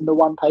 times in the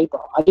one paper.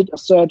 I did a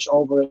search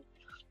over it,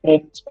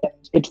 and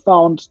it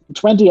found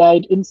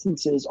 28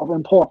 instances of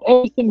important.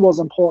 Everything was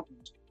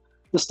important.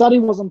 The study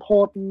was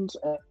important,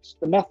 and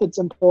the method's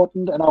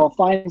important, and our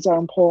findings are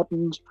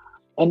important,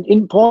 and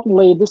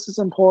importantly, this is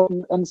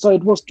important, and so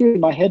it was doing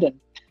my head in.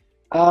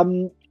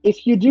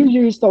 If you do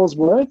use those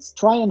words,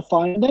 try and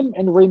find them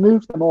and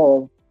remove them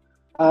all.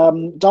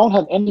 Don't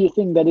have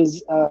anything that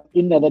is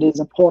in there that is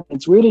important.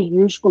 It's really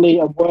usually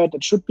a word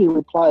that should be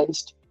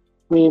replaced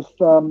with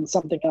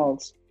something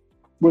else,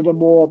 with a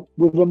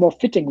more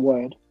fitting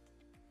word.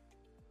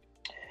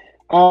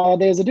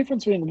 There's a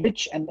difference between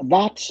which and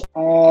that.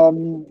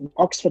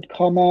 Oxford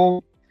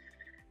comma.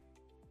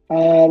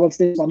 What's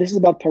this one? This is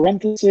about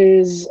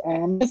parentheses.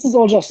 This is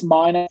all just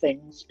minor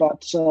things,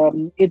 but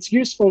it's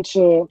useful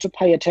to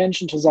pay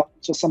attention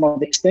to some of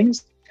these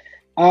things.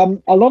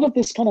 A lot of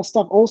this kind of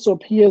stuff also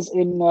appears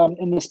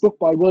in this book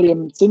by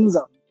William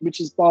Zinsser, which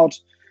is about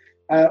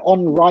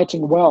on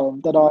writing well,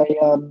 that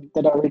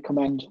I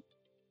recommend.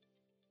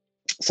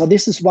 So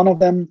this is one of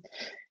them,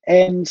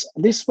 and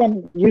this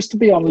one used to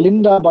be on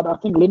Lynda, but I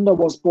think Lynda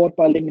was bought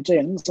by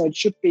LinkedIn, so it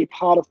should be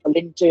part of the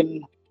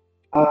LinkedIn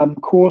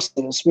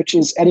courses, which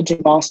is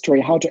Editing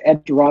Mastery, how to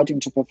edit writing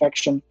to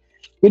perfection,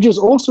 which is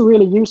also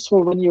really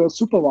useful when you're a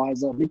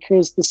supervisor,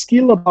 because the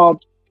skill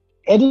about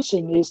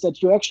editing is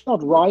that you're actually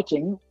not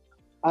writing,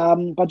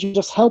 but you're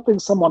just helping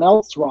someone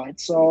else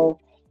write. So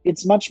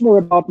it's much more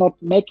about not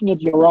making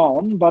it your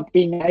own, but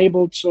being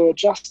able to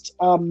just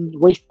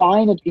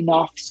refine it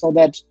enough so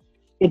that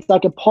it's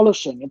like a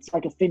polishing, it's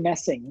like a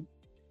finessing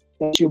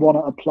that you want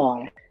to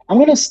apply. I'm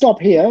going to stop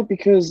here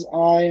because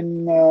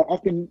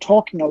I've been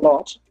talking a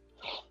lot.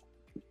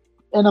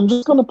 And I'm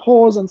just going to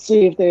pause and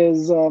see if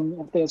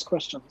there's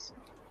questions.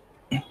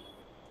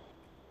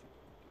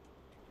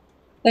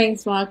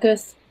 Thanks,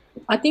 Marcus.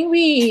 I think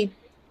we're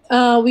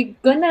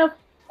gonna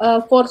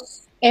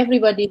force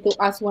everybody to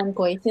ask one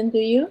question to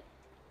you.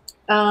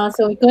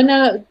 So we're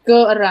gonna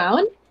go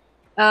around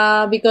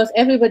because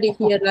everybody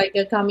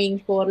here coming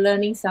for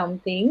learning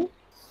something,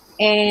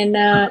 And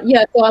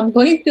yeah, so I'm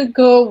going to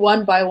go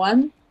one by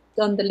one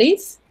on the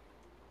list,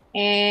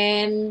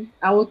 and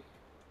I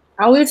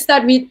will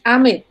start with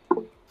Amit.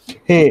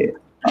 Hey,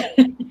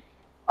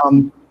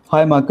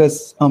 hi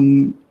Marcus.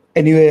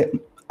 Anyway,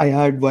 I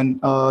had one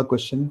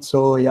question.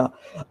 So yeah,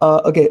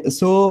 okay.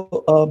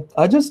 So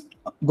I just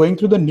going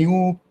through the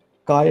new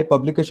Kai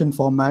publication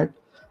format,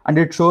 and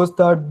it shows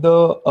that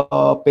the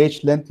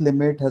page length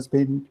limit has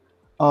been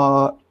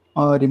uh,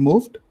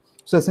 removed.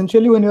 So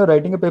essentially, when you're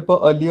writing a paper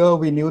earlier,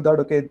 we knew that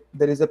okay,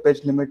 there is a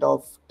page limit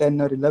of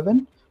 10 or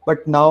 11,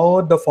 but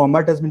now the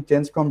format has been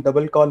changed from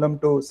double column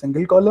to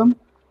single column.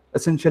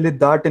 Essentially,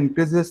 that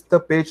increases the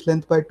page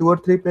length by 2 or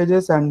 3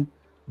 pages, and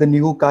the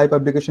new Kai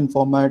publication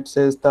format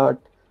says that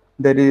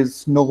there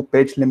is no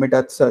page limit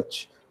as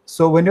such.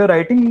 So when you're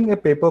writing a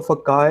paper for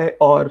Kai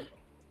or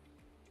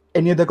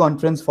any other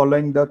conference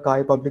following the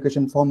Kai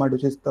publication format,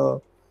 which is the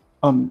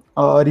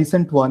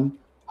recent one,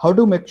 how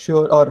to make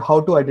sure or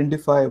how to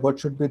identify what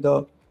should be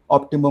the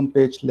optimum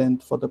page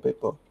length for the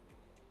paper,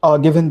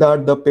 given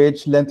that the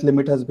page length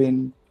limit has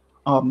been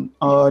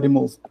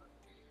removed?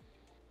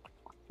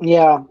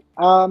 Yeah.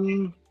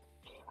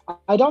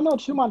 I don't know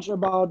too much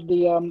about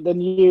the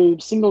new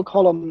single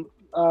column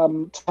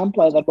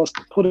template that was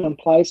put in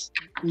place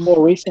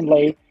more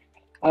recently.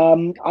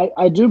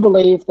 I do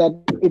believe that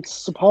it's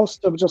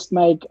supposed to just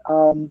make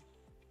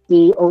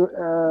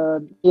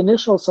the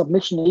initial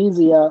submission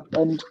easier,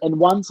 and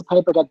once a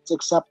paper gets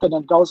accepted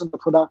and goes into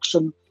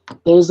production,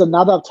 there's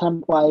another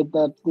template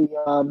that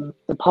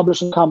the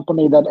publishing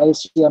company that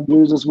ACM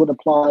uses would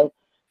apply.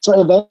 So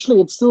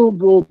eventually it still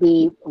will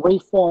be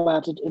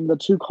reformatted in the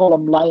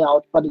 2-column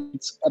layout, but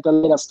it's at a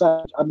later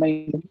stage. I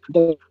mean,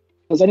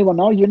 does anyone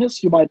know,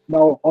 Eunice? You might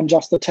know on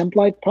just the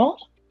template part.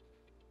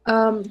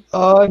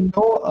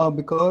 No,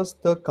 because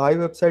the Kai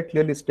website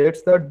clearly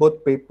states that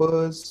both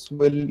papers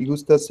will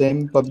use the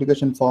same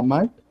publication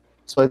format.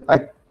 So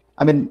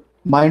I mean,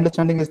 my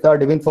understanding is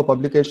that even for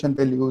publication,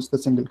 they'll use the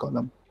single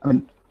column. I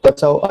mean,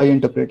 that's how I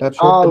interpret. I've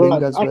shared the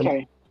link as well.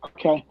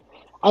 Okay.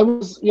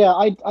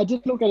 I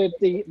did look at it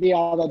the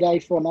other day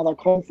for another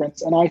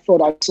conference, and I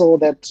thought I saw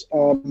that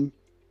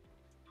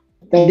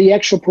the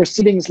actual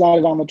proceedings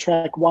later down the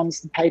track, once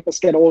the papers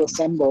get all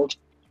assembled,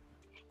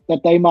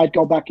 that they might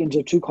go back into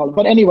 2-column.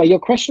 But anyway, your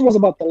question was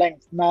about the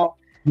length. Now,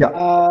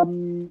 yeah,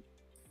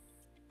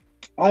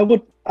 I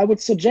would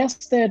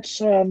suggest that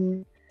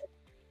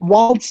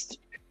whilst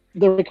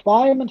the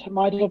requirement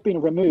might have been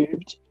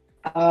removed,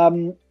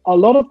 a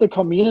lot of the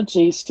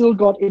community still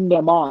got in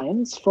their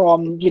minds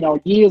from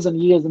years and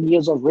years and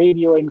years of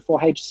reviewing for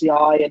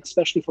HCI, and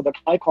especially for the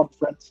Kai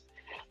conference.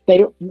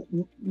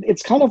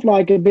 It's kind of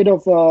like a bit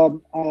of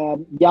a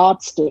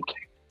yardstick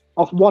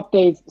of what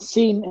they've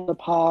seen in the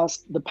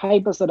past, the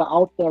papers that are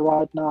out there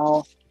right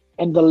now,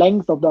 and the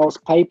length of those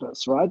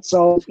papers, right?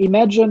 So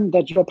imagine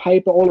that your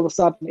paper all of a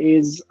sudden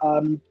is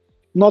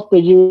not the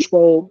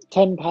usual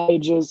 10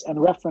 pages and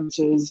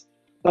references,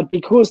 but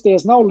because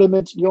there's no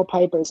limit, your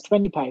paper is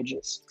 20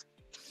 pages.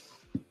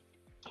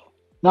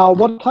 Now,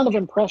 what kind of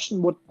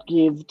impression would it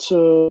give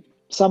to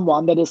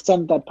someone that is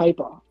sent that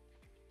paper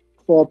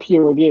for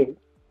peer review?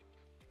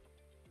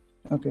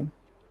 okay.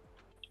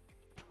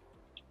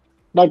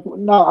 Like,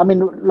 no, I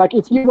mean, like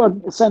if you were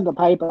sent a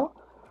paper,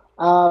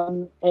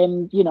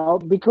 and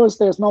because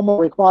there's no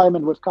more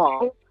requirement with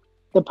Kai,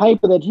 the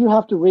paper that you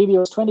have to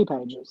review is 20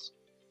 pages.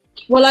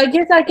 Well, I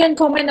guess I can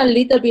comment a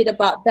little bit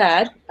about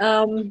that.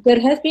 There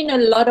has been a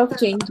lot of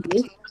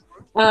changes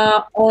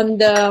on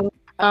the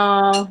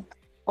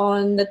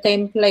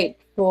template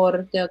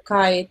for the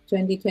Kai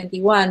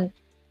 2021,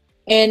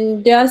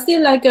 and they are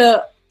still like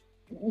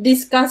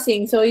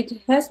discussing. So it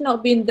has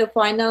not been the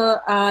final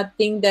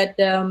thing that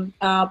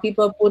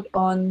people put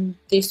on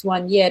this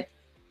one yet.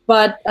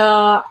 But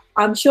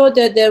I'm sure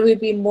that there will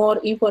be more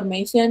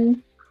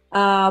information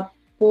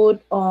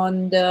put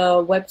on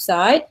the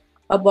website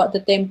about the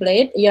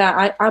template.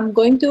 Yeah, I'm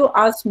going to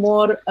ask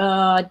more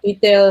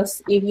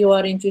details if you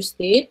are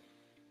interested.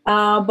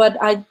 But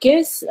I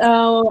guess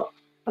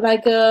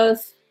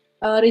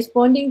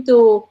responding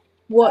to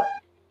what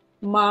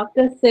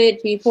Marcus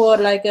said before,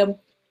 like if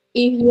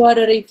you are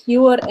a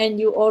reviewer and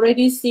you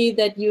already see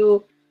that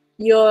your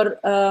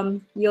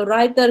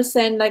writer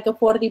sent like a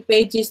 40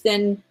 pages,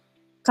 then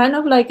kind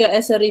of like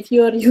as a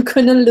reviewer, you're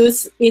gonna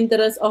lose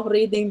interest of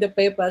reading the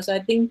papers. I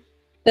think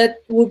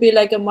that would be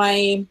like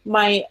my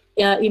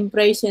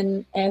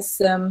impression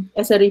as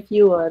a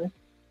reviewer.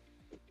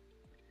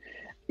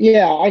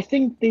 Yeah, I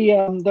think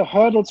the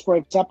hurdles for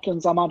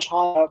acceptance are much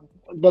higher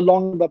the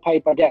longer the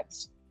paper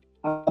gets.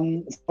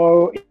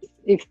 So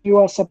if you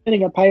are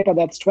submitting a paper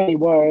that's 20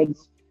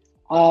 words,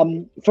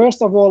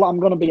 first of all, I'm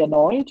going to be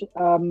annoyed.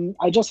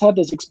 I just had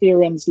this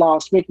experience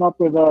last week, not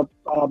with a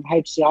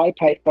HCI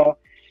paper,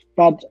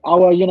 but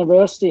our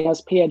university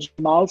has PhD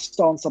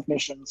milestone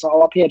submission.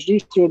 So our PhD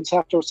students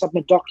have to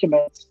submit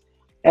documents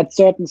at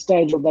certain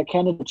stage of their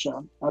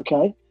candidature,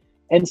 okay?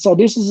 And so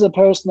this is a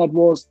person that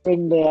was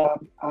doing their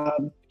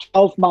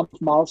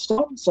 12-month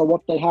milestone, so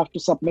what they have to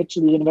submit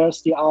to the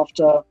university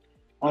after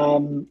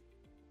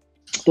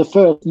the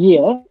first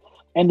year.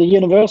 and the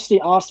university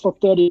asked for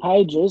 30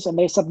 pages and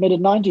they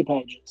submitted 90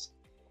 pages.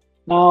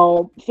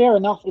 Now, fair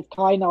enough if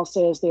Kai now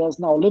says there's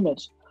no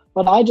limit,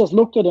 but I just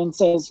looked at it and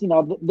says, you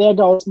know, there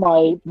goes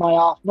my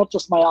not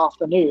just my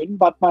afternoon,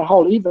 but my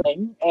whole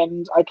evening,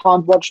 and I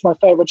can't watch my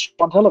favorite show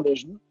on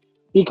television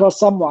because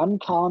someone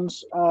can't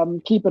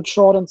keep it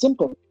short and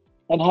simple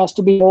and has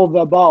to be all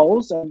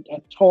verbose and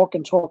talk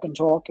and talk and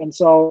talk. And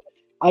so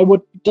I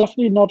would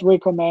definitely not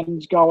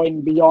recommend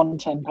going beyond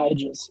 10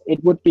 pages.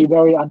 It would be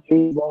very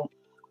unusual.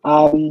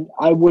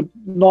 I would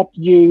not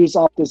use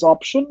up this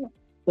option.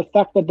 The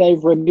fact that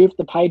they've removed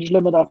the page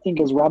limit, I think,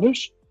 is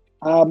rubbish.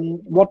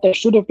 What they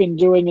should have been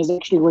doing is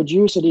actually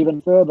reduce it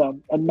even further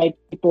and make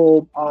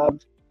people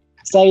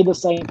say the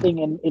same thing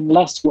in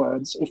less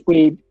words. If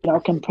we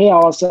compare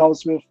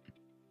ourselves with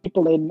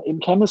people in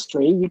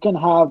chemistry, you can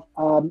have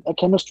a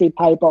chemistry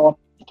paper on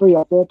 3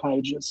 or 4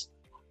 pages.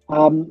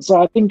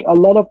 So I think a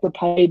lot of the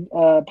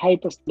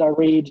papers that I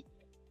read,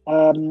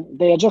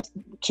 they are just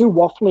too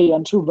waffly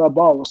and too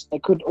verbose. They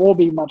could all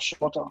be much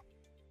shorter.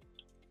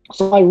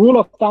 So my rule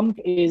of thumb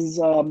is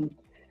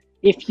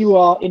if you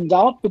are in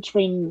doubt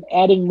between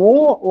adding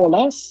more or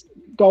less,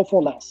 go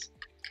for less.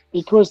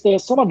 Because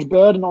there's so much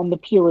burden on the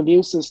peer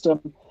review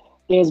system.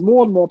 There's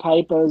more and more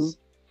papers.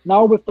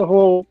 Now with the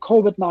whole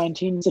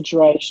COVID-19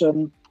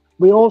 situation,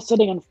 we're all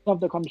sitting in front of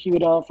the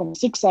computer from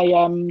 6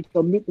 a.m.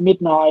 to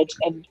midnight,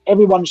 and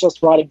everyone's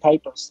just writing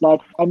papers.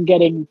 Like, I'm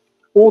getting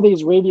all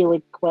these review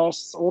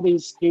requests, all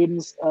these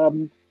students.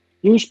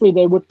 Usually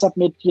they would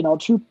submit,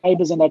 2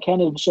 papers in their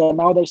candidature.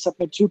 Now they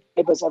submit 2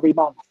 papers every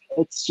month.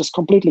 It's just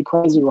completely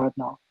crazy right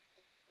now.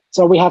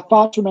 So we have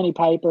far too many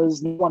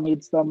papers. No one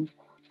needs them.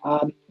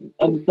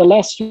 And the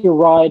less you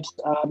write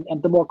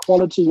and the more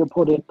quality you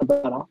put in, the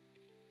better.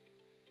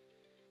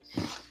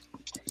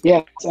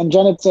 Yes, and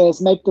Janet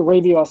says, make the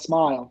reviewer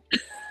smile.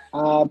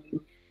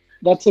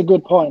 That's a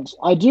good point.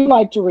 I do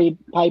like to read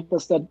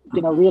papers that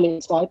really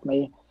excite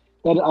me,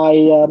 that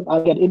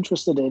I get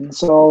interested in.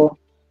 So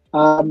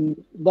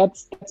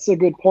that's a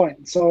good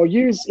point. So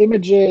use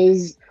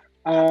images,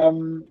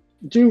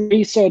 do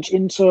research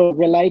into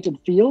related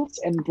fields,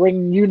 and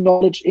bring new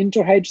knowledge into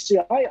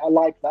HCI. I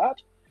like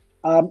that.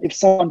 If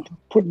someone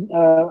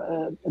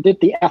did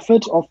the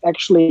effort of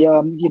actually,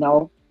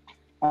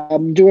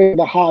 doing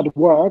the hard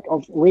work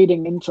of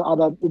reading into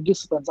other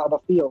disciplines, other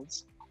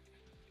fields.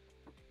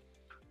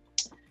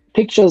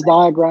 Pictures,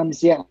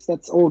 diagrams, yes,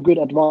 that's all good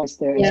advice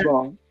there as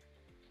well.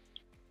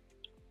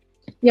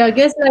 Yeah, I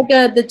guess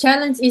the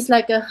challenge is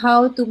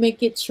how to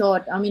make it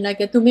short. I mean,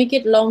 to make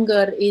it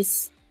longer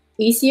is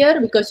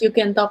easier because you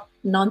can talk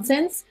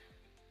nonsense.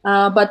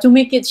 But to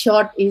make it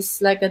short is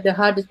the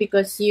hardest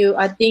because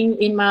I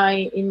think in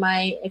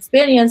my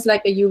experience,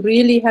 you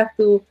really have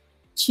to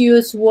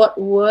choose what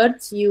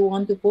words you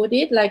want to put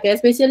it.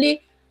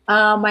 Especially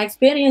my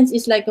experience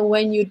is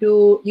when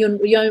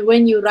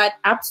when you write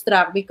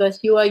abstract, because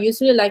you are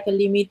usually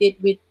limited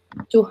with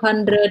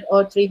 200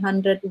 or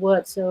 300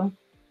 words. So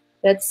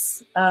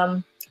that's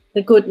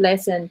the good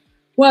lesson.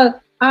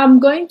 Well, I'm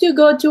going to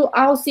go to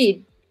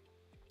Alcid.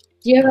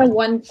 Do you have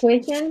one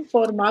question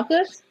for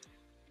Marcus?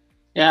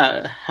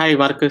 Yeah. Hi,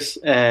 Marcus.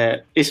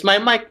 Is my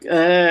mic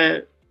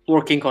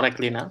working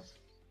correctly now?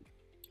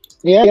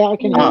 Yeah, I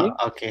can hear you.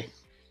 Okay.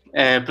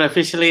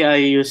 Previously, I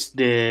used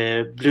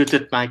the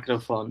Bluetooth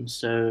microphone,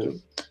 so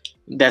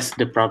that's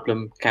the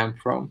problem came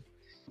from.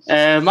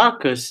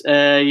 Marcus,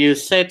 you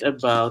said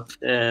about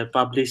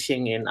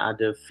publishing in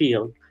other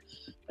field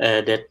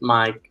that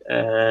might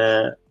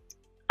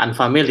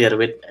unfamiliar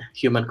with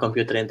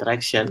human-computer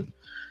interaction.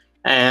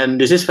 And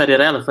this is very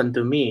relevant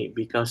to me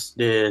because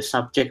the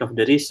subject of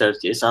the research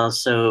is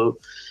also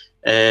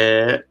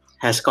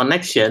has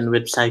connection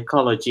with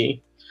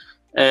psychology.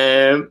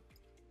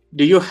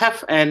 Do you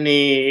have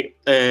any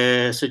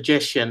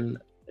suggestion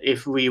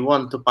if we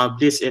want to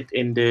publish it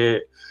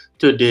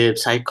to the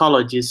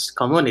psychologist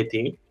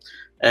community?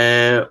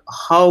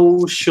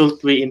 How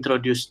should we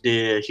introduce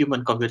the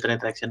human-computer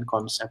interaction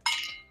concept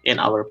in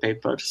our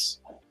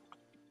papers?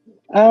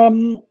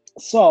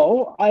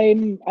 So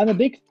I'm a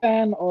big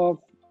fan of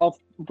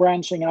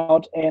branching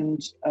out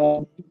and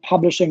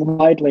publishing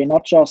widely,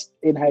 not just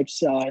in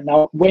HCI.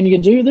 Now, when you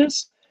do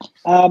this,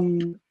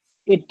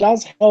 it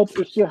does help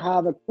if you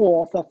have a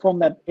co-author from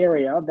that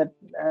area, that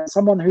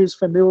someone who's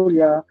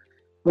familiar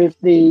with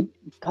the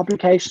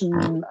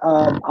publication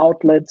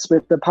outlets,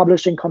 with the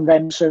publishing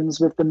conventions,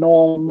 with the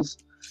norms,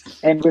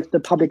 and with the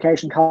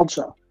publication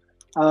culture,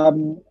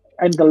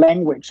 and the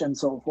language and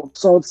so forth.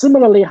 So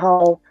similarly,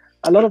 how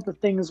a lot of the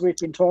things we've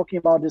been talking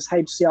about is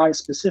HCI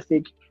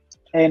specific,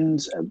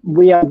 and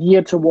we are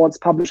geared towards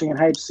publishing in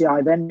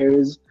HCI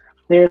venues.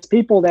 There's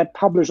people that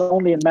publish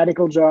only in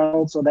medical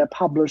journals, or that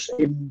publish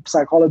in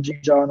psychology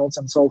journals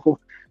and so forth.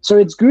 So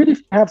it's good if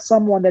you have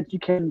someone that you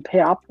can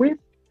pair up with,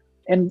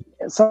 and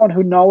someone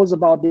who knows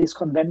about these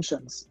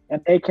conventions,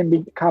 and they can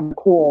become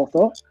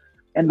co-author,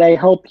 and they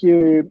help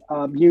you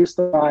use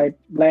the right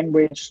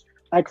language.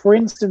 Like, for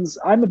instance,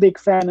 I'm a big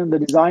fan in the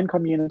design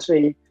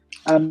community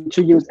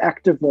to use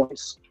active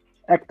voice,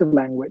 active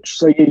language.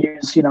 So you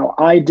use,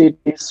 I did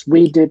this,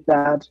 we did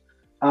that.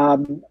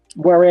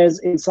 Whereas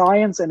in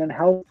science and in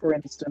health, for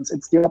instance,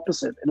 it's the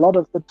opposite. A lot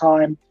of the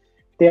time,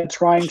 they're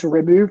trying to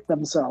remove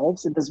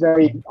themselves in this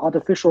very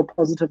artificial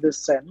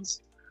positivist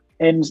sense,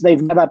 and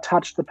they've never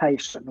touched the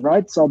patient,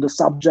 right? So the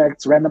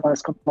subjects,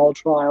 randomized control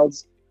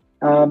trials.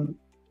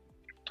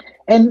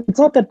 And it's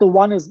not that the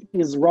one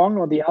is wrong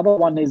or the other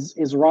one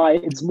is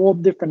right. It's more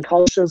different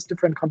cultures,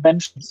 different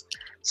conventions.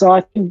 So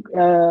I think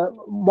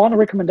one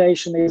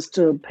recommendation is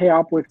to pair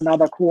up with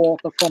another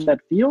co-author from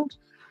that field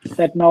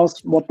that knows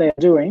what they're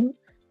doing.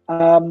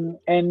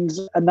 And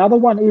another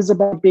one is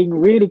about being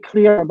really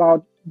clear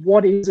about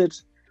what is it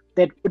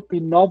that would be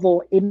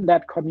novel in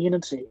that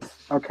community,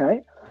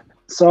 okay?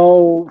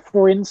 So,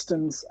 for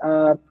instance,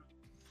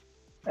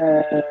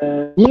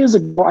 years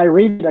ago, I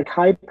read a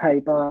CHI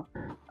paper,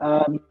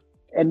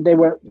 and they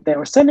were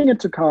sending it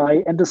to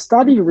CHI, and the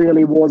study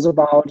really was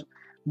about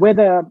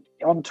whether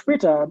on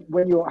Twitter,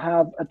 when you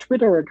have a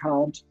Twitter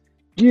account,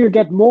 do you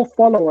get more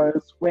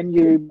followers when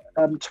you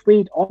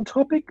tweet on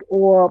topic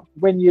or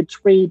when you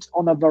tweet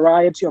on a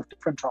variety of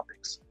different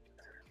topics?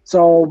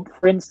 So,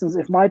 for instance,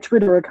 if my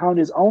Twitter account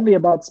is only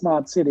about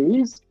smart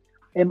cities,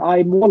 am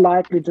I more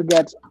likely to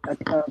get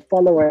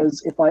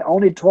followers if I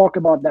only talk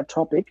about that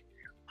topic,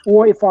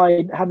 or if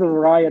I have a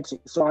variety?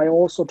 So I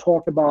also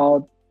talk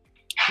about,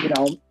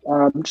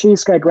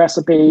 cheesecake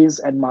recipes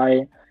and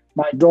my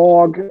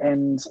dog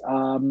and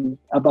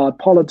about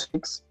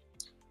politics.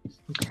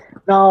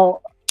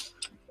 Now,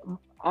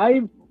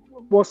 I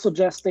was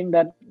suggesting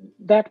that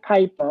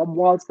paper,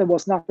 whilst there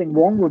was nothing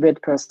wrong with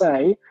it per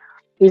se,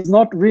 is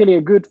not really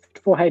a good fit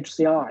for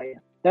HCI.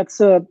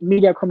 That's a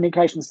media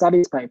communication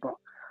studies paper.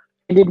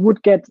 And it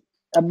would get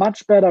a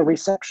much better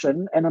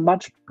reception and a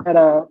much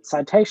better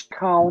citation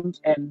count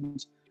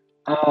and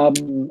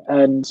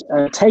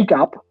take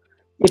up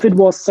if it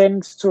was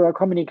sent to a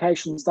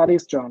communication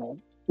studies journal.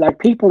 Like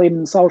people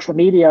in social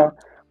media,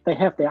 they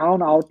have their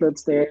own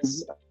outlets.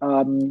 There's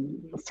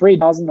 3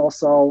 dozen or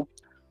so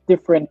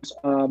different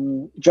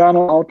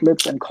journal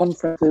outlets and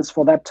conferences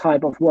for that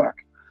type of work.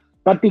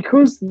 But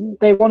because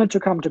they wanted to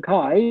come to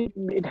CHI,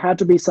 it had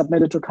to be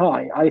submitted to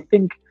CHI. I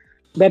think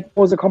that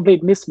was a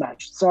complete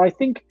mismatch. So I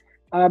think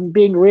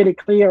being really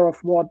clear of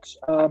what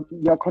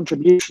your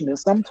contribution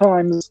is.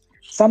 Sometimes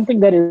something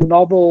that is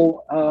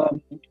novel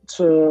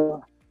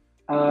to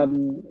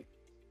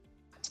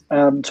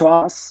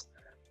us,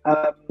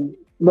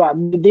 well,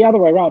 the other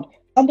way around,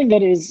 something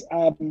that is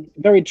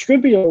very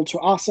trivial to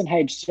us in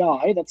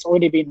HCI that's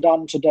already been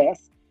done to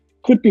death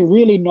could be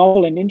really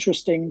novel and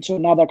interesting to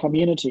another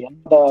community,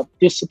 another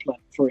discipline,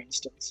 for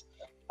instance.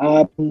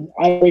 I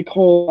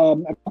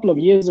recall a couple of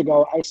years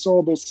ago, I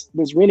saw this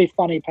really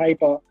funny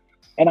paper,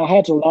 and I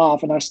had to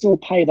laugh, and I still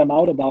pay them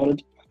out about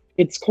it.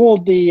 It's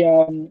called the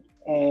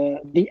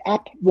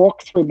app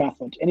walkthrough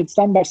method, and it's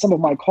done by some of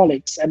my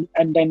colleagues,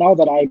 and they know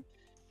that I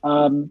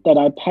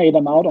pay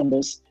them out on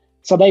this.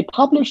 So they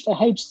published a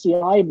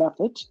HCI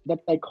method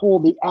that they call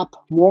the app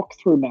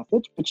walkthrough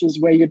method, which is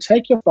where you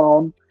take your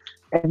phone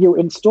and you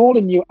install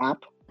a new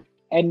app,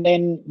 and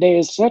then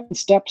there's certain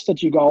steps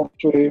that you go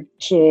through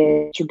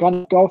to kind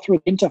of go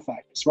through the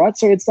interface, right?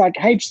 So it's like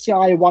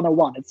HCI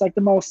 101. It's like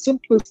the most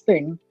simplest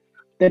thing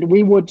that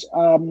we would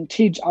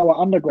teach our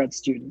undergrad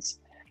students.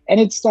 And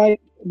it's like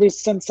this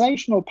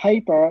sensational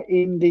paper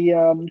in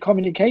the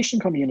communication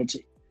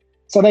community.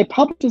 So they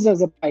publish this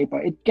as a paper.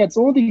 It gets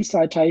all these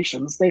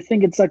citations. They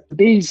think it's like the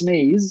bee's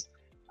knees,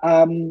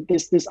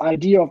 this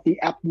idea of the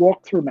app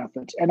walkthrough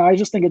method. And I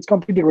just think it's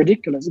completely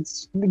ridiculous.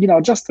 It's,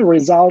 just the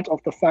result of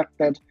the fact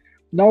that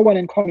no one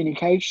in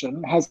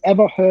communication has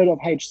ever heard of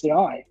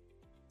HCI.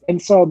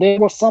 And so there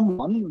was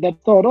someone that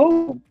thought,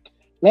 oh,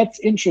 let's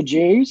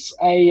introduce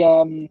a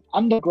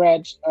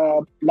undergrad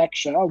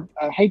lecture,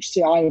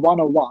 HCI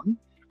 101,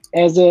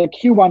 as a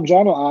Q1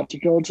 journal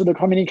article to the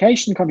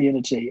communication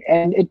community.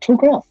 And it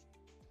took off.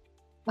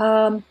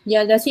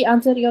 Does he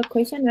answer your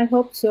question? I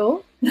hope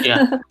so.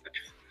 Yeah.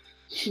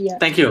 Yeah.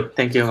 Thank you,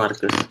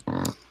 Marcus.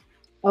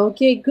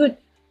 Okay, good.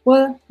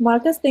 Well,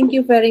 Marcus, thank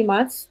you very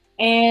much.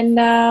 And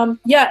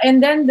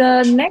and then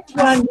the next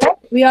one,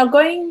 we are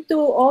going to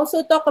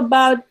also talk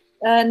about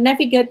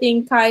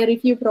navigating CHI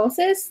review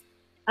process.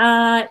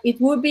 It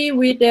will be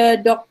with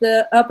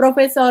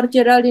Professor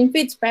Geraldine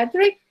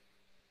Fitzpatrick,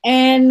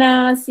 and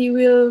she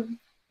will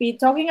be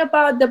talking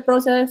about the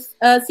process.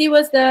 She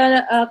was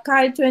the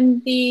CHI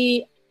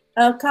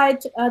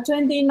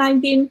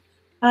 2019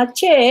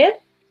 chair,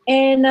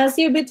 and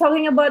she'll be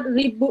talking about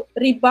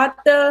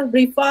rebuttal,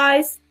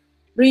 revise,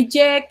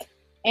 reject,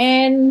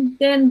 and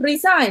then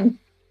resign.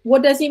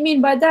 What does it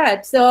mean by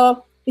that?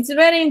 So it's a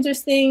very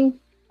interesting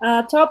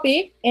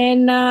topic,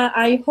 and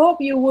I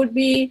hope you would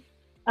be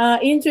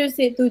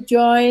interested to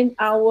join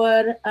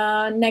our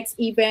next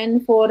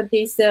event for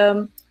this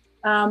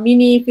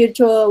mini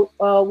virtual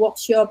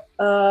workshop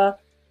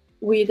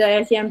with the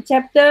SCM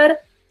chapter.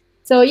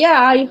 So yeah,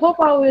 I hope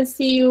I will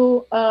see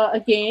you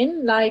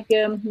again, like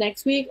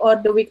next week or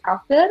the week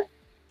after.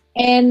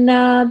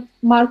 And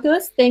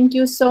Marcus, thank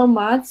you so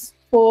much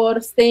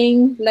for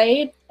staying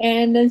late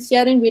and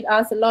sharing with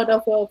us a lot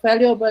of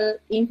valuable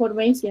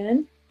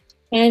information.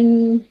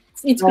 and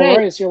it's No great.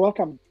 worries. You're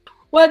welcome.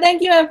 Well,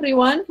 thank you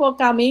everyone for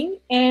coming,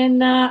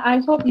 and I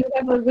hope you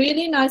have a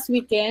really nice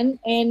weekend,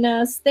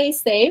 and stay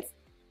safe,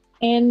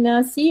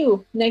 and see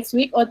you next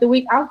week or the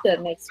week after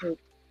next week.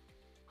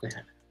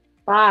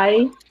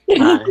 Bye.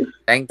 Bye.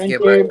 Thank Thank you,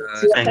 you.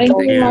 Marcus. See you. Thank Thank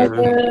you, you.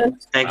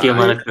 Marcus. Thank you, Bye.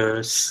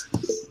 Marcus.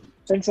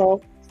 Thanks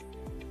all.